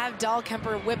have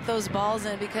Dellacamera whip those balls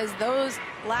in, because those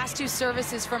last two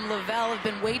services from Lavelle have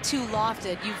been way too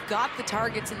lofted. You've got the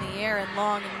targets in the air in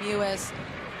Long and Mewis.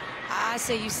 I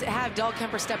say you have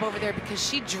Dellacamera step over there, because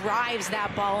she drives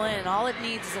that ball in. All it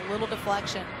needs is a little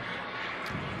deflection.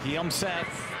 Guillaume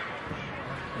Seth,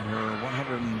 in her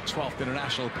 112th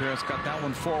international appearance, got that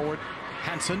one forward.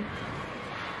 Hansen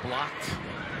blocked.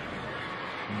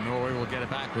 Norway will get it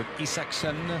back with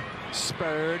Isaksen.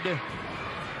 Spurred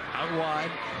out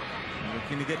wide,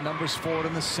 looking to get numbers forward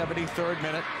in the 73rd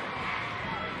minute.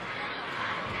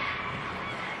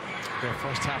 Their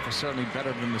first half was certainly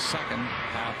better than the second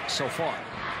half so far.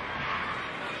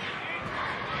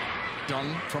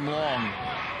 Dunn from Long.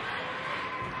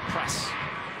 Press.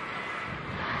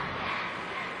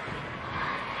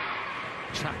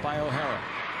 Trapped by O'Hara.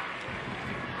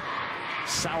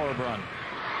 Sauerbrunn.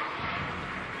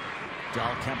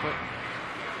 Dellacamera.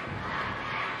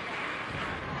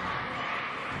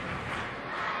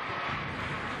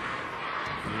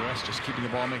 The US just keeping the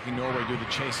ball, making Norway do the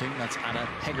chasing. That's Anna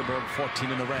Hegerberg,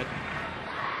 14 in the red.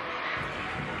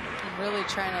 And really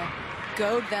trying to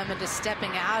goad them into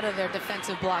stepping out of their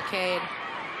defensive blockade.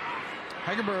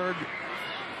 Hegerberg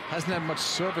hasn't had much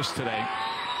service today,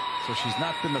 so she's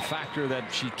not been the factor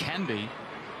that she can be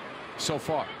so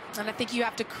far. And I think you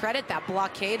have to credit that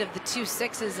blockade of the 2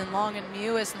 6s in Long and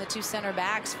Mewis and the 2 center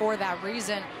backs for that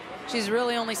reason. She's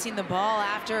really only seen the ball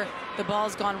after the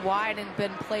ball's gone wide and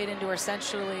been played into her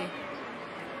centrally.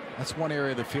 That's one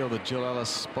area of the field that Jill Ellis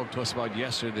spoke to us about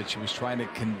yesterday, that she was trying to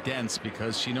condense,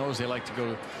 because she knows they like to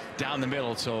go down the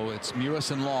middle. So it's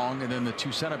Mewis and Long, and then the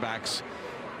 2 center backs.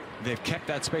 They've kept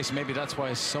that space. Maybe that's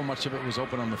why so much of it was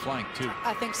open on the flank too.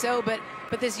 I think so, but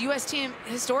this U.S. team,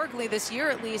 historically this year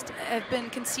at least, have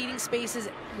been conceding spaces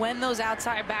when those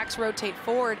outside backs rotate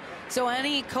forward. So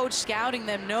any coach scouting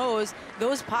them knows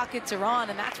those pockets are on,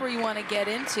 and that's where you want to get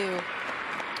into.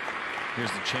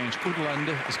 Here's the change. Udland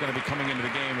is going to be coming into the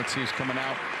game. Let's see who's coming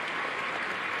out.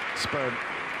 Spurred.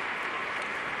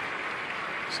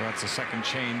 So that's the second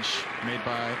change made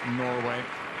by Norway.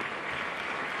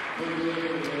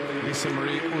 Lisa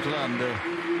Marie Udland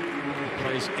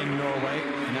plays in Norway.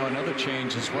 And now another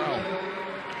change as well.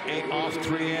 8 off,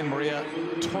 3 in. Maria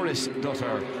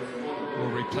Torresdotter will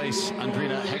replace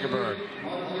Adrine Hegerberg.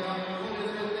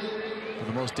 But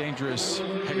the most dangerous,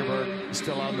 Hegerberg, is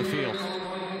still out in the field.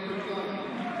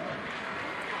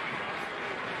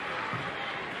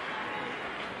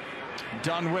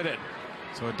 Done with it.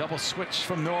 So a double switch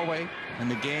from Norway, and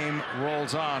the game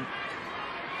rolls on.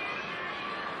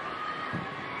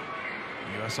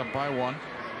 US up by 1.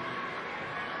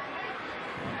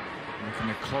 Looking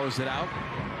to close it out.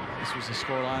 This was the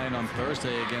scoreline on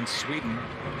Thursday against Sweden.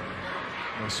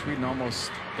 Well, Sweden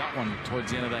almost got one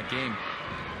towards the end of that game.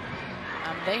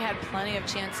 They had plenty of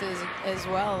chances as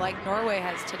well, like Norway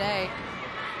has today.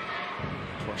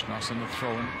 Torsnes in the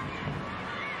throw-in.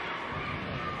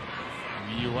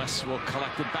 The U.S. will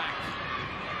collect it back.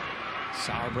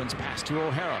 Sauerbrun's pass to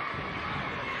O'Hara.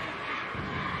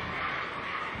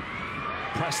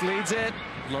 Press leads it.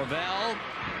 Lavelle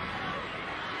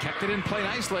kept it in play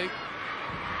nicely.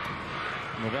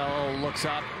 Lavelle looks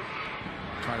up,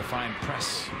 trying to find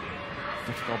Press.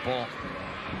 Difficult ball.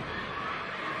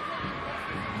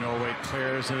 Norway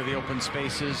clears into the open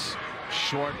spaces.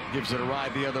 Short gives it a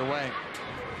ride the other way.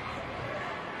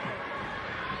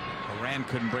 Moran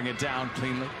couldn't bring it down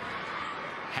cleanly.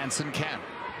 Hansen can.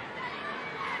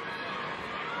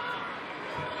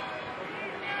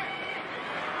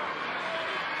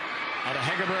 Out of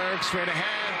Hegerberg, straight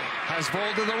ahead. Has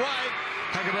Vold to the right.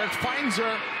 Hegerberg finds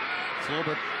her. It's a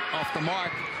little bit off the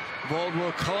mark. Vold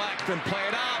will collect and play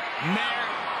it out. Nair.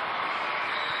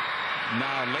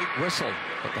 Now late whistle,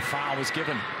 but the foul was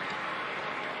given.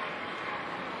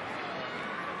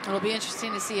 It'll be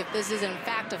interesting to see if this is in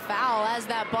fact a foul. As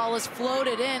that ball is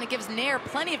floated in, it gives Nair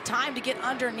plenty of time to get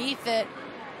underneath it.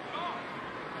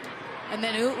 And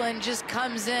then Utland just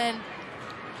comes in,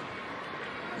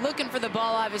 looking for the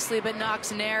ball, obviously, but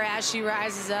knocks Nair as she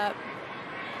rises up.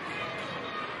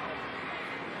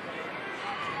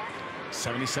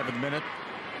 77th minute.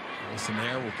 Alison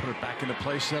Nair will put it back into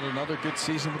place. She had another good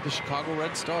season with the Chicago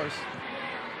Red Stars.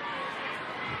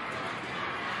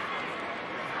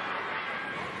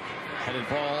 Headed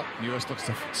ball. U.S. looks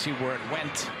to see where it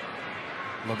went.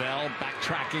 Lavelle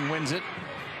backtracking, wins it.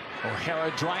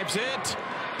 O'Hara drives it.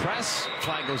 Press.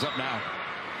 Flag goes up now.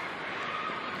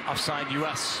 Offside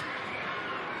U.S.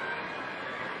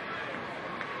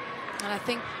 And I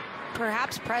think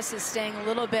perhaps Press is staying a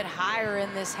little bit higher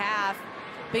in this half,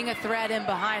 being a threat in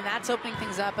behind. That's opening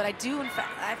things up. But I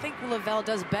think Lavelle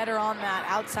does better on that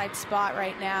outside spot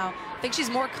right now. I think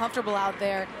she's more comfortable out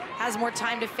there, has more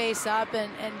time to face up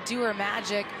and do her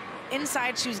magic.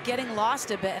 Inside, she was getting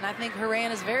lost a bit, and I think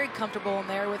Horan is very comfortable in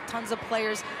there with tons of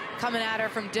players coming at her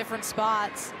from different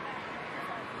spots.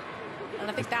 And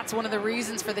I think that's one of the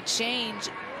reasons for the change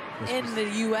in the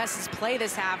U.S.'s play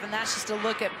this half, and that's just to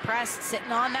look at Press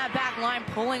sitting on that back line,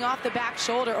 pulling off the back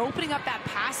shoulder, opening up that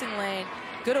passing lane.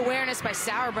 Good awareness by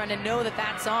Sauerbrunn to know that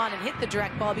that's on and hit the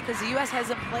direct ball, because the U.S.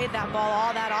 hasn't played that ball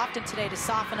all that often today to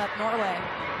soften up Norway.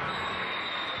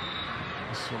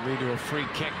 This will lead to a free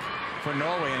kick for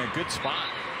Norway in a good spot.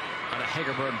 And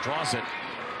Hegerberg draws it.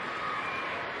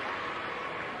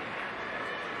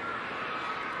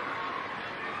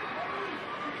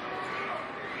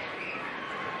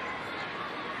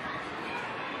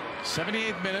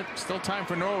 '78th minute, still time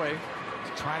for Norway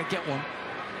to try to get one.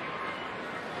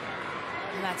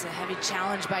 And that's a heavy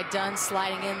challenge by Dunn,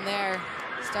 sliding in there.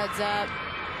 Studs up.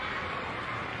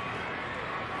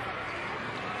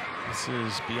 This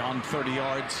is beyond 30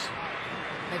 yards.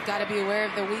 They've got to be aware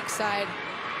of the weak side.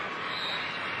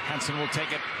 Hansen will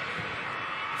take it.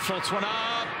 Floats one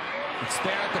up. It's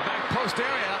there at the back post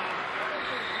area.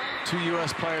 2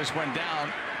 U.S. players went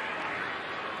down.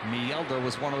 Mielda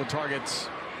was one of the targets.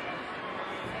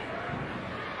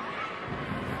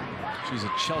 She's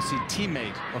a Chelsea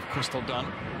teammate of Crystal Dunn.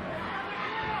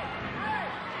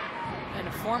 And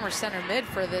a former center mid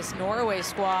for this Norway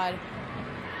squad.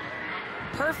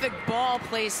 Perfect ball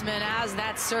placement as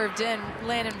that's served in,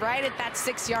 landing right at that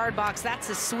 6-yard box. That's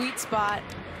a sweet spot.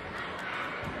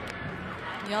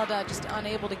 Mielda just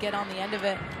unable to get on the end of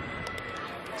it.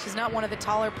 She's not one of the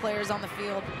taller players on the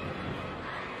field.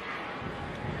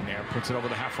 Nair puts it over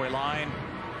the halfway line.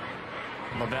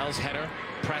 Lavelle's header,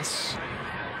 press.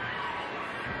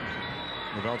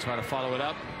 Lavelle trying to follow it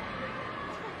up.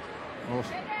 Oh,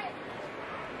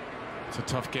 it's a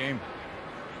tough game.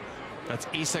 That's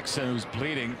Isaacson who's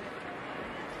bleeding.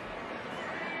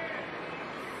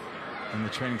 And the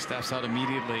training staff's out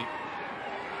immediately.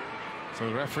 So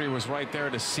the referee was right there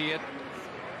to see it.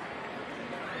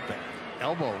 The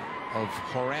elbow of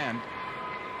Horan.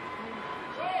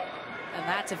 And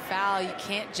that's a foul. You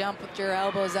can't jump with your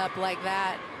elbows up like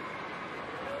that.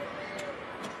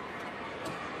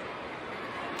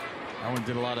 That one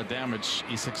did a lot of damage.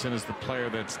 Isaacson is the player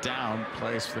that's down.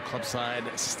 Plays for the club side.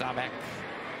 Stabæk.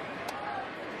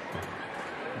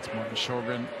 That's Martin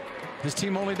Sjogren. His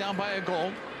team only down by a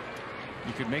goal.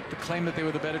 You could make the claim that they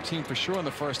were the better team for sure in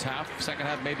the first half. Second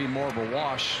half, maybe more of a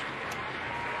wash.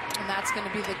 And that's going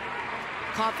to be the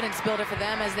confidence builder for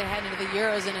them as they head into the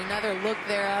Euros. And another look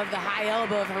there of the high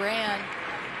elbow of Horan.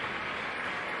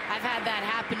 I've had that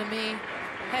happen to me.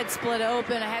 Head split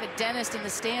open. I had a dentist in the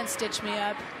stand stitch me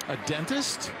up. A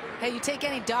dentist? Hey, you take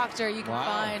any doctor you can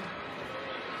find.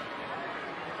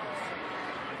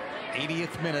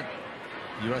 80th minute.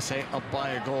 USA up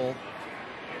by a goal.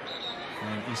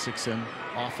 And Isaacson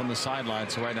off on the sideline.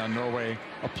 So right now Norway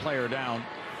a player down.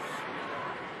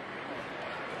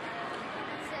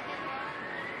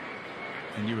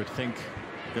 And you would think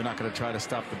they're not going to try to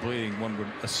stop the bleeding. One would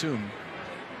assume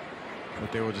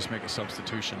that they will just make a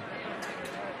substitution.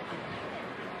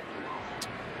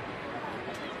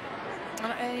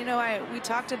 And you know, we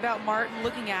talked about Martin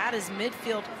looking at his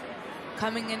midfield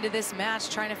coming into this match,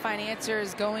 trying to find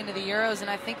answers going to the Euros, and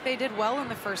I think they did well in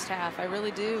the first half. I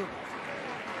really do.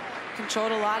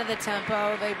 Controlled a lot of the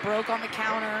tempo. They broke on the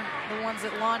counter, the ones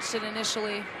that launched it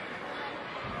initially.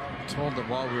 I'm told that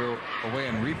while we were away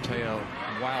on replay a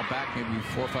while back, maybe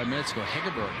 4 or 5 minutes ago,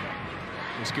 Hegerberg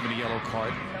was given a yellow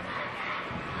card,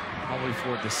 probably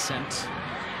for dissent.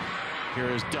 Here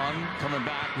is Dunn coming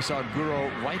back. We saw Guro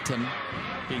Reiten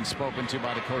being spoken to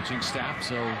by the coaching staff,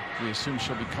 so we assume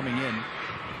she'll be coming in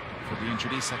for the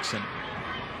injured Isaacson.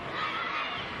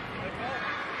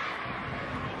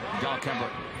 Dellacamera.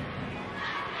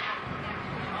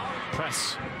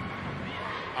 Press.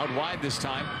 Out wide this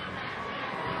time.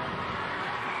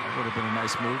 That would have been a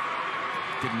nice move.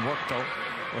 Didn't work though.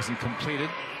 Wasn't completed.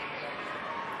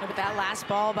 But that last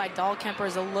ball by Dellacamera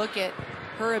is a look at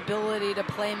her ability to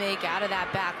play make out of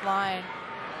that back line.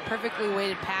 Perfectly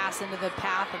weighted pass into the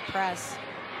path of press.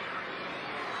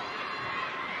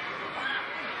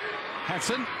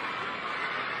 Hansen.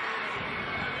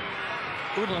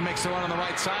 Udla makes the run on the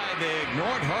right side. They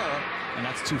ignored her, and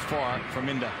that's too far for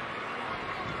Minda.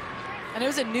 And it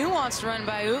was a nuanced run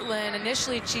by Utland.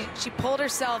 Initially, she pulled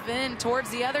herself in towards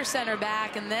the other center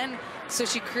back, and then so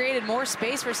she created more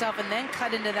space for herself and then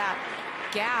cut into that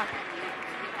gap.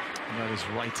 And that is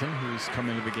Wrighton, who's come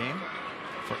into the game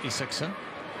for Isaacson.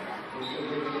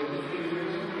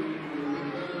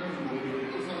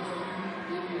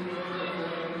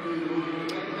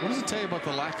 What does it tell you about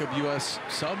the lack of U.S.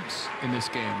 subs in this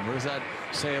game? What does that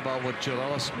say about what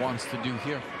Lalas wants to do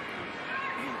here?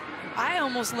 I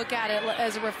almost look at it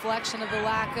as a reflection of the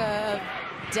lack of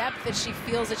depth that she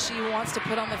feels that she wants to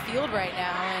put on the field right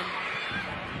now, and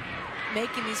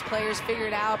making these players figure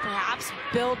it out, perhaps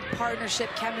build partnership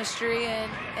chemistry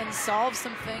and solve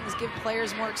some things, give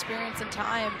players more experience and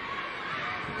time.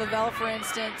 Lavelle, for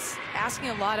instance, asking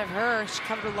a lot of her. She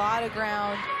covered a lot of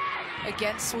ground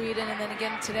against Sweden, and then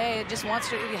again today, just wants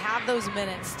her to have those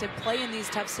minutes to play in these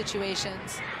tough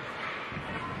situations.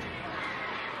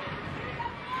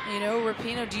 You know,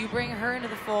 Rapinoe, do you bring her into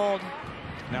the fold?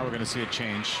 Now we're going to see a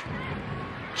change.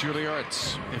 Julie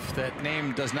Ertz. If that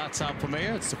name does not sound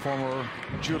familiar, it's the former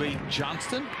Julie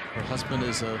Johnston. Her husband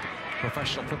is a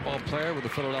professional football player with the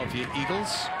Philadelphia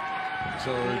Eagles.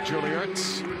 So Julie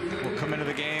Ertz will come into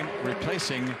the game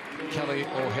replacing Kelly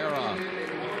O'Hara.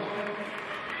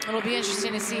 It'll be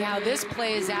interesting to see how this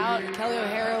plays out. Kelly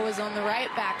O'Hara was on the right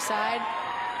backside.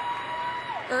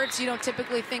 Ertz, you don't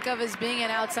typically think of as being an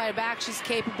outside back. She's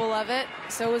capable of it.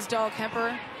 So is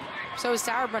Dellacamera. So is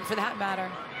Sauerbrunn, for that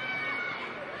matter.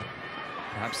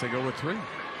 Perhaps they go with 3.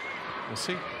 We'll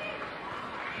see.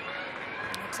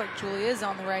 Looks like Julie is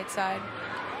on the right side.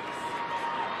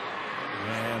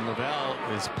 And Lavelle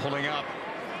is pulling up.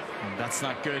 And that's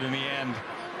not good in the end.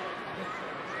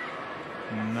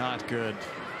 Not good.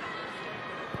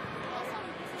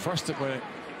 First,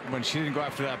 when she didn't go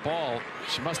after that ball,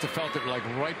 she must have felt it like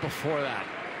right before that,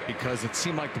 because it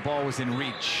seemed like the ball was in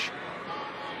reach.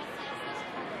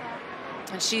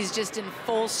 And she's just in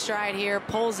full stride here,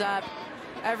 pulls up.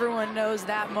 Everyone knows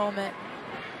that moment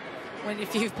when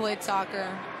if you've played soccer,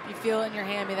 you feel it in your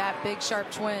hammy, that big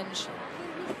sharp twinge.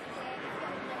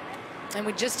 And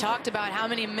we just talked about how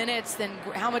many minutes and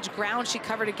how much ground she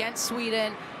covered against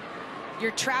Sweden.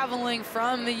 You're traveling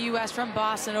from the U.S., from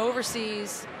Boston,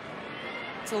 overseas.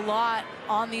 It's a lot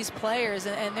on these players,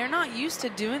 and they're not used to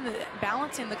doing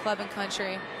balancing the club and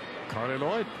country. Carly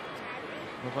Lloyd.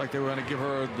 Looked like they were going to give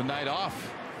her the night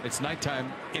off. It's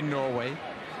nighttime in Norway.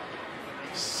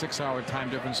 6-hour time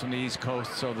difference from the East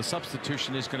Coast, so the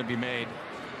substitution is going to be made.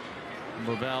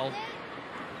 Lavelle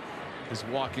is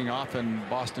walking off, and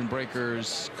Boston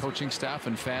Breakers coaching staff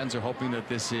and fans are hoping that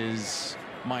this is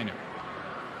minor.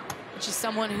 She's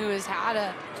someone who has had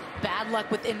a bad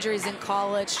luck with injuries in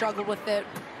college, struggled with it.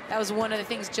 That was one of the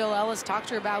things Jill Ellis talked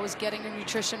to her about, was getting her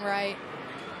nutrition right.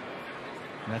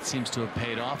 And that seems to have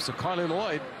paid off. So Carly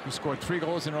Lloyd, who scored 3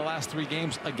 goals in her last 3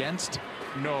 games against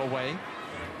Norway,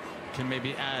 can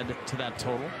maybe add to that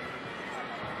total.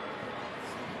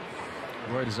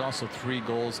 Lloyd is also 3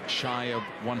 goals shy of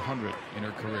 100 in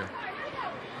her career.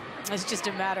 It's just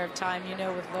a matter of time, you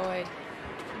know, with Lloyd.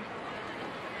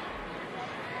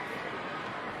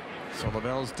 So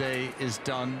Lavelle's day is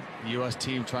done. The U.S.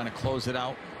 team trying to close it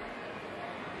out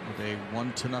with a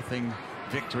 1-0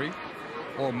 victory,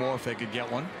 or more if they could get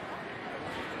one.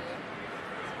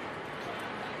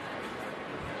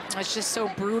 It's just so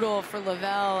brutal for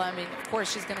Lavelle. I mean, of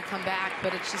course she's going to come back,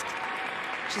 but it's just,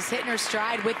 she's hitting her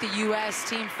stride with the U.S.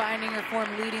 team, finding her form,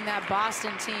 leading that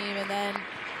Boston team, and then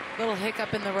a little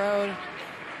hiccup in the road.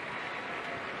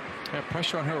 Yeah,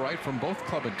 pressure on her right from both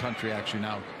club and country actually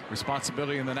now.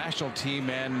 Responsibility in the national team,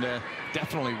 and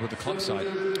definitely with the club side.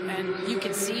 And you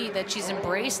can see that she's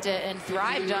embraced it and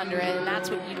thrived under it, and that's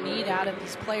what you need out of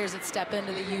these players that step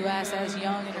into the U.S. as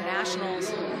young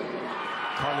internationals.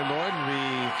 Carly Lloyd will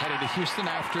be headed to Houston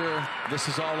after this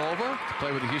is all over to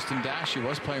play with the Houston Dash. She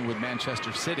was playing with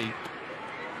Manchester City.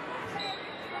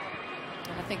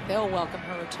 And I think they'll welcome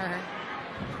her return.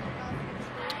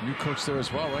 New coach there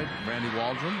as well, right? Randy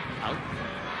Waldron out.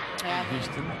 Yeah,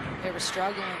 Houston. They were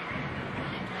struggling.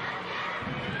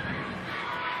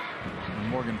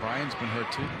 Morgan Bryan's been hurt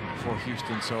too for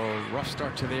Houston, so rough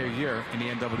start to their year in the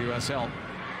NWSL.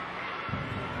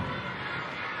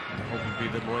 The hope would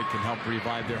be that Lloyd can help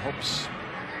revive their hopes.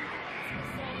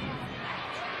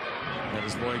 That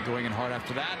is Lloyd going in hard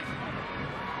after that.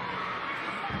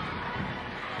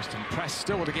 Kristen Press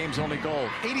still with the game's only goal.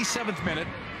 87th minute.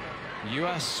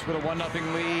 U.S. with a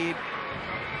 1-0 lead.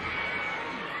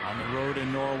 On the road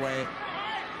in Norway.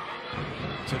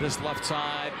 To this left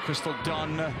side, Crystal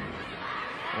Dunn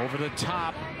over the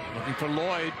top, looking for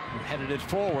Lloyd, who headed it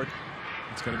forward.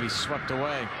 It's going to be swept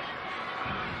away.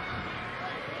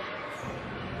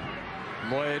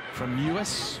 Lloyd from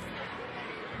U.S.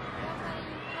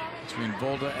 between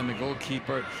Volda and the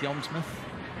goalkeeper, Hjelmsmith.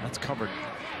 That's covered.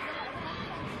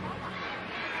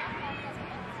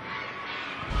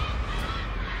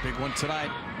 Big one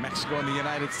tonight, Mexico and the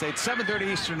United States,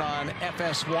 7:30 Eastern on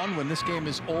FS1. When this game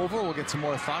is over, we'll get some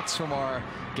more thoughts from our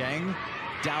gang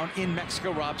down in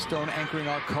Mexico. Rob Stone anchoring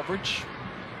our coverage.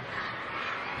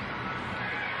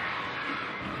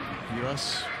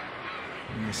 U.S.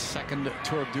 in the second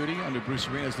tour of duty under Bruce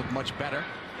Arenas looked much better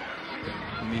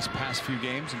in these past few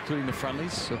games, including the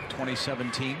friendlies of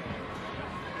 2017.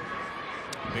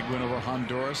 Big win over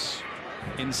Honduras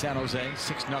in San Jose,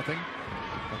 6-0.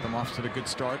 Got them off to the good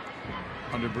start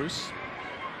under Bruce.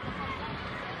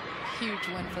 Huge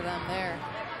win for them there.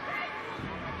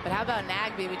 But how about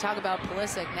Nagbe? We talk about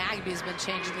Pulisic. Nagbe's been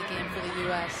changing the game for the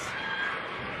U.S.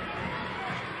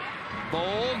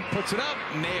 Bold puts it up.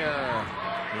 Nair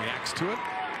reacts to it.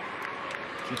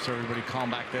 Keeps everybody calm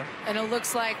back there. And it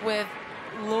looks like with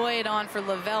Lloyd on for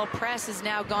Lavelle, Press has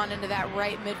now gone into that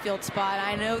right midfield spot.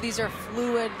 I know these are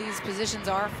fluid. These positions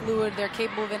are fluid. They're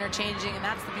capable of interchanging, and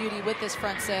that's the beauty with this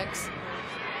front six.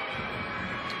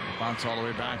 Bounce all the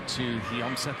way back to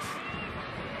Hjelmseth.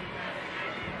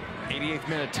 88th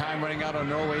minute, time running out on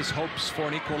Norway's hopes for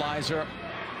an equalizer.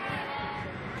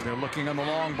 They're looking on the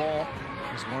long ball.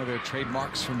 It's one of their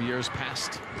trademarks from years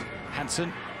past.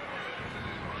 Hansen.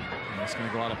 And that's going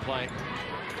to go out of play.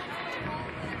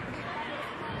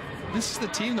 This is the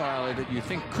team, though, Aly, that you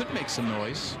think could make some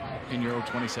noise in Euro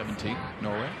 2017,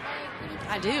 Norway.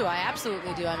 I do. I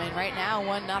absolutely do. I mean, right now,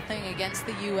 1-0 against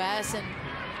the U.S. And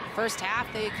first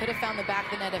half, they could have found the back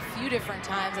of the net a few different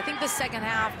times. I think the second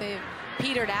half, they've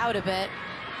petered out a bit.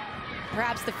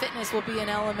 Perhaps the fitness will be an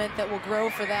element that will grow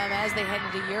for them as they head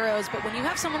into Euros. But when you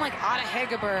have someone like Aly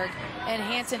Hegerberg and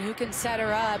Hansen who can set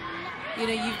her up, you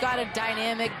know, you've got a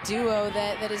dynamic duo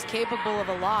that is capable of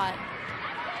a lot.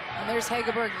 And there's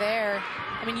Hegerberg there.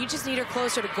 I mean, you just need her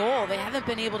closer to goal. They haven't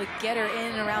been able to get her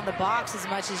in and around the box as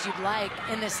much as you'd like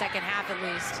in the second half, at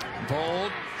least.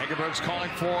 Bold. Hegerberg's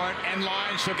calling for it. End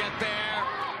line. She'll get there.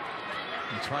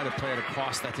 He tried to play it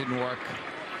across. That didn't work.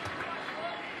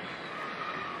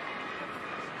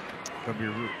 They'll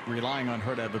be relying on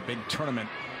her to have a big tournament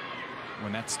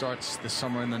when that starts this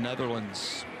summer in the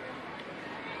Netherlands.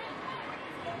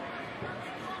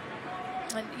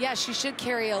 And yeah, she should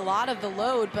carry a lot of the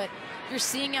load, but you're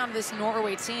seeing out of this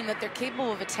Norway team that they're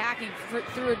capable of attacking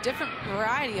through a different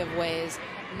variety of ways,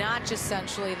 not just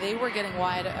centrally. They were getting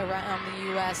wide around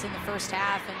the U.S. in the first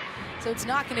half, and so it's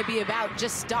not going to be about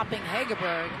just stopping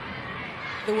Hegerberg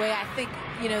the way I think,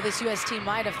 you know, this U.S. team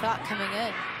might have thought coming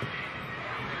in.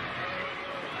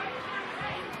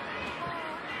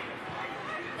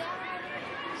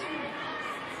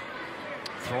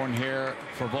 Thrown here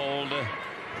for Bold.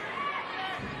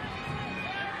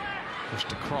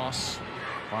 Pushed across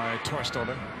by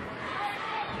Torstolder.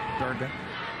 Berger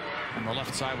on the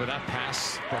left side with that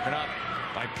pass. Broken up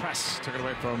by Press. Took it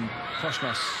away from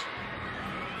Korsnes.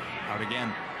 Out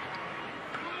again.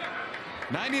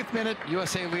 90th minute.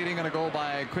 USA leading on a goal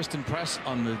by Kristen Press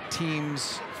on the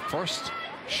team's first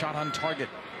shot on target.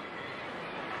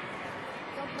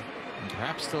 And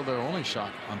perhaps still their only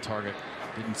shot on target.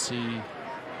 Didn't see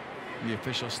the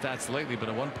official stats lately, but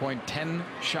at one point 10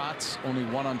 shots, only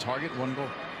 1 on target, 1 goal.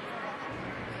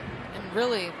 And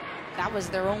really, that was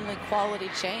their only quality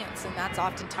chance, and that's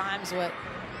oftentimes what,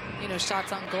 you know,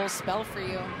 shots on goal spell for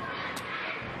you.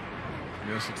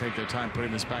 They also take their time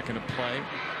putting this back into play.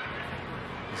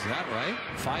 Is that right?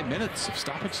 5 minutes of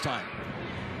stoppage time.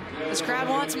 This crowd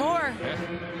wants more. Yeah.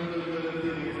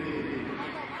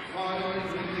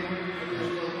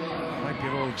 Might be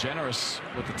a little generous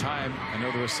with the time. I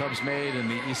know there were subs made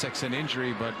and the Isaksen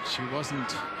injury, but she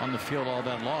wasn't on the field all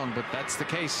that long, but that's the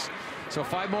case. So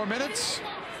 5 more minutes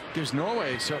gives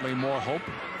Norway certainly more hope.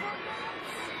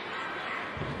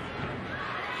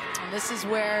 And this is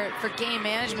where, for game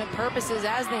management purposes,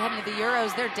 as they head into the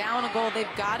Euros, they're down a goal. They've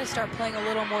got to start playing a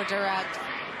little more direct.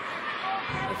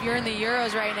 If you're in the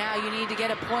Euros right now, you need to get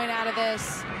a point out of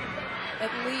this, at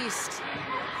least.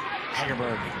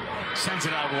 Hegerberg sends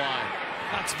it out wide.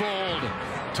 That's bold.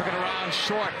 Took it around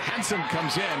short. Hansen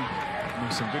comes in.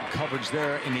 And some good coverage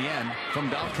there in the end from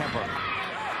Dellacamera.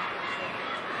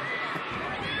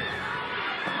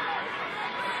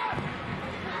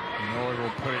 Norway will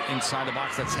put it inside the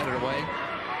box. That's headed away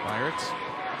by Ertz.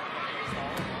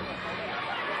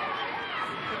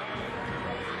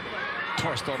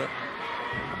 Torstolder.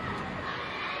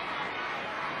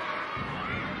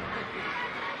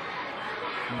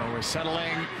 Norway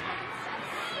settling.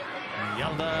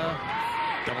 Yelda,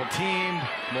 double teamed.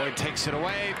 Lloyd takes it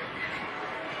away.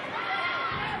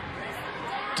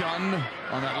 Dunn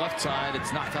on that left side.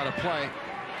 It's knocked out of play.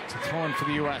 It's a throw-in for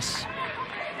the U.S.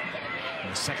 In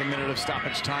the second minute of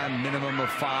stoppage time, minimum of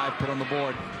 5 put on the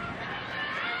board.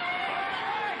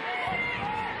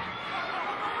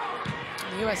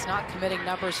 The U.S. not committing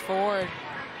numbers forward,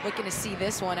 looking to see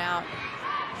this one out.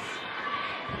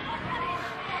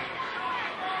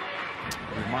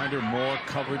 Reminder, more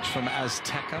coverage from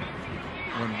Azteca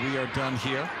when we are done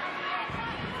here.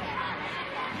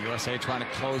 The USA trying to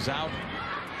close out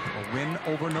a win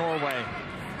over Norway.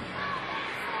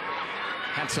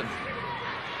 Hansen.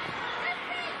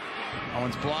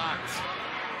 Owen's blocked.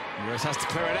 The US has to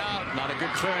clear it out. Not a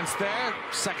good clearance there.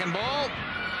 Second ball.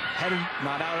 Headed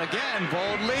not out again.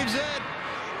 Bold leaves it.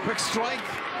 Quick strike.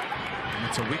 And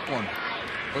it's a weak one.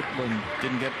 Woodland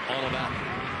didn't get all of that.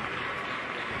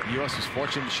 The U.S. was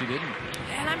fortunate she didn't.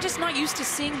 And I'm just not used to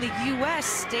seeing the U.S.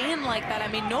 stand like that. I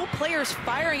mean, no player's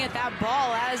firing at that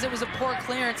ball as it was a poor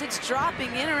clearance. It's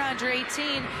dropping in around your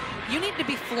 18. You need to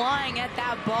be flying at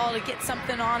that ball to get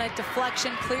something on it.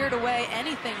 Deflection, cleared away,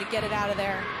 anything to get it out of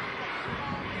there.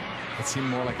 It seemed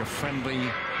more like a friendly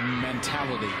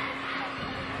mentality.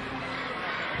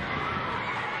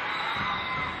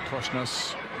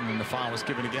 Torsnes, and then the foul was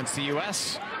given against the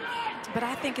U.S. But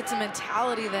I think it's a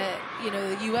mentality that, you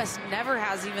know, the U.S. never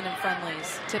has, even in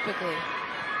friendlies, typically.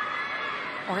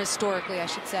 Or historically, I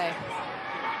should say.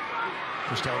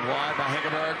 Pushed out wide by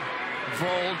Hegerberg.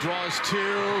 Vold draws 2.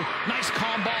 Nice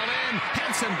calm ball in.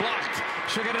 Hansen blocked.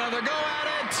 She'll get another go at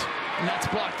it. And that's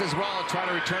blocked as well. Try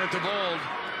to return it to Vold.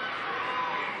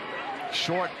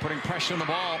 Short, putting pressure on the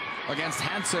ball against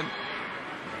Hansen.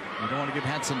 You don't want to give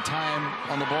Hansen time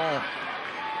on the ball.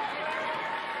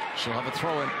 She'll have a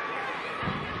throw-in.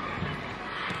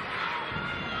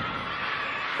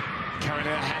 Carrying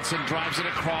it, Hansen drives it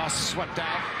across, swept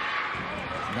out.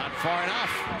 Not far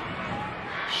enough.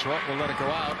 Short will let it go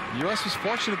out. The U.S. was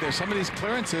fortunate there. Some of these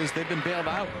clearances, they've been bailed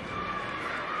out.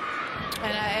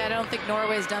 And I don't think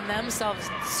Norway's done themselves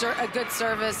a good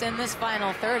service in this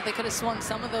final third. They could have swung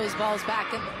some of those balls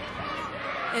back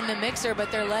in the mixer,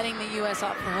 but they're letting the U.S.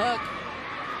 off the hook.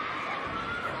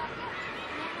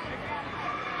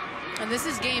 And this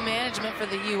is game management for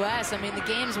the U.S. I mean, the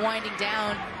game's winding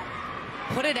down.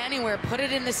 Put it anywhere. Put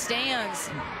it in the stands.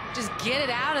 Just get it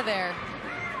out of there.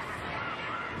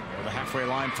 Over the halfway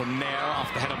line from Nair,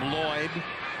 off the head of Lloyd.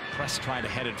 Press trying to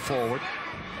head it forward.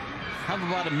 Have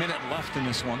about a minute left in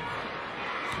this one.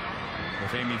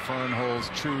 If Amy Fern holds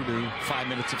true to 5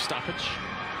 minutes of stoppage.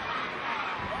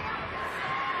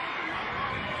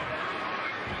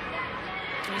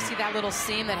 You see that little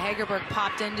seam that Hegerberg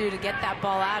popped into to get that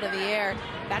ball out of the air.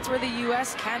 That's where the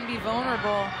U.S. can be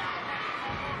vulnerable.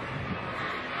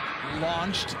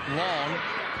 Launched long.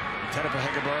 Headed for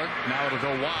Hegerberg. Now it'll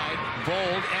go wide.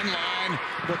 Vold, end line.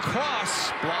 The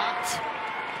cross blocked.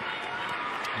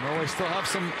 Norway still have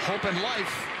some hope in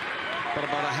life, but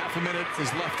about a half a minute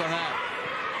is left on that.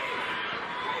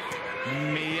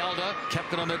 Mielda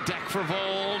kept it on the deck for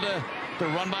Vold. The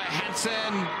run by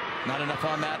Hansen. Not enough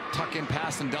on that tuck-in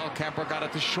pass, and Dellacamera got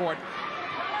it to short.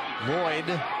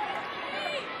 Lloyd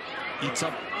eats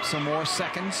up some more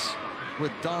seconds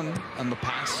with Dunn on the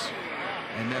pass,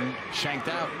 and then shanked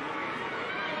out.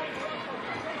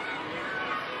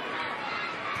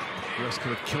 US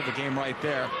could have killed the game right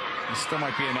there. It still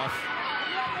might be enough.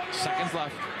 Seconds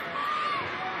left.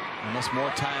 Unless more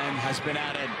time has been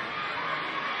added.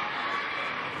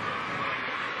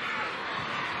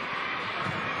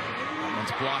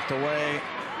 It's blocked away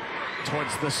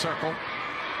towards the circle.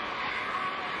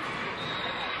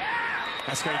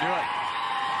 That's going to do it.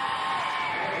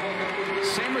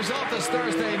 Same result as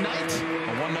Thursday night.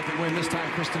 A 1-0 win this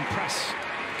time. Kristen Press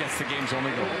gets the game's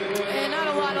only goal. And not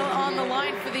a lot on the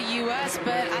line for the U.S.,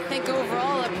 but I think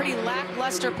overall a pretty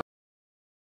lackluster